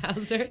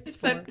 Mauser. It's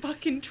that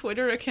fucking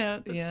Twitter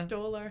account that Yeah.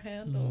 stole our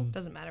handle.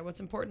 Doesn't matter. What's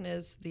important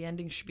is the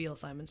ending spiel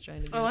Simon's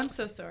trying to do. Oh, I'm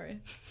so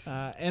sorry.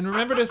 And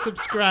remember to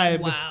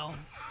subscribe. Wow.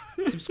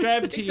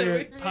 Subscribe to that your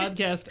away from me.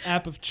 podcast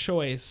app of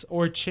choice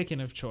or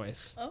chicken of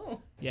choice. Oh.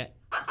 Yeah.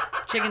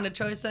 Chicken the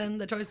choice and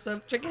the choice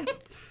of chicken.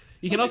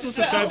 You can also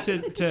subscribe to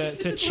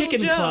is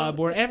Chicken Little Joe. Club,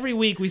 where every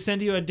week we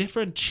send you a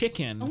different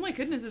chicken. Oh my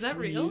goodness, is that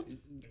real?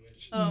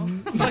 Oh.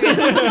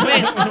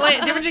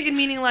 Wait, different chicken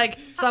meaning like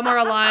some are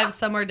alive,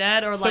 some are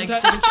dead, or like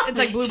Sometimes- it's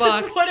like blue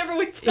box. Whatever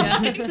we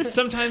find.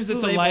 Sometimes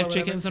it's a Label live or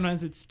chicken, whatever.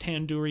 sometimes it's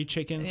tandoori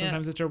chicken, Yeah.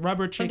 sometimes it's a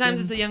rubber chicken. Sometimes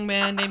it's a young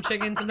man named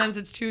Chicken. Sometimes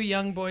it's two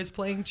young boys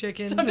playing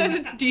chicken. Sometimes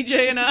it's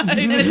DJ and I.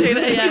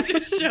 yeah. We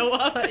just show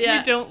up and yeah.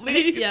 we don't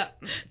leave. Yeah.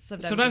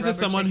 Sometimes it's rubber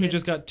someone who chicken.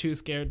 just got too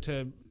scared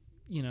to,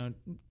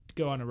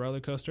 go on a roller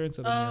coaster, and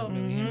so then Oh,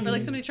 they'll really or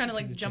like somebody trying to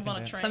like jump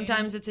on a train.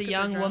 Sometimes it's a 'cause they're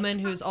young drunk. woman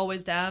who's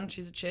always down.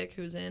 She's a chick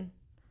who's in.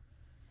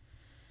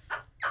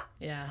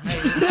 Yeah, I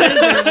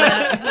deserve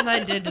that. I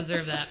did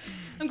deserve that.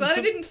 I'm glad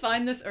I didn't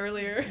find this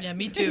earlier. Yeah,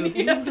 me too.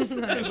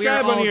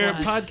 Subscribe on your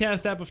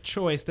podcast app of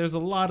choice. There's a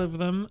lot of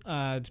them.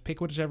 Pick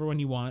whichever one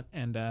you want,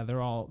 and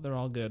they're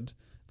all good.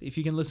 If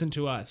you can listen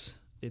to us,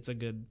 it's a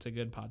good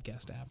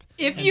podcast app.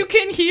 If you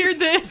can hear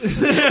this,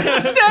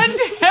 send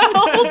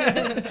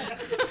help.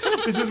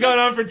 This has gone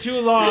on for too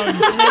long.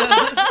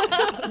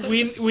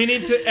 we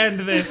need to end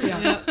this.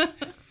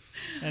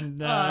 And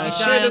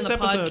share this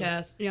episode.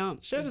 Yeah.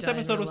 Share this Die in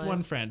episode real with life.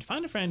 one friend.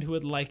 Find a friend who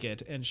would like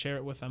it and share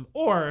it with them,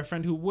 or a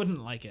friend who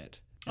wouldn't like it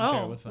and share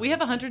it Oh, with them. we have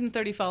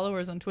 130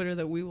 followers on Twitter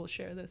that we will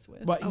share this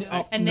with. But,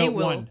 And no, they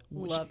will one.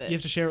 love it. You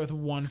have to share it with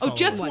one. Oh, follower.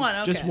 just one.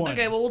 Okay. Just one.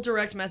 Okay, well, we'll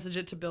direct message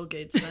it to Bill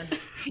Gates then.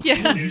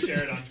 Yeah. Do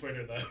share it on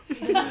Twitter though.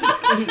 Yeah.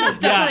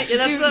 Yeah,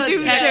 that's do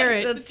the tech, share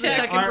it. That's the Tech.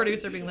 tech and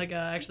producer being like,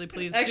 actually,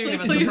 please, Actually, do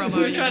give please, us the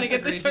promo. we're you trying to just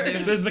get this agreed to sorted.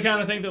 do. This is the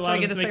kind of thing that allows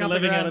get us to this make thing a off the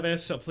living out ground. of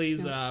this. So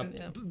please,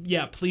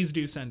 please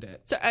do send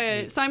it. So,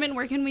 Simon,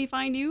 where can we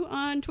find you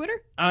on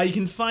Twitter? You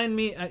can find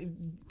me.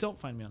 Don't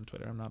find me on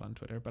Twitter. I'm not on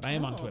Twitter, but I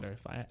am on Oh. Twitter.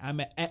 I'm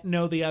at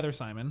No the Other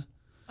Simon.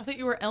 I thought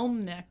you were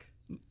Elm Neck.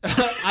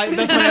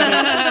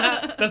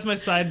 That's my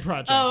side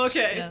project. Oh,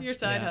 okay. Yeah. Your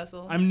side Yeah.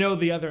 hustle. I'm No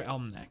the Other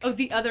Elm Neck. Oh,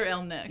 the other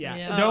Elm Neck. Yeah.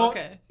 Yeah. Don't. Oh,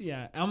 okay.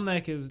 Yeah. Elm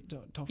Neck is.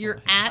 Don't follow You're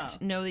him.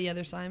 at Know the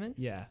Other Simon.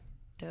 Yeah.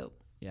 Dope.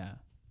 Yeah.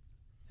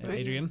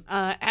 Adrian.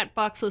 At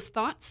Boxless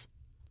Thoughts.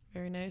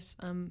 Very nice.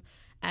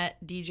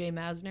 At DJ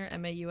Mausner,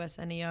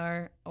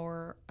 Mausner,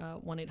 or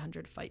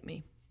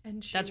 1-800-FIGHT-ME.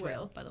 And she That's will.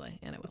 real, by the way,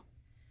 and I will.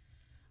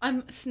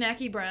 I'm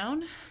Snacky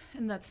Brown,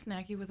 and that's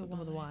Snacky with a Y.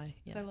 With a Y.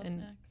 'Cause Yeah. I love And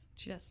snacks.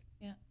 she does.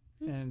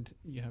 And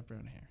you have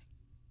brown hair.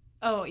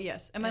 Oh,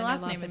 yes. And my And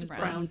last your name is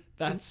Brown.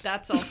 That's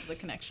That's also the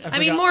connection. I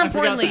mean, forgot- more I forgot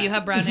importantly, that. you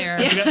have brown hair.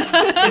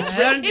 it's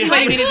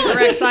Anyway, you needed to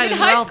correct Simon. In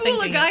We're high all school,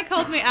 thinking. a guy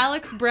called me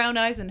Alex Brown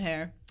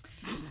Eisenhair.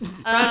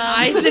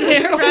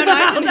 Eisenhair. Brown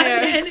Eisenhair.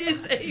 And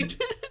his age.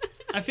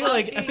 I feel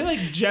like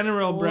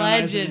General Brown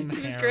Legend.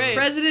 Eisenhower. He's great.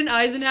 President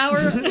Eisenhower.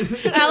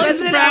 Alex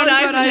Brown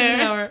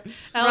Eisenhair.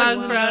 Alex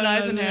Brown Brown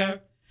Eisenhair.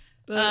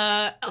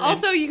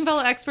 Also, you can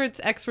follow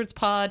Experts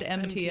Pod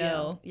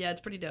MTL. Yeah,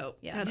 it's pretty dope.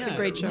 Yeah, That's a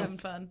great we're show. having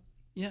fun.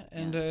 Yeah,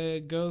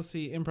 and go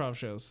see improv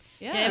shows.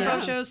 Yeah,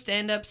 improv shows,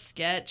 stand-up,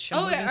 sketch. I'm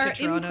Oh, moving our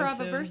to Toronto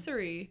soon.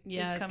 improv-iversary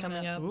Yeah, is it's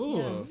coming up.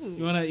 Ooh.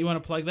 You wanna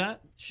plug that?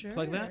 Sure.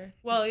 Plug that?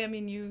 Well, I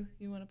mean, you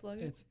want to plug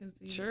it? It's- 'Cause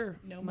you Sure.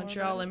 know more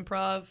Montreal about it.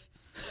 Improv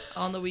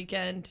on the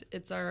weekend.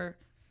 It's our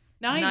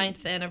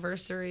 9th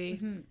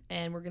anniversary,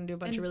 and we're going to do a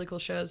bunch of really cool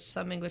shows.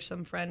 Some English,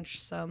 some French,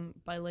 some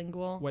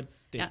bilingual. What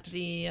date?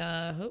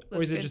 Yeah,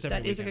 Or is that's it good. just every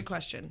That is a weekend? good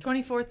question.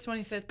 24th,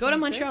 25th. Go to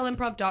 26th.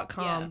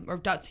 montrealimprov.com or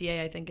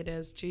 .ca, I think it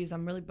is. Jeez,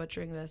 I'm really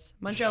butchering this.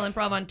 Montreal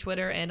Improv on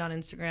Twitter and on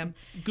Instagram.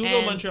 Google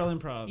And- Montreal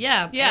Improv.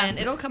 Yeah, Yeah. and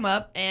it'll come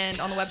up. And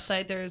on the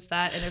website, there's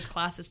that, and there's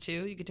classes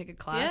too. You could take a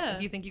class Yeah.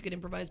 if you think you could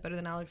improvise better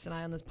than Alex and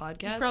I on this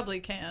podcast. You probably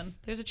can.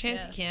 There's a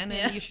chance Yeah. you can, and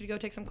Yeah. you should go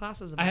take some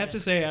classes. I About have it. to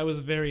say I was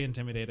very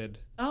intimidated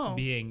Oh.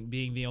 being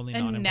the only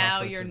And non-improv now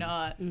person. you're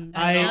not.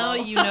 Now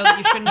you know that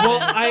you shouldn't. Well,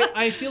 have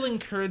been. I feel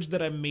encouraged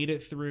that I made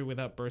it through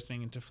without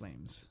bursting into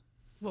flames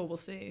Well, we'll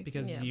see.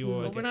 because Yeah. you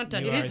Well, are we're not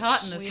done you yet. It is are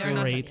hot in this We are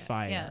not done straight yet.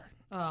 fire. Yeah.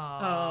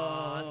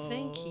 Oh,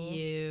 thank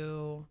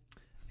you.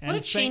 What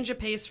a change of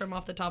pace from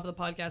off the top of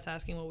the podcast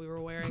asking what we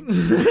were wearing.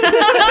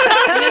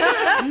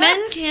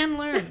 Men can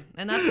learn,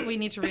 and that's what we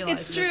need to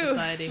realize It's in this true.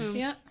 society.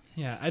 Yeah.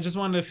 Yeah, I just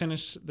wanted to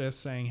finish this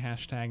saying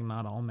hashtag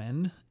not all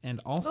men, and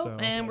also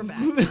And we're back.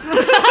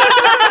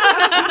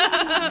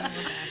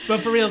 but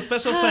for real,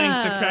 special thanks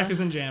to Crackers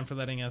and Jam for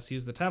letting us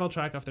use the title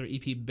track off their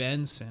EP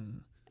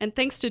Benson. And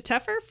thanks to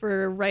Teffer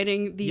for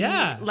writing the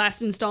Yeah.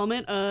 last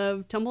installment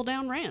of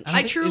Tumbledown Ranch.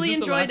 I truly Is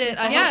this the enjoyed last it. I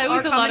installment? Yeah, hope it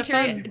was our a lot of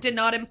commentary fun. did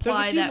not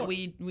imply few that more-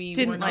 we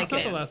Didn't were not like it. Not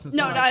the fans. last No,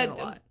 installment. I liked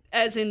it a lot.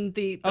 as in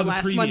the Oh, the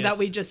last one that previous.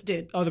 we just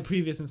did. Oh, the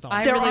previous I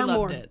installment. There really are loved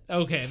more. it.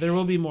 Okay, there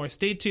will be more.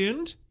 Stay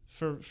tuned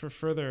for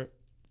further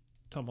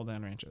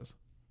Tumbledown Ranches.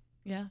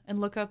 Yeah. And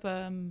look up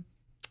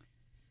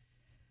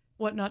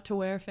What Not to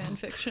Wear fan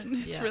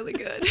fiction. It's Yeah. really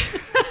good.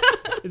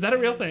 Is that a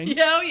real thing?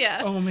 Yeah, oh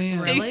yeah. Oh man,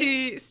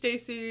 Really?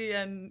 Stacy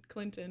and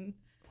Clinton.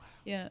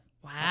 Yeah.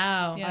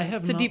 Wow. Yeah. I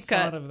have It's a not deep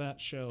thought cut. of that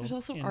show. There's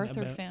also in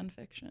Arthur about- fan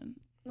fiction.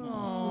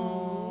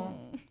 Oh.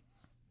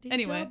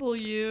 Anyway.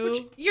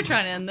 W. You're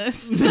trying to end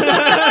this.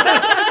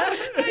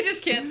 I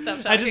just can't stop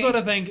talking. I just want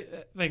to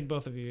thank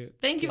both of you.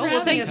 Thank you Oh, for well,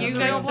 having thank us. you It was a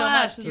guys real so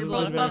blast. much. You're This both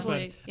was very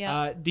lovely. fun.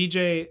 Yeah.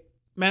 DJ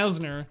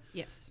Mausner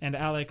Yes. and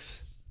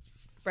Alex.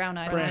 Brown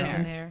eyes. Brown and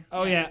hair. hair.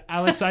 Oh yeah,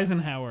 Alex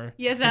Eisenhower.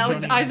 Yes, for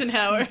Alex joining us-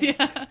 Eisenhower.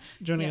 Yeah.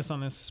 joining Yeah. us on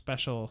this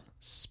special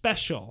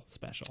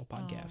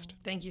podcast.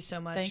 Thank you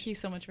so much. Thank you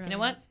so much for You having know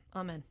what? us.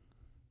 Amen.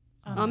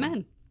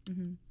 Amen.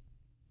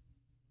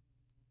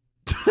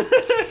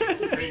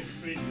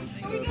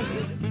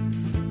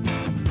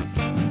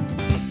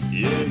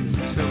 Yes,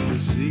 come to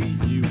see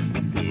you.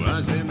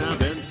 Was in a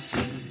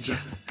Benson Joe.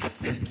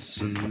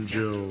 Benson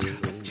Joe.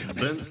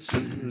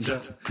 Benson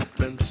Joe.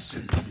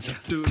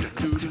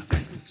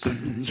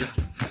 Benson Joe.